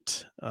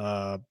athlete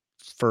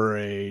for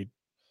a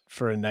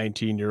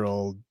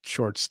 19-year-old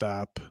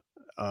shortstop,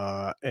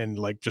 and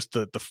like just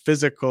the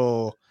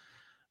physical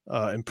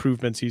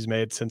improvements he's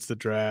made since the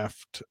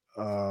draft.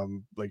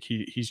 Like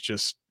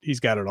he's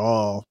got it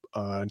all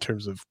in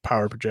terms of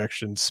power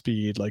projection,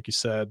 speed, like you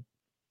said.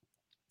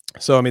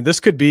 So, I mean, this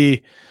could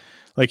be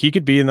like, he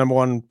could be the number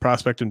one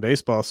prospect in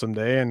baseball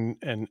someday,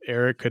 and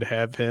Eric could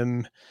have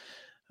him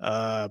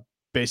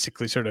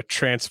basically sort of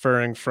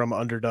transferring from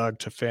underdog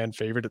to fan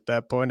favorite at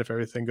that point, if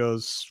everything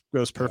goes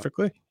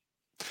perfectly.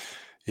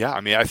 Yeah.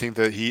 I mean, I think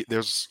that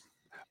there's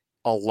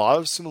a lot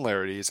of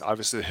similarities.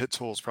 Obviously, the hit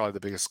tool is probably the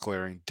biggest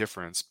glaring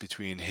difference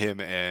between him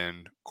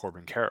and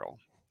Corbin Carroll.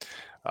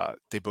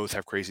 They both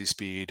have crazy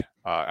speed.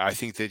 I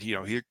think that,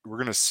 we're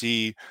going to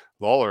see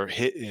Lawler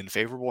hit in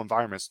favorable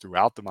environments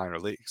throughout the minor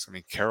leagues. I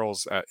mean,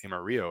 Carroll's at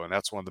Amarillo, and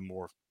that's one of the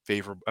more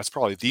favorable, that's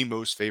probably the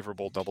most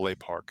favorable AA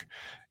park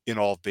in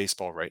all of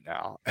baseball right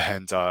now.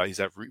 And he's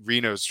at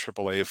Reno's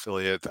AAA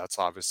affiliate. That's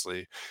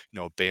obviously,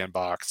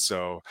 bandbox.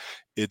 So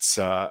it's,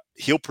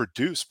 he'll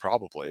produce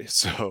probably.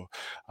 So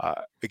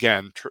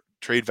again,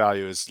 trade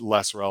value is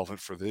less relevant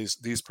for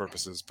these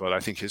purposes, but I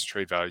think his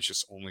trade value is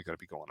just only going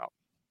to be going up.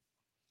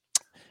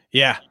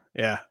 Yeah.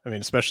 I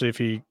mean, especially if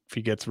he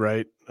gets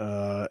right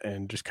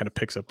and just kind of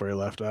picks up where he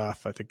left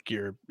off. I think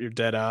you're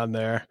dead on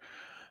there.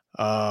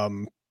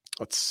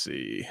 Let's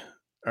see.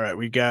 All right,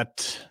 we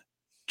got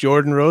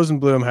Jordan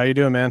Rosenblum. How you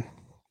doing, man?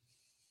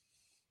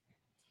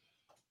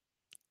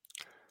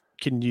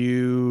 Can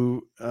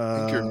you? I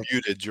think you're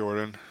muted,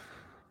 Jordan.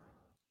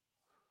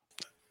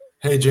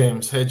 Hey,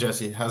 James. Hey,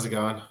 Jesse. How's it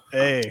going?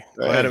 Hey,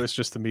 glad it was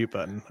just the mute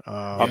button.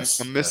 I'm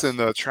missing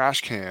the trash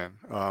can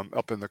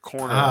up in the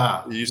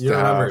corner. You used to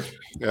remembered.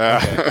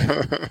 Yeah.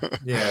 Okay.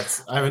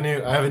 Yes, I have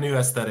a new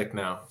aesthetic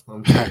now.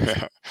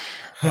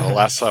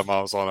 Last time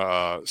I was on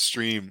a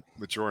stream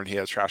with Jordan, he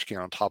had a trash can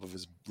on top of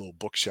his little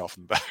bookshelf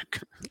in the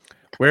back.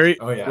 Where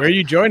are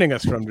you joining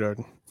us from,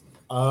 Jordan?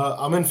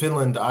 I'm in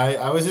Finland.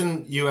 I was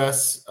in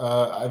U.S.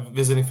 I'm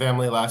visiting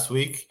family last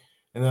week,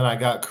 and then I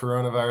got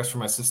coronavirus from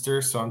my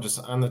sister, so I'm just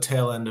on the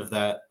tail end of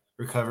that,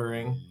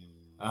 recovering.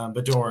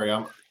 But don't worry,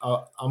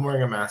 I'm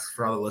wearing a mask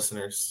for all the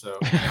listeners, so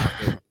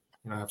you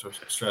don't have to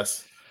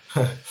stress.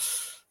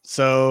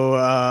 So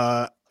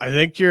I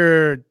think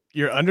your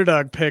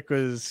underdog pick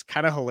was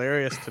kind of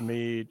hilarious to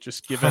me,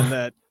 just given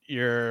that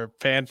your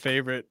fan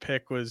favorite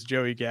pick was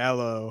Joey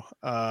Gallo.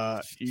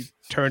 You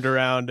turned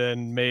around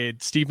and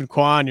made Stephen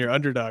Kwan your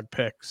underdog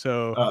pick.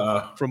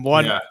 So from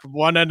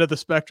one end of the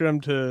spectrum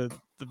to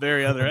the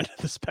very other end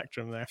of the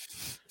spectrum there.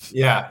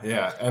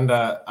 Yeah. And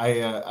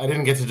I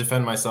didn't get to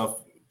defend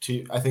myself.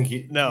 I think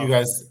you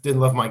guys didn't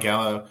love my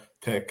Gallo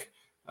pick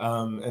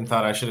and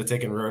thought I should have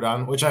taken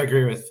Rodon, which I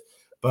agree with.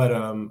 But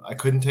I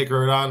couldn't take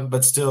Rodon.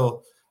 But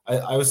still,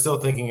 I was still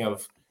thinking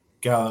of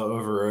Gallo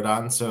over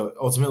Rodon. So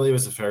ultimately, it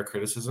was a fair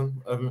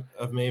criticism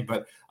of me.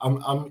 But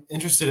I'm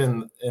interested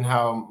in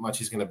how much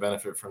he's going to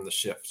benefit from the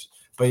shift.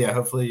 But yeah,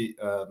 hopefully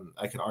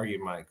I can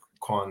argue my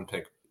Kwan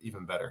pick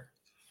even better.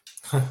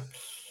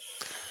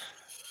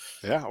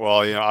 Yeah,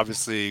 well,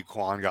 obviously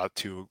Kwan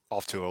got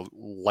off to a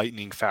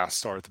lightning fast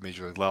start at the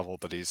major league level,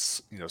 but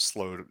he's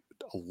slowed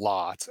a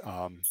lot.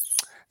 And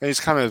he's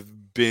kind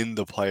of been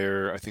the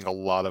player I think a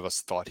lot of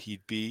us thought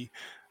he'd be.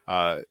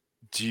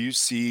 Do you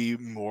see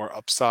more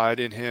upside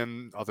in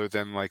him other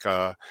than like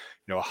a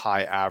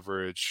high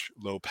average,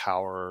 low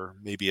power,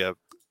 maybe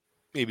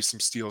some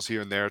steals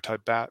here and there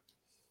type bat?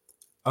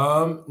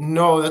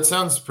 No, that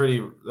sounds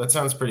pretty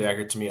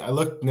accurate to me. I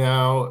looked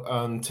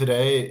now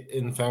today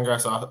in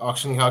Fangraphs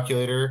auction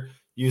calculator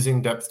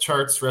using depth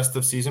charts rest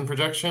of season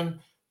projection.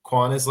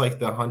 Kwon is like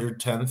the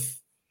 110th,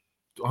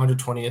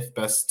 120th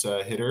best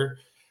hitter.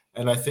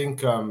 And I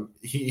think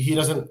he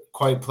doesn't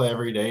quite play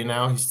every day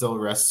now. He still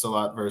rests a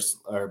lot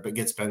but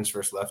gets benched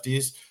versus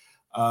lefties.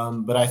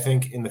 But I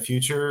think in the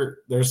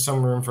future, there's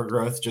some room for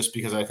growth just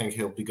because I think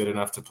he'll be good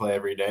enough to play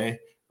every day.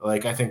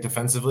 Like, I think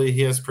defensively,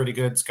 he has pretty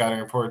good scouting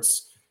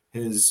reports.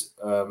 His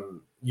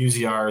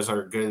UZRs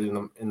are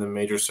good in the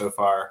majors so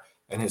far.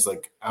 And his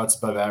like outs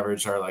above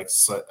average are like,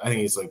 I think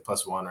he's like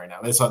 +1 right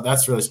now.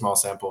 That's really small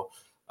sample.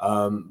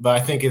 But I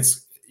think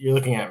you're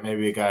looking at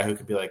maybe a guy who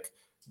could be like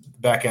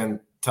back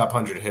end top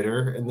 100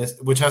 hitter in this,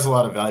 which has a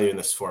lot of value in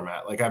this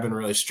format. Like, I've been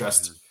really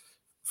stressed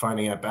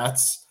finding at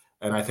bats,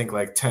 and I think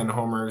like 10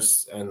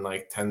 homers and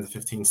like 10 to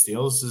 15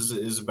 steals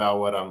is about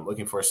what I'm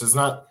looking for. So it's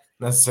not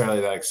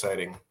necessarily that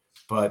exciting,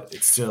 but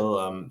it's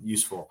still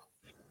useful.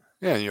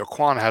 Yeah,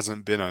 Kwon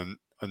hasn't been a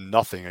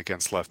nothing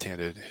against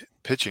left-handed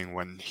pitching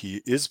when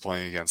he is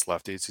playing against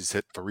lefties. He's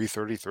hit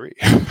 333.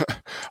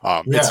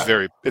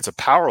 It's a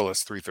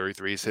powerless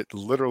 333. He's hit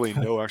literally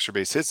no extra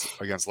base hits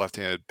against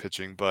left-handed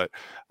pitching. But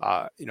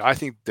I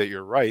think that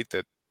you're right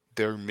that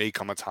there may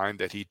come a time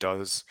that he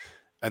does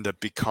end up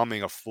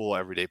becoming a full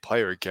everyday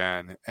player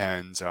again.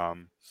 And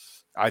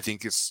I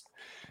think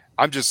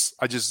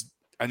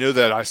I know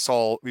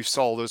that we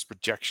saw those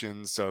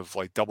projections of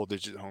like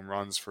double-digit home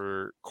runs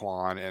for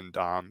Kwon, and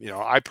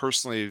I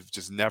personally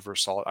just never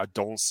saw it. I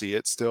don't see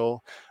it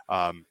still.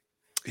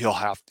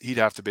 He'd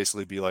have to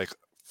basically be like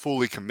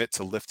fully commit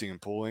to lifting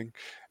and pulling,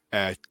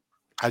 and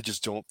I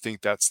just don't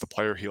think that's the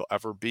player he'll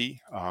ever be.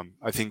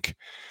 I think,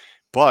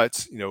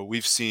 but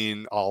we've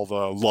seen all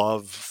the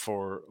love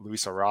for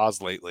Luis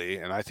Arraez lately,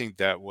 and I think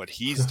that what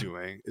he's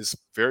doing is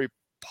very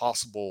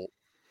possible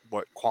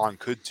what Kwon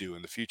could do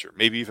in the future,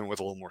 maybe even with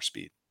a little more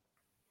speed.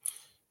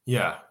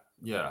 Yeah.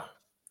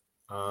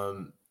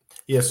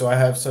 So I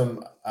have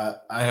some. I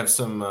have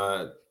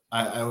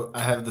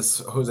this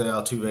Jose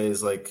Altuve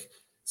is like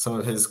some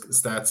of his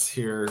stats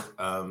here.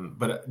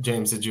 But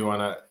James, I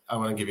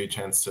want to give you a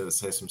chance to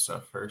say some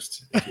stuff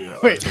first.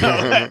 Wait,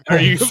 were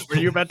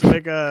you about to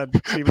make a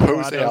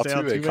Jose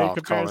Altuve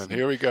comparison?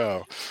 Here we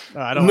go.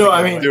 I don't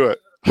want to do it.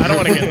 I don't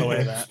want to get in the way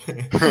of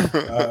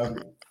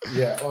that.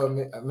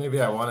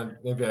 Maybe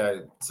I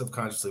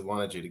subconsciously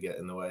wanted you to get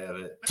in the way of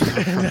it.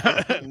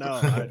 No,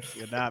 I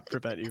did not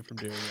prevent you from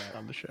doing that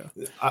on the show.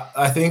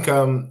 I think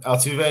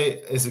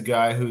Altuve is a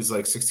guy who's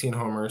like 16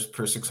 homers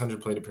per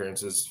 600 plate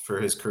appearances for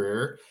his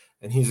career,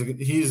 and he's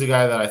a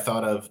guy that I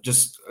thought of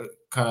just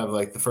kind of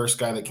like the first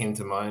guy that came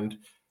to mind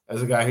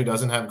as a guy who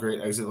doesn't have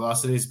great exit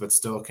velocities but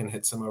still can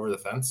hit some over the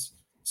fence.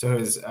 So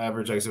his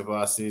average exit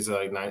velocities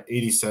are like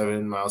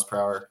 87 miles per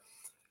hour,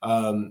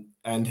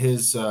 and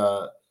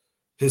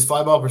his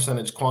fly ball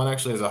percentage, Kwon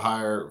actually has a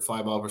higher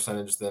fly ball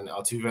percentage than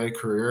Altuve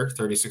career,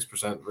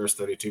 36% versus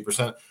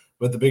 32%.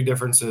 But the big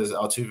difference is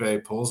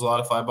Altuve pulls a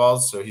lot of fly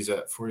balls, so he's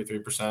at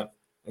 43%,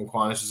 and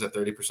Kwon is at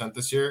 30%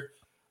 this year.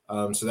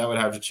 So that would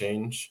have to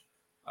change.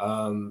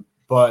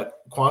 But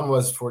Kwon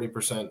was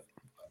 40%,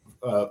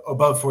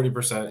 above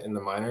 40% in the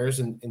minors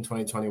in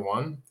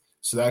 2021.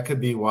 So that could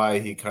be why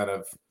he part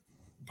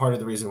of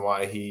the reason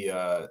why he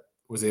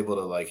was able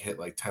to like hit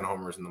like 10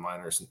 homers in the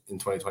minors in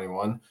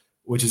 2021.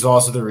 Which is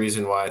also the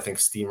reason why I think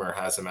Steamer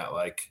has him at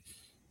like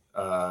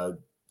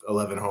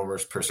 11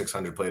 homers per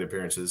 600 plate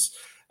appearances,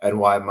 and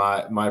why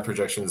my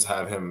projections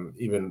have him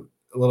even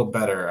a little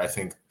better. I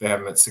think they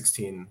have him at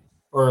 16,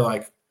 or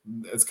like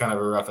it's kind of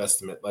a rough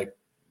estimate, like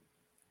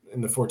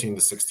in the 14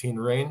 to 16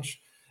 range.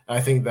 And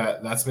I think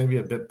that's maybe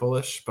a bit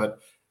bullish, but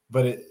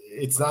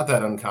it's not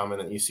that uncommon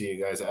that you see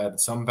guys add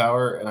some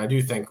power. And I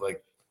do think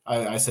like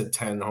I said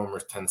 10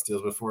 homers, 10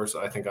 steals before, so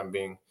I think I'm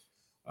being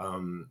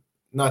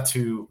not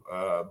too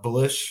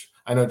bullish.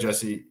 I know,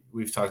 Jesse,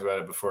 we've talked about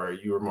it before.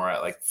 You were more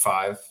at like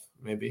 5,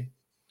 maybe.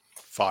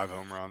 5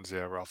 home runs,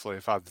 yeah, roughly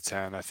 5 to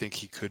 10. I think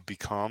he could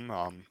become.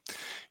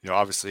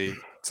 Obviously,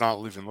 it's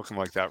not even looking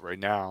like that right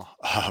now.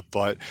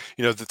 But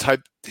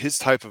his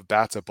type of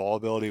bats at ball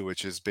ability,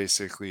 which is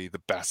basically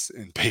the best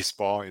in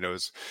baseball,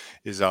 is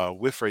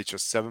whiff rate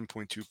just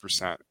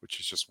 7.2%, which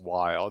is just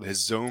wild.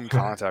 His zone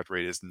contact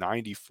rate is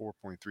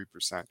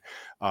 94.3%.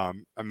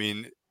 I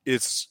mean,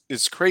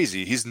 it's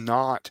crazy. He's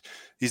not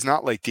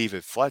like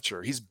David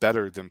Fletcher. He's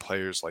better than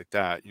players like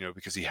that,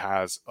 because he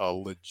has a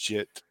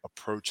legit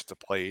approach at the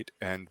plate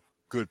and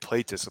good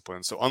plate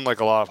discipline. So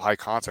unlike a lot of high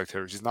contact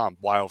hitters, he's not a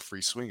wild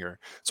free swinger.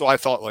 So I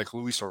thought like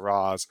Luis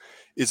Arraez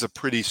is a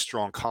pretty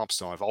strong comp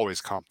still. I've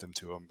always comped him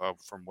to him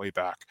from way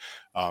back.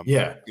 But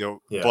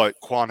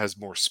Kwon has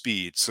more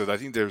speed. So I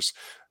think there's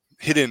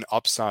hidden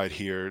upside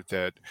here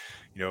that,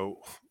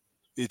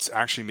 it's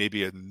actually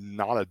maybe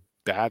not a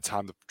bad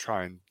time to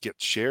try and get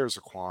shares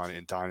of Kwon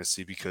in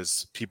Dynasty,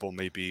 because people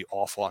may be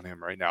awful on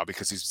him right now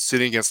because he's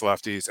sitting against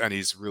lefties and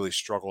he's really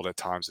struggled at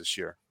times this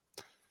year.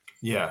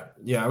 Yeah.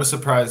 I was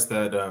surprised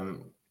that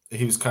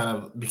he was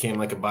became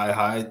like a buy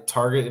high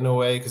target in a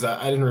way, because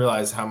I didn't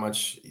realize how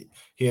much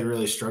he had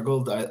really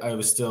struggled. I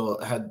was still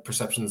had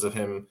perceptions of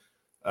him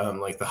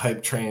like the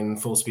hype train,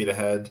 full speed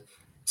ahead.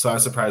 So I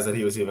was surprised that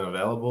he was even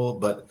available.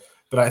 But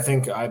I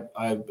think I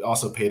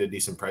also paid a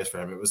decent price for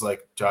him. It was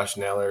like Josh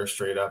Naylor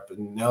straight up.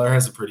 And Naylor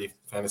has a pretty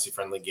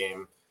fantasy-friendly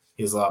game.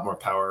 He has a lot more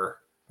power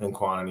than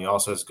Kwon, and he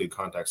also has good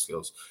contact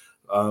skills.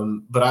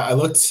 But I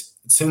looked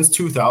since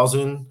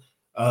 2000,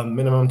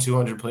 minimum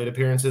 200 plate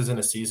appearances in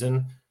a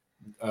season.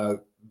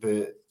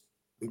 The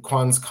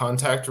Kwon's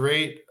contact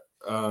rate,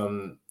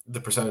 the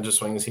percentage of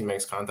swings he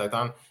makes contact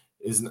on,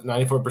 is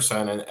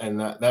 94%, and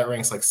that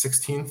ranks like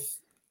 16th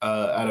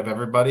out of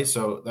everybody.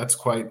 So that's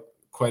quite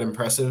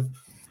impressive.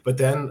 But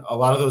then a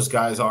lot of those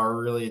guys are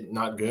really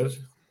not good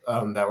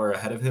that were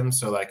ahead of him.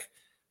 So like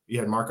you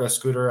had Marco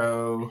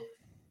Scudero,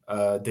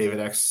 David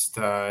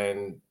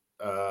Eckstein,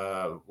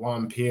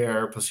 Juan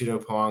Pierre, Placido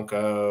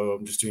Polanco.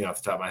 I'm just doing it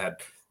off the top of my head.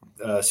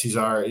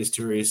 Cesar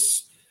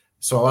Izturis.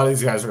 So a lot of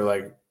these guys are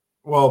like,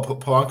 well,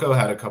 Polanco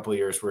had a couple of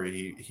years where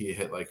he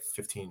hit like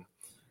 15.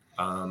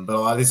 But a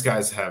lot of these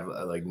guys have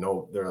they're like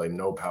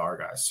no power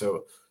guys.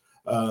 So,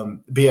 but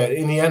yeah,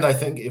 in the end, I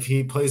think if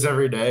he plays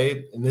every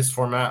day in this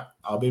format,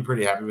 I'll be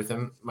pretty happy with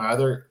him. My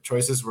other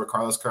choices were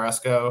Carlos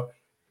Carrasco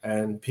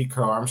and Pete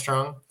Crow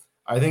Armstrong.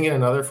 I think in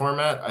another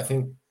format, I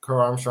think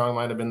Crow Armstrong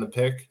might have been the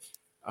pick.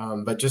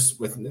 But just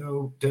with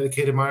no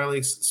dedicated minor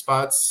league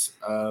spots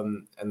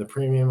and the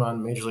premium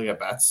on Major League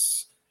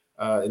at-bats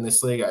in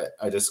this league,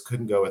 I just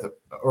couldn't go with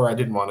I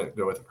didn't want to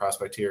go with a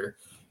prospect here.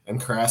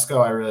 And Carrasco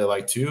I really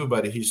like too,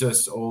 but he's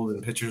just old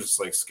and pitchers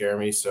like scare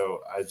me. So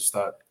I just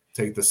thought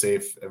take the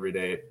safe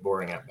everyday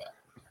boring at-bat.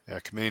 Yeah,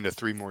 committing to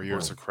 3 more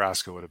years of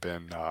Carrasco would have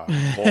been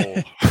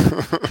bold.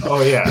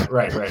 Oh, yeah,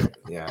 right,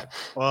 yeah.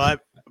 Well,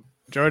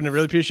 Jordan, I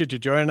really appreciate you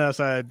joining us.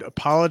 I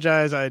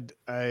apologize. We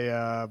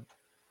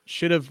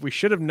should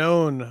have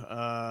known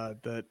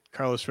that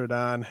Carlos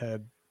Rodon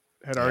had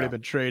already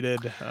been traded.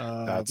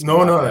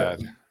 No.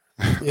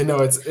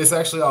 It's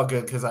actually all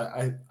good because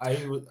I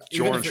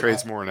Jordan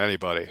trades more than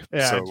anybody.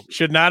 Yeah, so.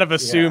 Should not have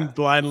assumed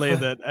blindly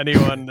that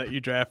anyone that you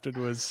drafted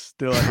was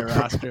still on your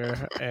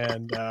roster.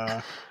 And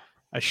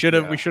we should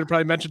have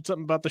probably mentioned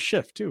something about the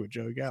shift too with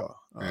Joey Gallo.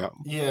 I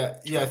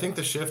think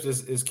the shift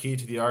is key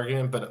to the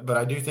argument, but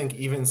I do think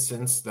even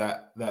since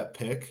that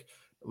pick,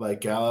 like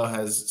Gallo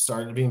has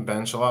started being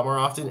benched a lot more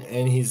often,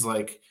 and he's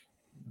like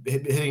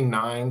hitting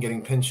 9,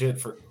 getting pinch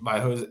hit by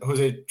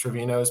Jose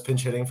Trevino's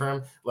pinch hitting for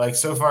him. Like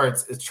so far,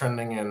 it's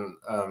trending, and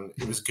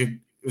it was good.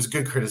 It was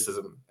good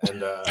criticism, and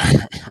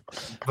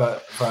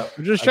but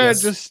I'm just trying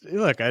to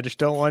look. I just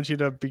don't want you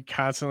to be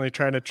constantly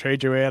trying to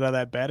trade your way out of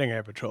that batting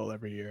air patrol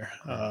every year.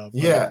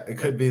 It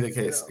could be the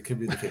case. It could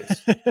be the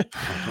case.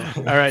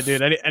 All right,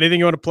 dude. Anything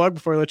you want to plug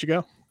before I let you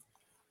go?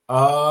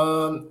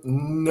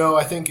 No,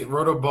 I think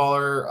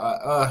Rotoballer.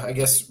 I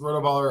guess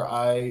Rotoballer.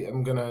 I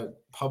am gonna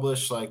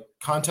publish like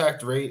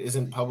contact rate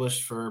isn't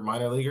published for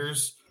minor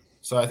leaguers,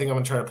 so I think I'm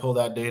gonna try to pull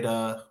that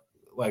data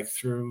like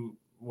through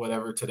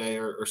whatever today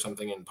or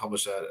something and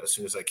publish that as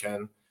soon as I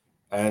can.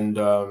 And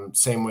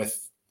same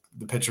with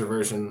the pitcher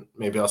version.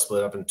 Maybe I'll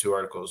split it up in 2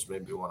 articles,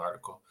 maybe 1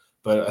 article.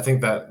 But I think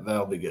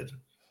that'll be good.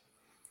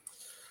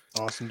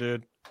 Awesome,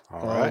 dude.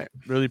 All right.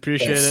 Really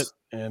appreciate it.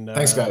 And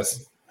thanks,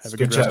 guys. Have a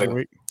good rest of the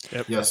week.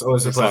 Yep. Yes,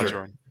 always a pleasure.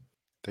 Jordan.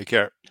 Take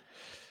care.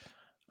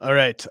 All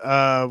right.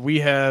 We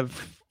have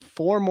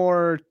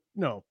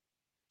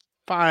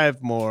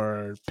 5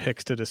 more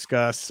picks to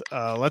discuss.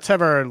 Let's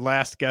have our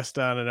last guest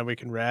on, and then we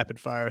can rapid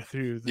fire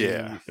through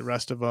the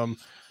rest of them.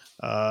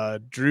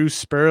 Drew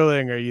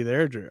Sperling, are you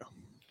there, Drew?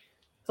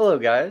 Hello,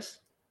 guys.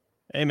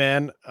 Hey,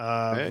 man.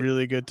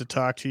 Really good to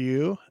talk to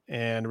you,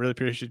 and really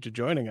appreciate you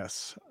joining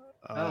us.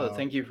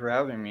 Thank you for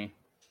having me.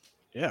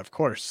 Yeah, of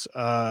course.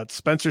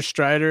 Spencer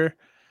Strider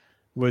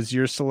was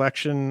your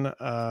selection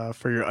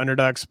for your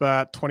underdog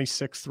spot,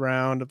 26th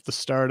round of the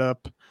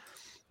startup.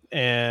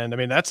 And I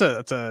mean, that's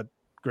a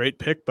great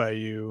pick by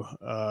you.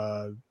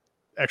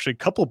 Actually, a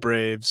couple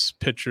Braves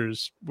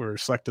pitchers were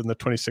selected in the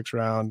 26th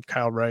round,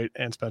 Kyle Wright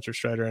and Spencer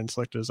Strider, and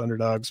selected as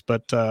underdogs.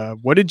 But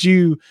what did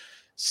you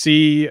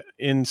see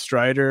in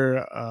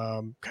Strider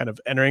kind of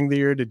entering the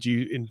year? Did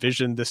you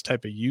envision this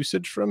type of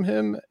usage from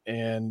him?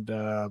 And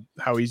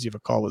how easy of a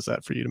call was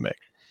that for you to make?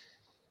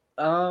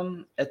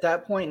 At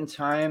that point in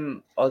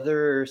time,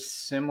 other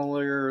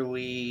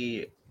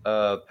similarly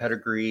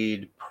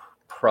pedigreed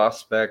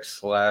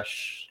prospects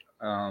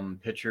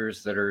 /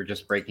 pitchers that are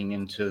just breaking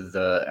into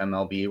the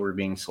MLB were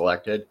being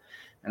selected.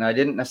 And I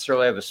didn't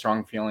necessarily have a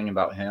strong feeling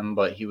about him,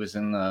 but he was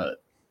in the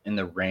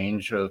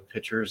range of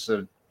pitchers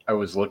that I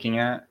was looking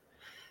at.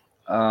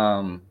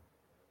 I'm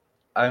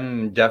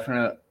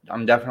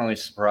definitely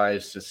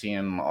surprised to see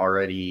him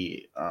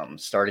already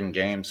starting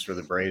games for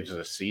the Braves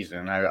this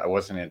season. I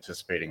wasn't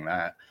anticipating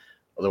that.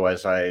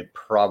 Otherwise, I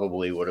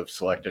probably would have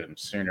selected him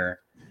sooner.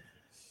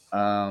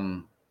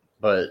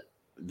 But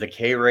the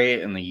K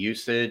rate and the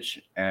usage,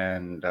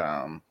 and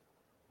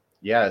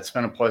it's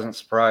been a pleasant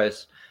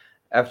surprise.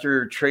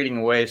 After trading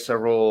away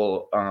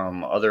several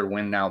other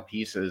win now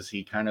pieces,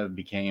 he kind of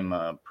became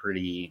a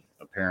pretty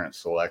apparent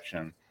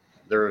selection.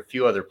 There were a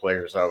few other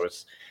players I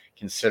was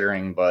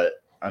considering,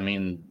 but I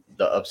mean,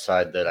 the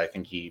upside that I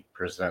think he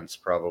presents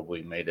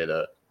probably made it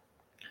a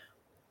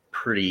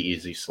pretty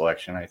easy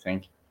selection, I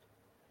think.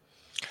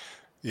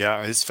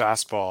 Yeah, his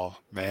fastball,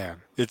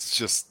 man, it's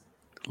just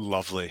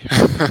lovely.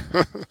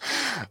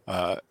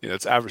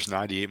 It's average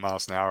 98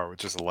 miles an hour with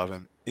just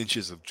 11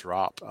 inches of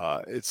drop.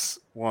 It's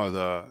one of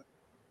the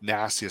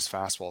nastiest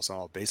fastballs in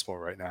all of baseball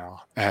right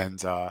now,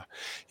 and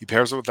he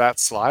pairs it with that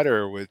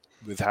slider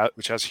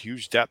which has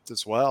huge depth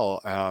as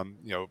well.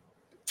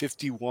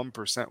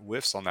 51%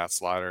 whiffs on that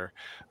slider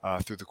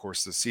through the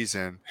course of the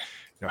season.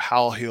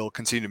 How he'll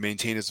continue to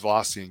maintain his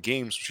velocity in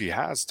games, which he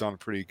has done a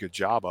pretty good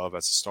job of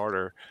as a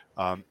starter,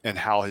 and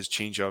how his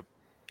changeup,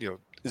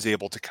 is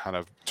able to kind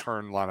of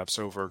turn lineups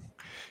over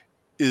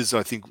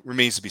I think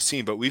remains to be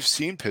seen. But we've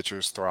seen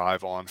pitchers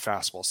thrive on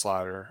fastball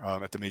slider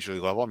at the major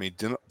league level. I mean,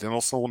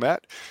 Dinelson Lamet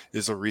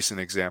is a recent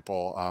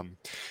example.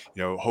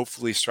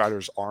 Hopefully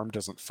Strider's arm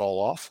doesn't fall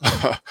off,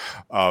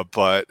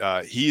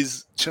 but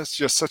he's just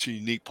such a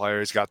unique player.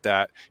 He's got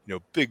that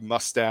big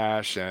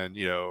mustache and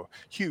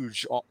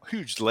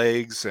huge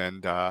legs,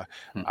 and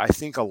I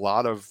think a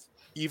lot of,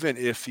 even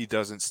if he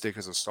doesn't stick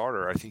as a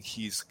starter, I think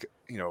he's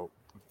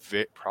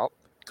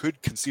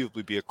could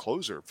conceivably be a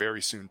closer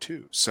very soon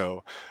too.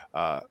 So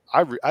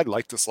I'd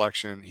like the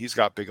selection. He's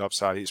got big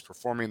upside. He's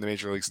performing in the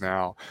major leagues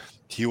now.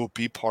 He will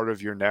be part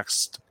of your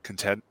next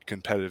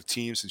competitive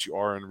team since you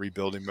are in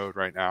rebuilding mode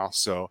right now.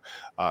 So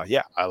I'm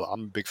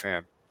a big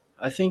fan.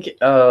 I think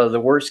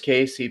the worst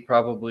case, he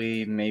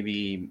probably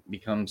maybe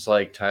becomes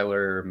like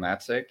Tyler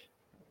Matzik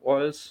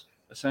was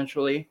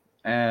essentially.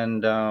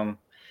 And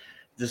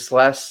this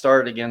last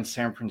start against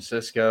San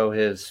Francisco,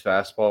 his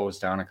fastball was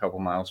down a couple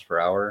miles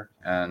per hour,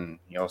 and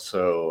he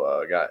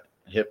also got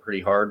hit pretty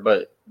hard.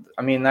 But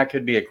I mean, that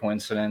could be a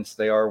coincidence.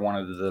 They are one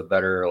of the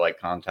better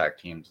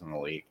contact teams in the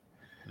league.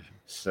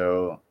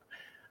 So,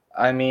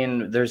 I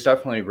mean, there's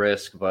definitely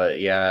risk, but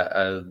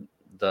yeah,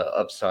 the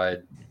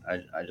upside.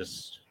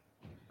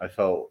 I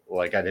felt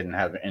like I didn't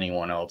have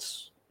anyone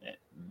else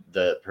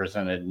that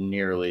presented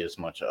nearly as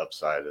much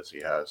upside as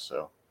he has.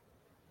 So,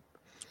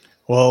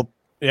 well.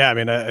 Yeah, I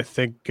mean, I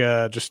think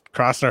just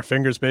crossing our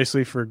fingers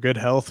basically for good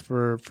health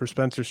for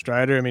Spencer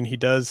Strider. I mean, he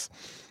does.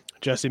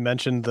 Jesse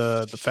mentioned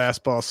the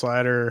fastball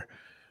slider.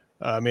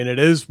 I mean, it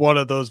is one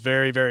of those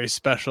very, very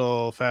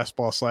special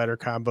fastball slider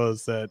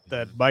combos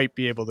that might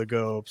be able to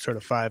go sort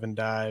of 5 and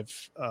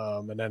dive.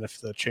 And then if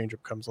the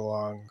changeup comes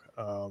along,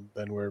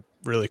 then we're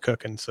really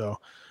cooking. So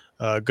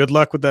good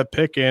luck with that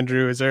pick,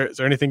 Andrew. Is there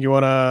anything you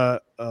want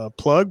to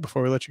plug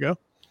before we let you go?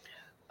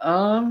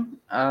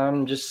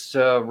 I'm just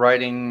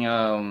writing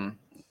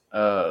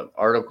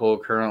article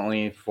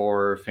currently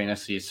for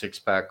Fantasy Six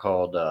Pack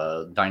called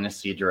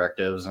Dynasty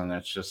Directives, and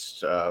it's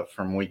just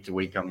from week to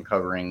week I'm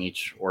covering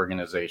each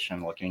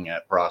organization, looking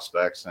at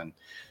prospects, and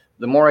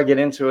the more I get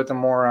into it, the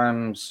more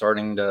I'm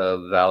starting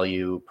to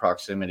value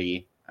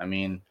proximity. I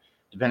mean,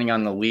 depending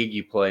on the league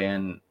you play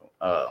in,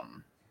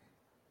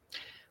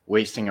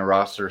 wasting a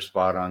roster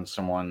spot on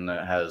someone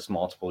that has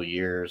multiple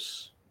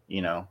years,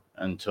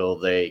 until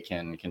they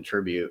can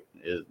contribute,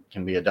 it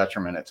can be a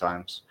detriment at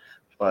times.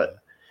 But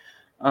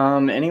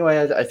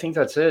anyway, I think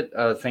that's it.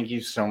 Thank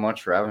you so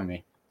much for having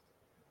me.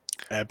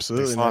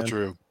 Absolutely. Thanks a lot,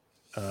 Drew.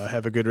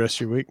 Have a good rest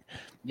of your week.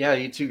 Yeah,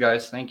 you too,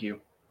 guys. Thank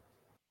you.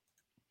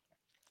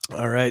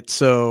 All right.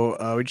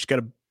 So we just got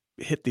to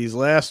hit these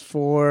last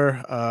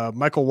 4.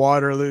 Michael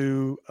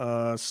Waterloo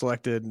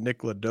selected Nick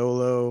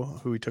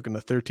Lodolo, who he took in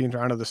the 13th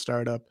round of the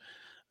startup.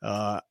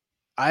 I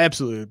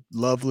absolutely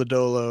love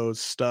Lodolo's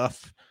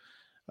stuff.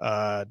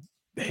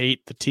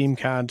 Hate the team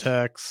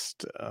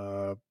context.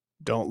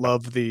 Don't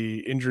love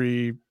the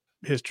injury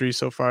history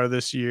so far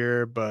this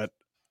year, but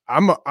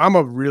I'm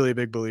a really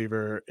big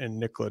believer in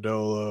Nick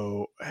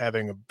Lodolo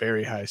having a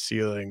very high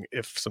ceiling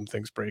if some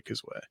things break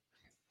his way.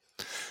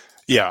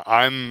 Yeah,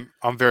 I'm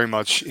very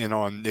much in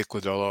on Nick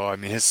Lodolo. I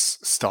mean, his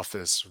stuff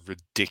is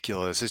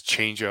ridiculous. His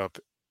changeup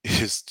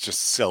is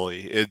just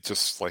silly. It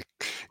just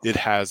it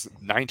has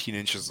 19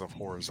 inches of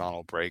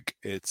horizontal break.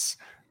 It's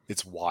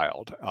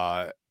wild.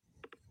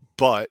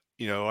 But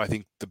I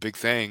think the big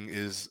thing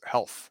is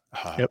health.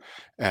 Yep.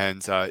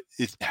 And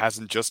it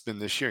hasn't just been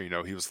this year.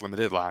 He was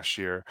limited last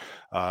year.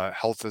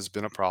 Health has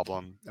been a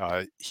problem.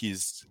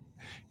 He's,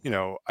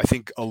 I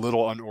think a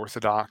little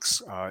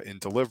unorthodox in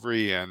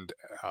delivery and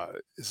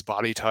his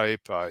body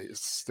type.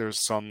 There's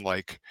some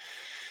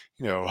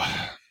you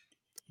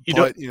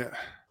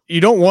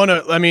don't want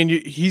to. I mean,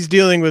 he's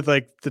dealing with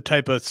the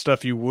type of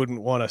stuff you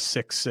wouldn't want a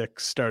 6'6"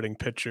 starting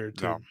pitcher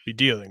to be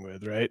dealing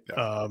with, right?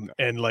 No.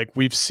 And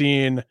we've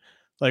seen.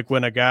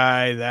 When a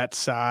guy that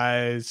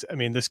size, I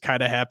mean, this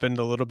kind of happened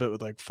a little bit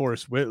with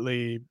Forrest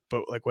Whitley,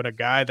 but when a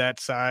guy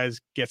that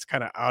size gets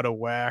kind of out of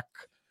whack,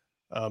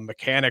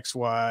 mechanics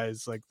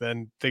wise,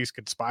 then things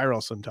could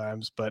spiral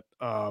sometimes. But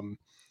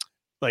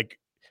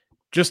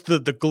just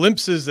the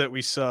glimpses that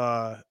we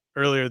saw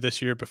earlier this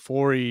year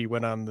before he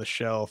went on the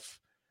shelf,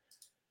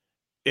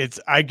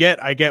 I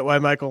get why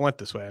Michael went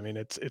this way. I mean,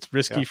 it's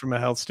risky from a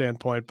health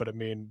standpoint, but I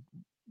mean,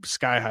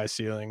 sky high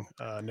ceiling,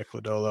 Nick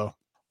Lodolo.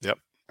 Yep.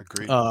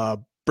 Agreed.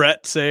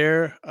 Brett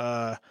Sayre,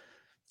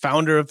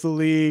 founder of the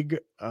league,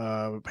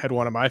 had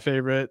one of my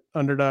favorite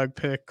underdog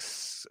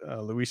picks,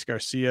 Luis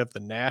Garcia of the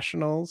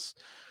Nationals,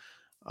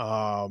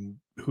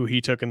 who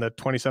he took in the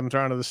 27th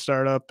round of the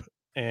startup.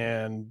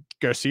 And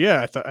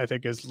Garcia, I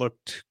think has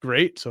looked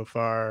great so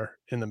far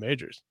in the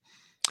majors.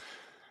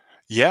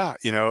 Yeah,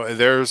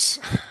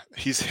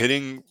 he's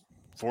hitting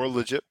for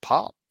legit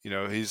pop.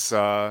 He's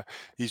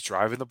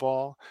driving the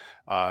ball.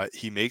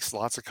 He makes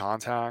lots of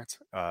contact.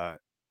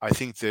 I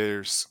think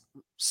there's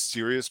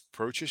serious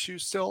approach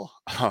issues still.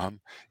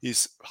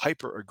 He's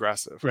hyper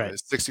aggressive. Right.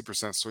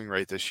 60% swing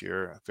rate this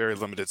year, very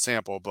limited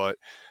sample, but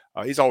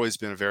he's always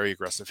been a very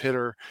aggressive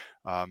hitter.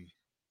 I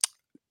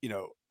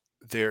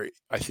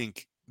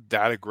think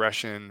that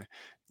aggression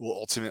will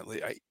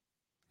ultimately,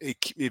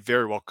 it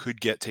very well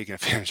could get taken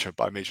advantage of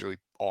by Major League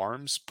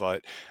arms,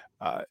 but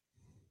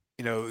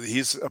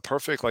he's a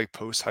perfect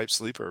post hype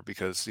sleeper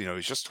because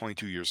he's just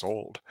 22 years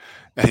old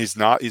and he's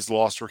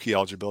lost rookie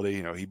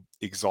eligibility. He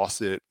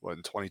exhausted it in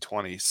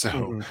 2020,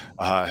 so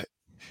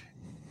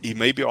he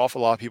may be off a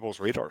lot of people's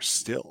radars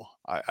still.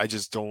 I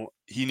just don't.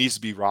 He needs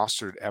to be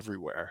rostered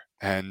everywhere,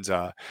 and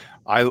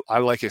I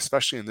like,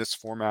 especially in this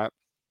format,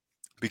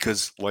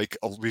 because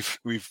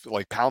we've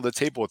pounded the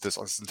table with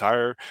this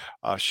entire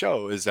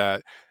show, is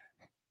that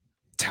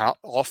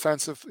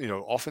offensive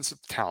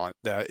talent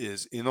that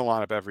is in the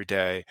lineup every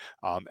day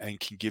and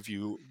can give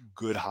you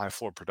good high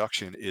floor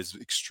production is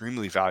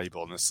extremely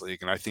valuable in this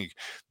league. And I think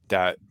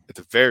that at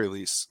the very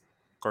least,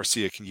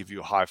 Garcia can give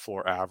you a high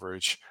floor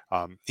average.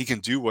 He can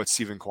do what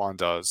Steven Kwan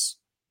does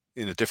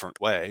in a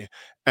different way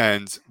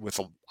and with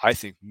I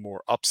think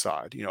more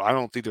upside. I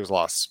don't think there's a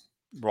lot of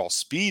raw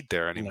speed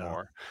there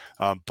anymore,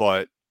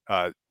 but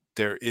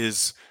there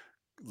is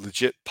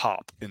legit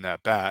pop in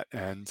that bat.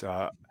 And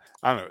I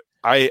don't know.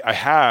 I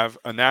have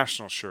a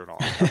National shirt on.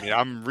 I mean,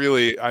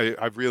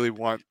 I really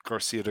want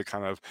Garcia to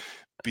kind of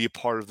be a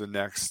part of the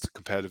next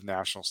competitive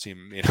Nationals team.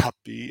 It may not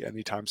be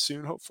anytime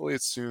soon. Hopefully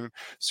it's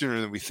sooner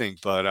than we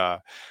think,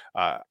 but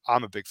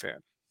I'm a big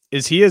fan.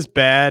 Is he as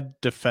bad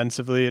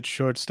defensively at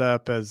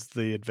shortstop as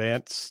the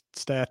advanced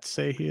stats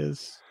say he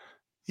is?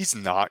 He's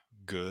not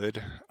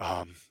good.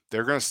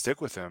 They're going to stick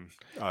with him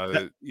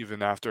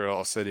even after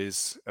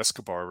Alcides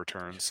Escobar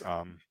returns.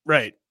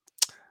 Right.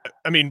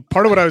 I mean,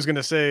 part of what I was going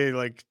to say,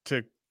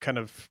 to kind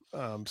of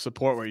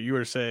support what you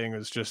were saying,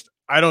 was just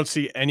I don't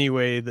see any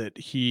way that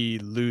he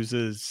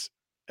loses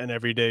an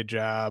everyday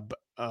job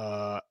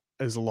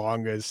as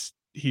long as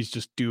he's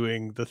just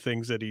doing the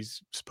things that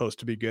he's supposed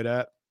to be good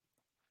at.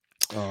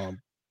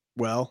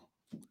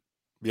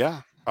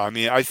 Yeah. I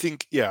mean, I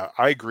think,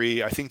 I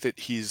agree. I think that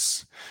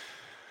he's,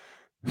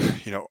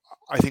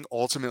 I think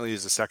ultimately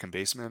is a second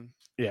baseman.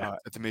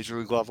 At the major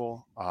league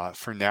level.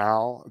 For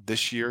now,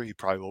 this year, he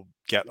probably will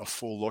get a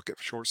full look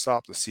at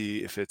shortstop to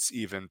see if it's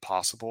even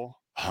possible.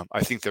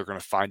 I think they're going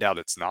to find out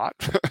it's not.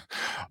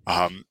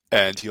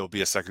 And he'll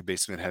be a second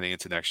baseman heading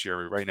into next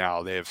year. Right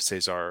now, they have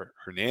Cesar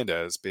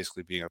Hernandez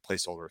basically being a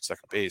placeholder at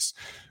second base.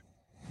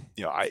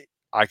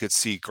 I could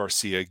see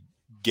Garcia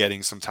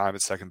getting some time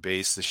at second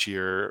base this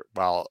year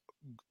while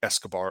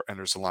Escobar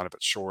enters the lineup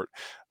at short.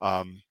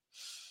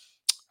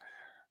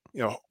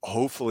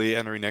 Hopefully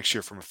entering next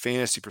year from a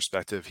fantasy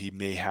perspective, he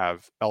may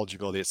have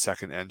eligibility at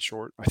second and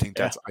short. I think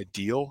that's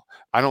ideal.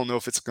 I don't know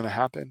if it's going to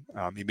happen.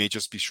 He may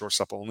just be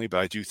shortstop only, but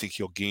I do think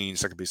he'll gain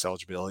second base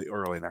eligibility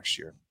early next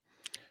year.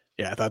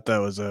 Yeah, I thought that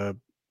was a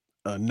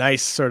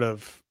nice sort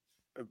of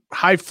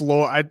high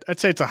floor. I'd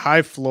say it's a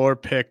high floor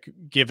pick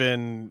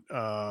given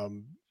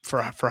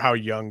for how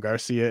young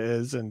Garcia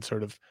is and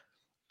sort of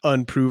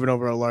unproven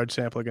over a large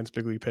sample against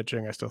big league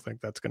pitching. I still think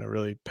that's going to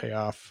really pay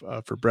off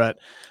for Brett.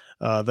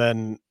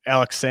 Then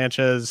Alex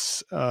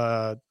Sanchez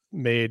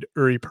made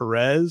Uri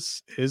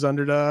Perez his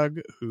underdog,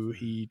 who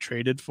he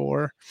traded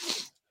for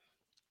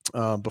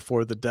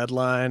before the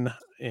deadline,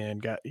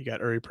 and he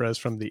got Uri Perez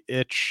from the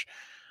Itch.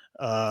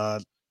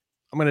 I'm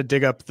going to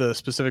dig up the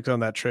specifics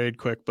on that trade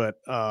quick, but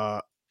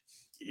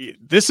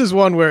this is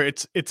one where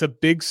it's a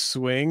big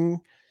swing,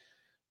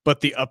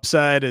 but the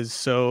upside is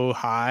so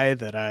high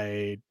that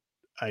I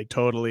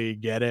totally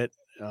get it.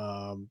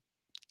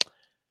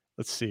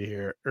 Let's see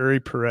here. Uri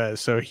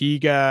Perez. So he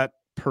got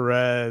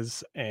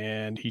Perez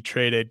and he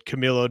traded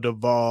Camilo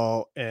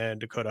Doval and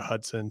Dakota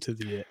Hudson to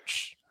the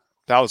Itch.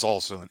 That was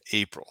also in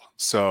April.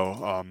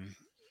 So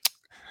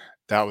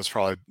that was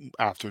probably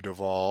after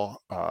Doval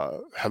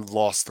had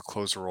lost the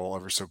closer role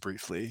ever so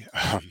briefly.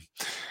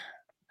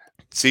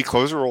 See,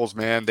 closer roles,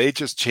 man, they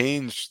just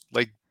changed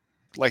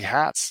like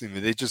hats. I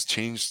mean, they just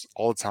changed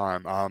all the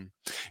time.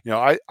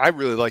 I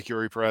really like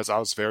Uri Perez. I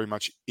was very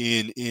much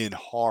in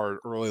hard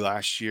early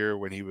last year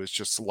when he was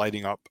just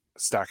lighting up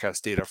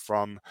StatCast data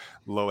from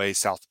low A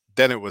South.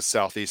 Then it was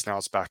Southeast. Now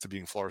it's back to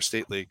being Florida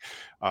State League.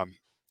 I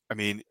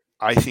mean,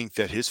 I think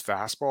that his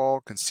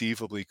fastball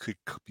conceivably could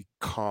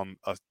become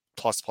a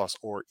plus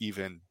or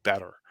even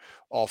better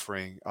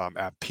offering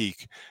at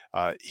peak.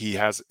 He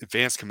has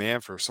advanced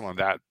command for someone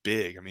that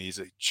big. I mean, he's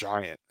a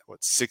giant,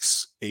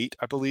 6'8",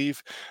 I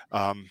believe.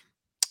 I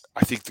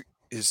think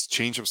his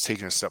changeup's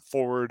taken a step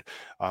forward.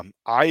 I'm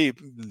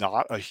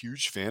not a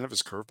huge fan of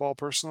his curveball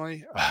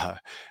personally.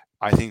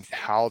 I think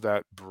how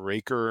that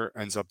breaker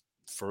ends up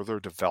further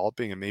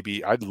developing, and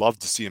maybe I'd love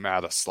to see him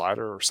add a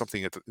slider or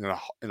something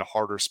in a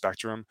harder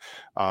spectrum,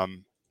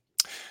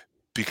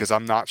 because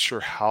I'm not sure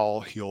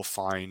how he'll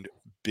find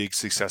big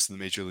success in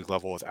the major league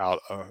level without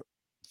a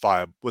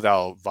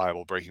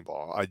viable breaking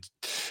ball. I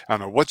don't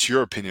know. What's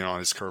your opinion on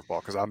his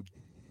curveball? Because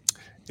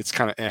it's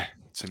kind of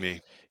to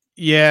me.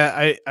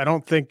 Yeah, I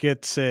don't think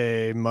it's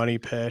a money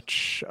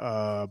pitch.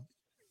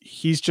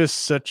 He's just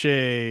such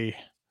a.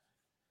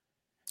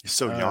 He's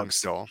so young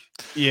still.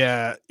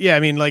 Yeah. I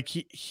mean, like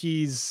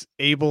he's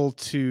able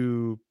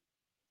to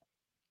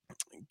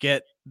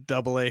get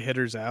AA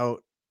hitters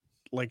out.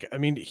 Like, I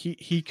mean,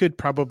 he could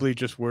probably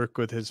just work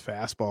with his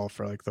fastball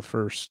for like the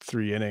first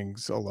 3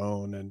 innings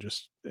alone and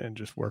just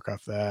work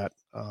off that.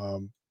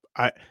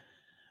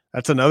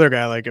 That's another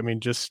guy. Like, I mean,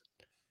 just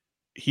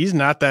he's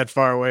not that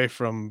far away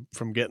from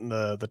getting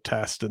the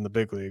test in the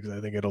big leagues. I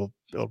think it'll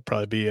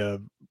probably be a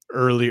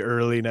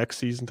early next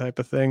season type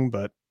of thing,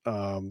 but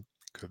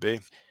could be.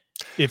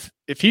 If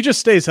he just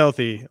stays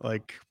healthy,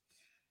 like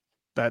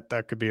that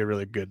could be a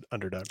really good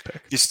underdog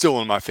pick. He's still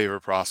one of my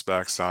favorite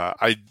prospects.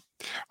 I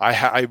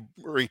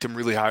ranked him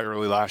really high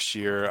early last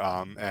year,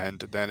 and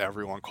then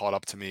everyone caught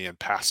up to me and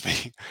passed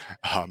me.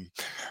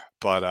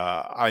 But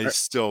I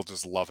still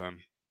just love him.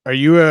 Are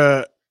you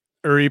a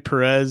Uri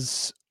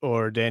Perez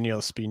or Daniel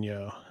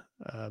Espino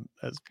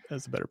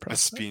as a better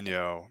prospect?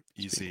 Espino,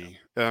 easy.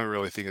 I don't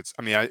really think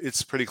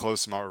it's pretty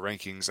close to my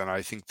rankings, and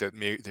I think that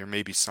there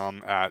may be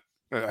some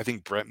I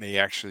think Brett may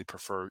actually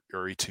prefer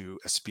Uri to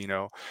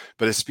Espino,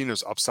 but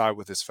Espino's upside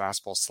with his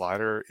fastball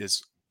slider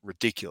is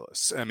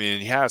ridiculous. I mean,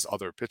 he has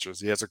other pitches.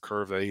 He has a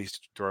curve that he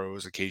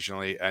throws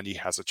occasionally, and he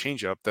has a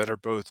changeup that are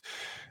both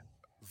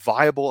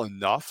viable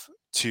enough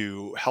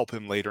to help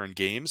him later in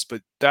games,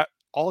 but that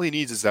all he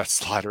needs is that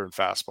slider and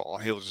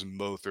fastball. He'll just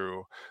mow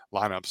through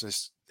lineups.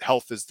 His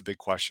health is the big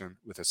question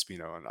with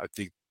Espino, and I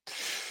think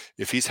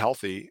if he's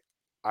healthy,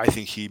 I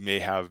think he may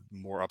have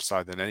more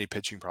upside than any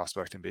pitching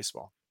prospect in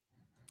baseball.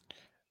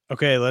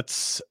 Okay,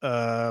 let's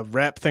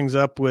wrap things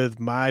up with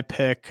my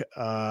pick,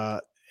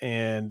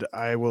 and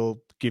I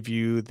will give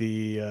you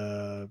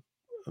the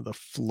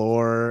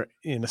floor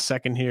in a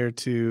second here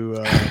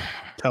to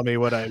tell me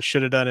what I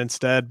should have done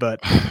instead.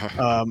 But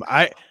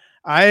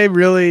I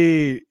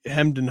really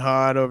hemmed and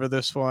hawed over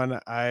this one.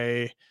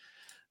 I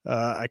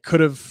could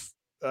have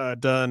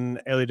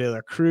done Elly De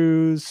La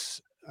Cruz.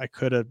 I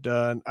could have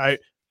done. I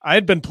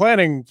had been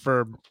planning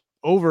for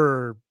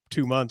over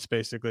 2 months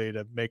basically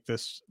to make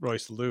this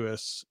Royce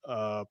Lewis,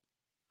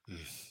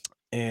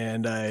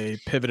 and I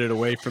pivoted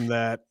away from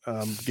that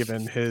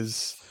given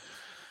his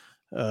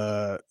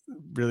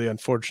really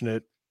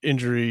unfortunate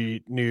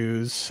injury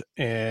news,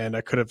 and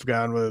I could have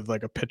gone with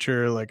like a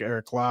pitcher like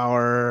Eric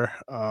Lauer.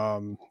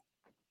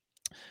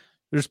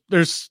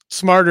 There's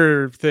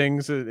smarter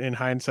things in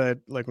hindsight,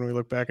 like when we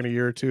look back in a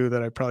year or two,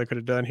 that I probably could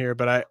have done here,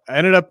 but I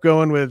ended up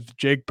going with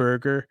Jake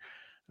Burger,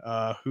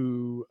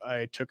 who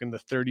I took in the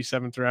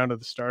 37th round of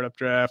the startup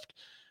draft.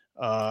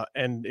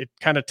 And it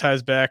kind of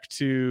ties back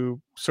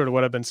to sort of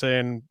what I've been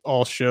saying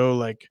all show.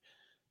 Like,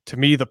 to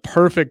me, the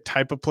perfect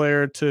type of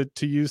player to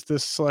use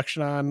this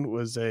selection on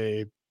was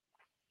a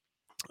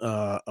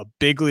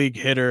big league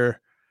hitter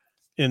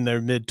in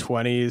their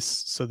mid-20s,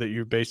 so that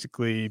you're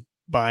basically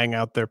buying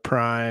out their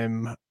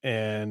prime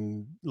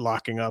and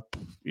locking up,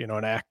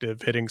 an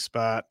active hitting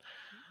spot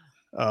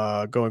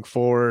going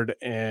forward.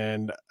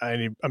 And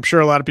I'm sure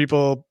a lot of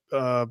people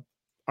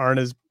aren't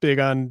as big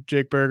on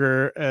Jake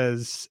Burger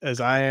as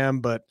I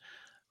am, but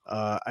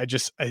I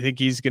think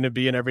he's going to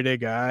be an everyday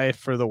guy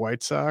for the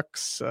White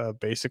Sox,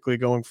 basically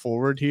going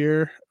forward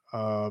here.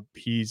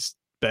 He's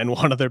been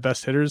one of their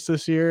best hitters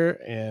this year,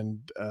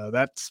 and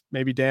that's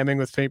maybe damning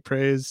with faint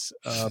praise.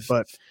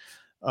 But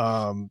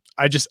I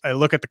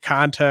look at the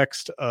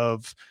context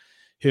of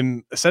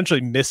him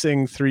essentially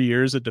missing 3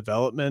 years of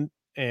development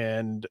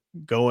and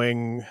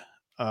going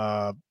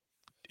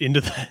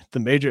into the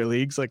major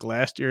leagues like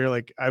last year.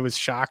 Like, I was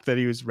shocked that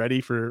he was ready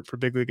for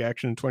big league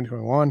action in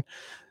 2021.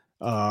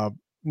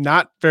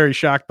 Not very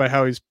shocked by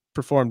how he's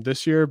performed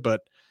this year,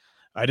 but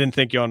I didn't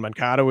think Yoan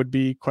Moncada would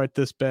be quite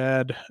this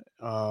bad.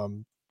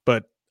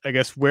 But I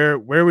guess where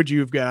would you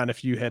have gone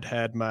if you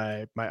had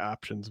my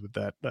options with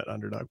that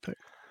underdog pick?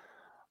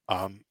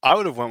 I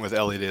would have went with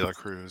Elly De La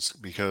Cruz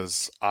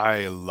because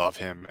I love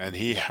him, and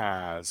he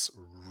has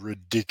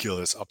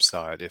ridiculous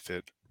upside if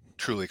it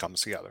truly comes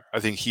together. I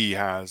think he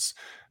has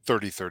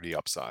 30-30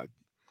 upside,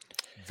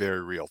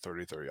 very real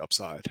 30-30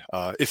 upside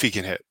if he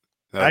can hit.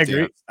 I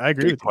agree.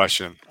 Good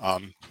question.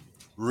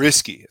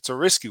 Risky. It's a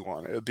risky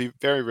one. It would be a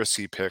very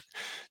risky pick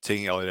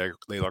taking Elly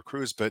De La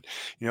Cruz, but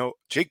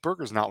Jake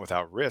Burger's not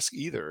without risk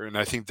either, and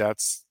I think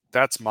that's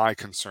my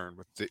concern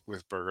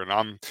with Burger. And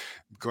I'm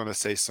going to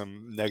say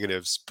some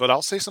negatives, but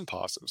I'll say some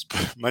positives.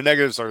 My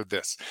negatives are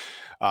this: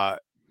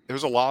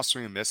 there's a lot of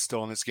swing and miss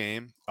still in this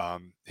game.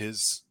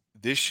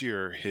 This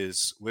year,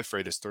 his whiff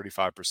rate is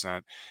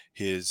 35%.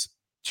 His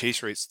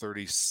chase rate's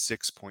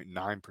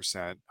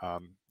 36.9%.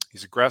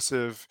 He's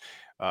aggressive.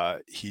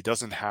 He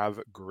doesn't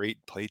have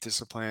great plate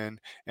discipline,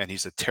 and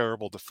he's a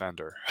terrible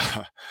defender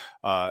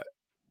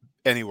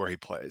anywhere he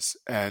plays.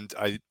 And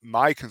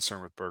my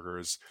concern with Berger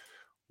is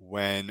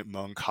when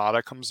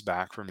Moncada comes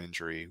back from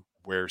injury,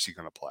 where is he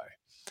going to play?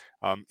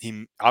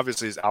 He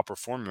obviously is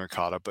outperforming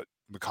Moncada, but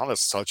Moncada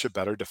is such a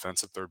better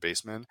defensive third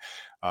baseman,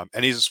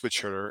 and he's a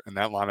switch hitter, and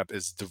that lineup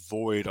is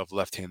devoid of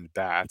left-handed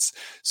bats.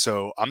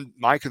 So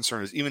my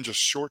concern is even just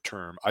short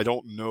term, I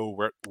don't know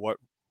what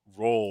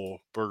role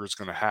Berger's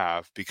going to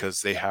have,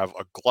 because they have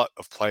a glut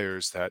of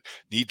players that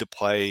need to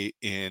play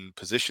in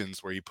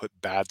positions where you put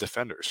bad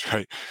defenders,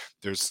 right?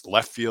 There's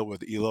left field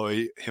with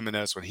Eloy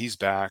Jimenez when he's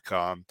back.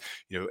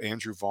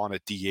 Andrew Vaughn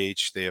at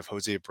DH. They have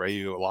Jose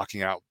Abreu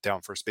locking out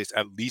down first base,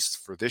 at least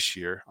for this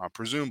year.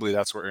 Presumably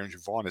that's where Andrew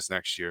Vaughn is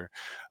next year.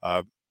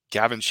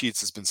 Gavin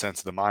Sheets has been sent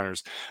to the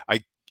minors.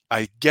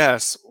 I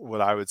guess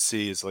what I would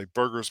see is like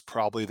Berger's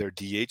probably their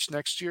DH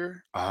next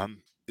year.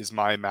 Is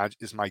my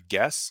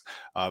guess.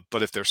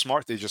 But if they're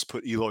smart, they just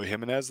put Eloy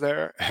Jimenez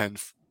there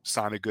and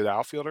sign a good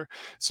outfielder.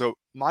 So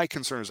my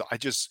concern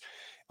is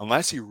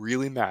unless he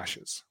really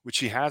mashes, which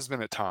he has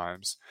been at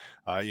times,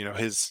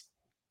 his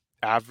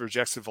average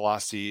exit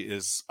velocity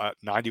is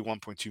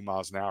 91.2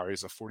 miles an hour.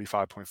 He's a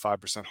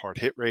 45.5% hard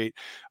hit rate.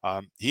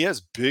 He has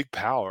big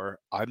power.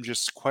 I'm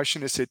just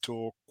question his hit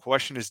tool,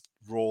 question his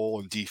role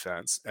in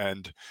defense.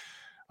 And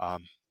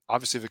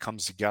obviously if it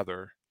comes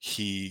together,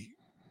 he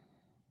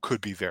could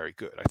be very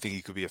good. I think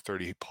he could be a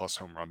 30-plus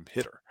home run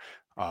hitter.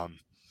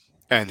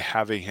 And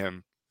having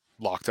him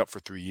locked up for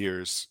 3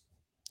 years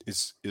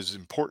is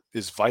important,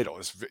 is vital,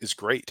 is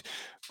great.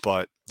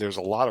 But there's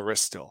a lot of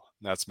risk still.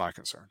 That's my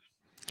concern.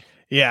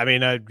 Yeah, I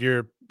mean,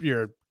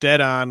 you're dead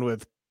on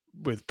with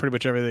pretty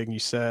much everything you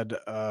said.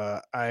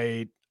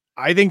 I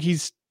think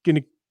he's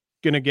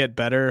gonna get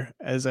better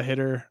as a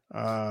hitter.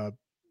 I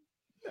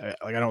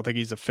don't think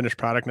he's a finished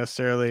product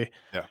necessarily.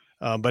 Yeah.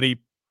 But he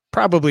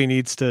probably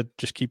needs to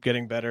just keep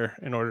getting better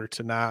in order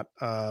to not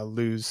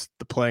lose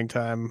the playing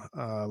time,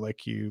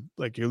 like you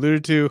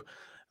alluded to.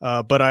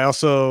 But I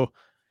also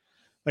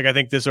I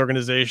think this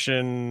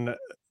organization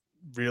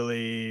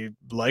really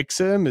likes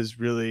him, is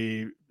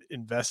really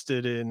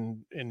invested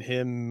in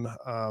him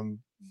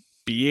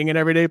being an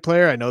everyday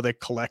player. I know they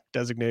collect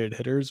designated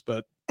hitters,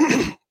 but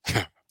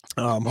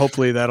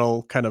hopefully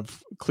that'll kind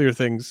of clear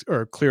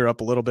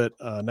up a little bit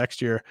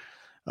next year.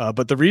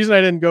 But the reason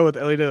I didn't go with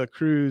Elly De La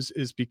Cruz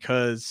is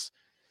because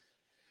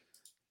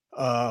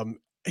I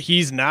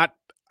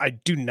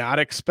do not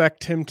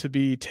expect him to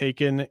be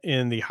taken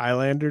in the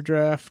Highlander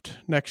draft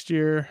next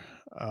year.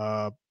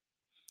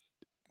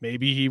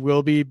 Maybe he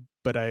will be,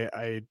 but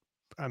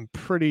I'm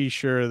pretty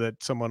sure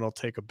that someone will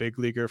take a big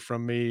leaguer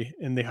from me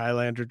in the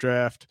Highlander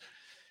draft,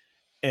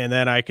 and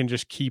then I can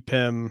just keep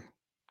him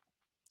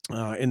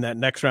in that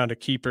next round of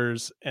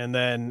keepers. And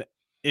then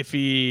if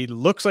he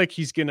looks like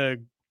he's gonna,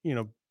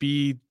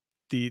 be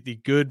the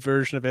good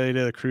version of Elly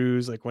De La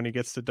Cruz, like when he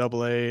gets to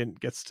AA and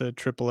gets to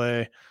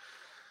AAA,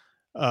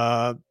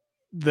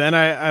 then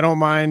I don't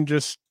mind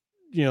just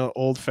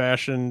old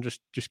fashioned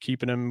just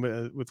keeping him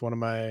with one of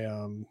my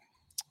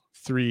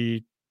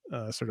 3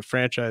 sort of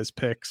franchise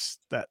picks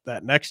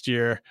that next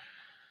year.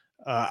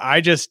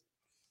 I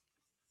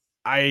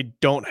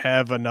don't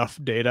have enough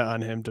data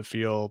on him to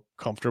feel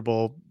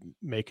comfortable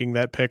making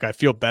that pick. I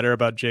feel better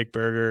about Jake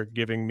Berger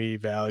giving me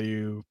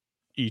value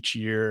each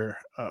year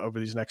over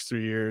these next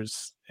 3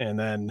 years. And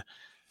then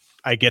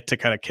I get to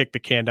kind of kick the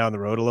can down the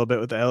road a little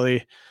bit with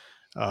Elly.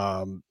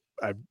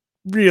 I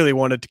really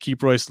wanted to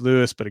keep Royce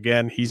Lewis, but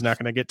again, he's not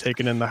going to get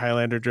taken in the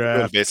Highlander draft. It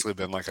would have basically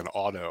been like an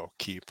auto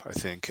keep, I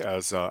think,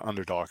 as an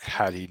underdog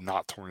had he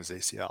not torn his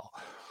ACL.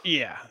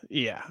 Yeah.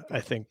 I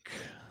think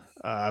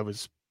I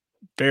was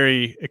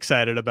very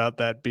excited about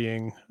that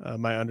being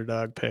my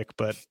underdog pick,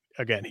 but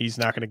again, he's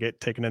not going to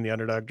get taken in the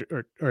underdog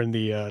or in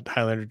the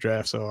Highlander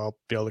draft, so I'll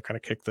be able to kind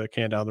of kick the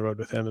can down the road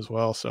with him as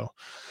well. So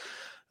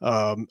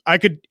I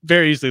could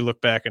very easily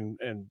look back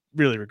and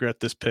really regret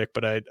this pick,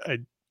 but I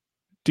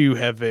do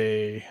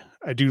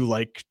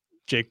like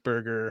Jake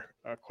Berger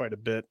quite a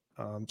bit.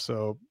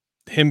 So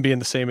him being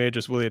the same age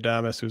as Willy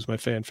Adames, who's my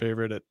fan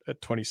favorite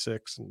at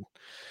 26, and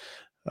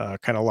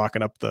kind of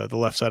locking up the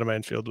left side of my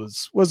infield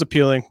was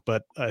appealing.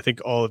 But I think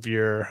all of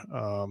your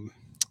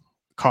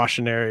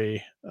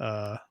cautionary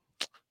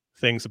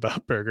things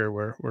about Berger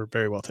were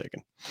very well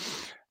taken.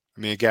 I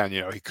mean, again,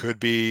 he could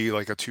be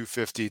like a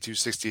 250,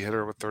 260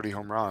 hitter with 30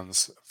 home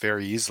runs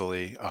very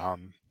easily.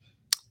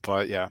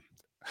 But yeah,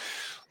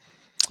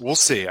 we'll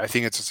see. I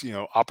think it's just,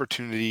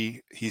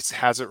 opportunity. He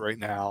has it right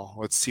now.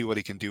 Let's see what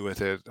he can do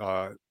with it.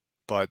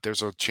 But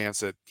there's a chance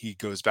that he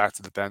goes back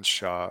to the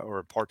bench or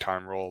a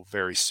part-time role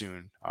very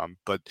soon.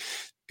 But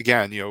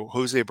again,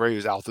 Jose Abreu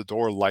is out the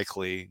door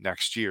likely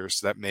next year,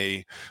 so that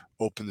may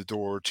open the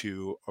door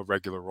to a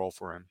regular role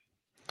for him.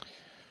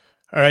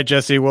 All right,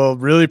 Jesse. Well,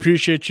 really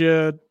appreciate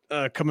you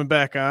coming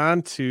back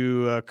on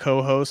to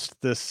co-host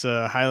this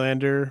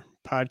Highlander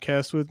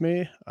podcast with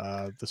me.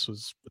 This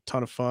was a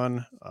ton of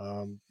fun.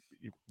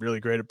 You're really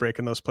great at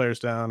breaking those players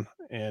down,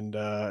 And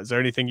is there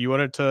anything you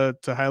wanted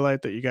to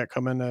highlight that you got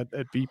coming at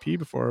BP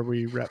before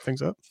we wrap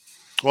things up?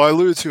 Well, I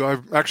alluded to,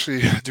 I'm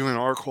actually doing an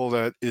article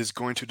that is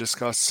going to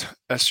discuss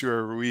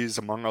Esteury Ruiz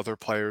among other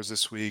players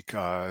this week.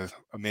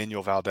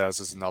 Emmanuel Valdez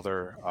is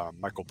another,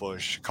 Michael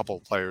Bush, a couple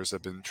of players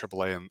have been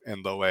AAA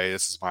and low A.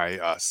 This is my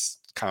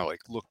kind of like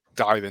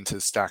dive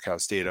into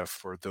Stackhouse data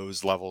for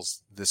those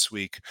levels this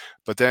week.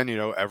 But then,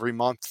 every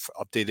month,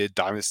 updated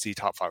Dynasty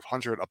Top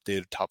 500,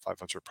 updated Top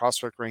 500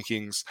 prospect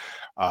rankings.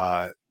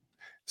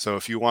 So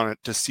if you wanted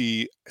to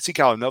seek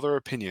out another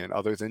opinion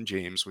other than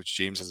James, which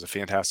James has a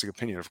fantastic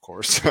opinion, of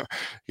course, you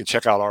can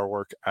check out our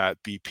work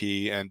at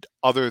BP. And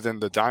other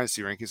than the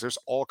Dynasty rankings, there's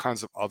all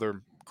kinds of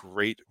other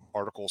great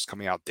articles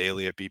coming out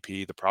daily at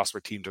BP. The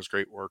prospect team does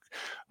great work.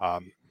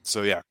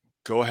 So yeah,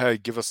 go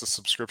ahead, give us a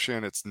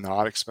subscription. It's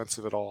not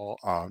expensive at all.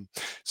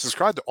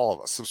 Subscribe to all of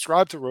us.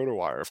 Subscribe to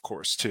RotoWire, of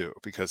course, too,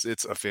 because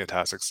it's a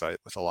fantastic site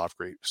with a lot of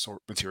great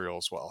material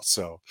as well.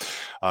 So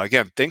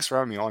again, thanks for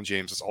having me on,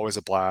 James. It's always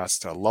a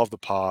blast. I love the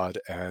pod,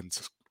 and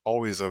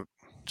always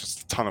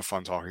just a ton of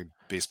fun talking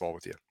baseball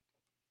with you.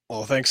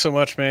 Well, thanks so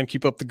much, man.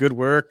 Keep up the good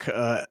work.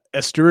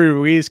 Esteury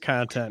Ruiz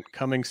content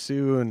coming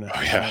soon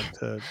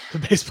to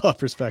Baseball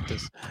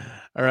Prospectus.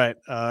 All right.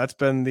 That's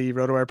been the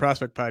RotoWire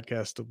Prospect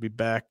Podcast. We'll be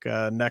back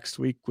next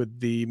week with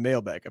the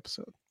mailbag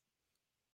episode.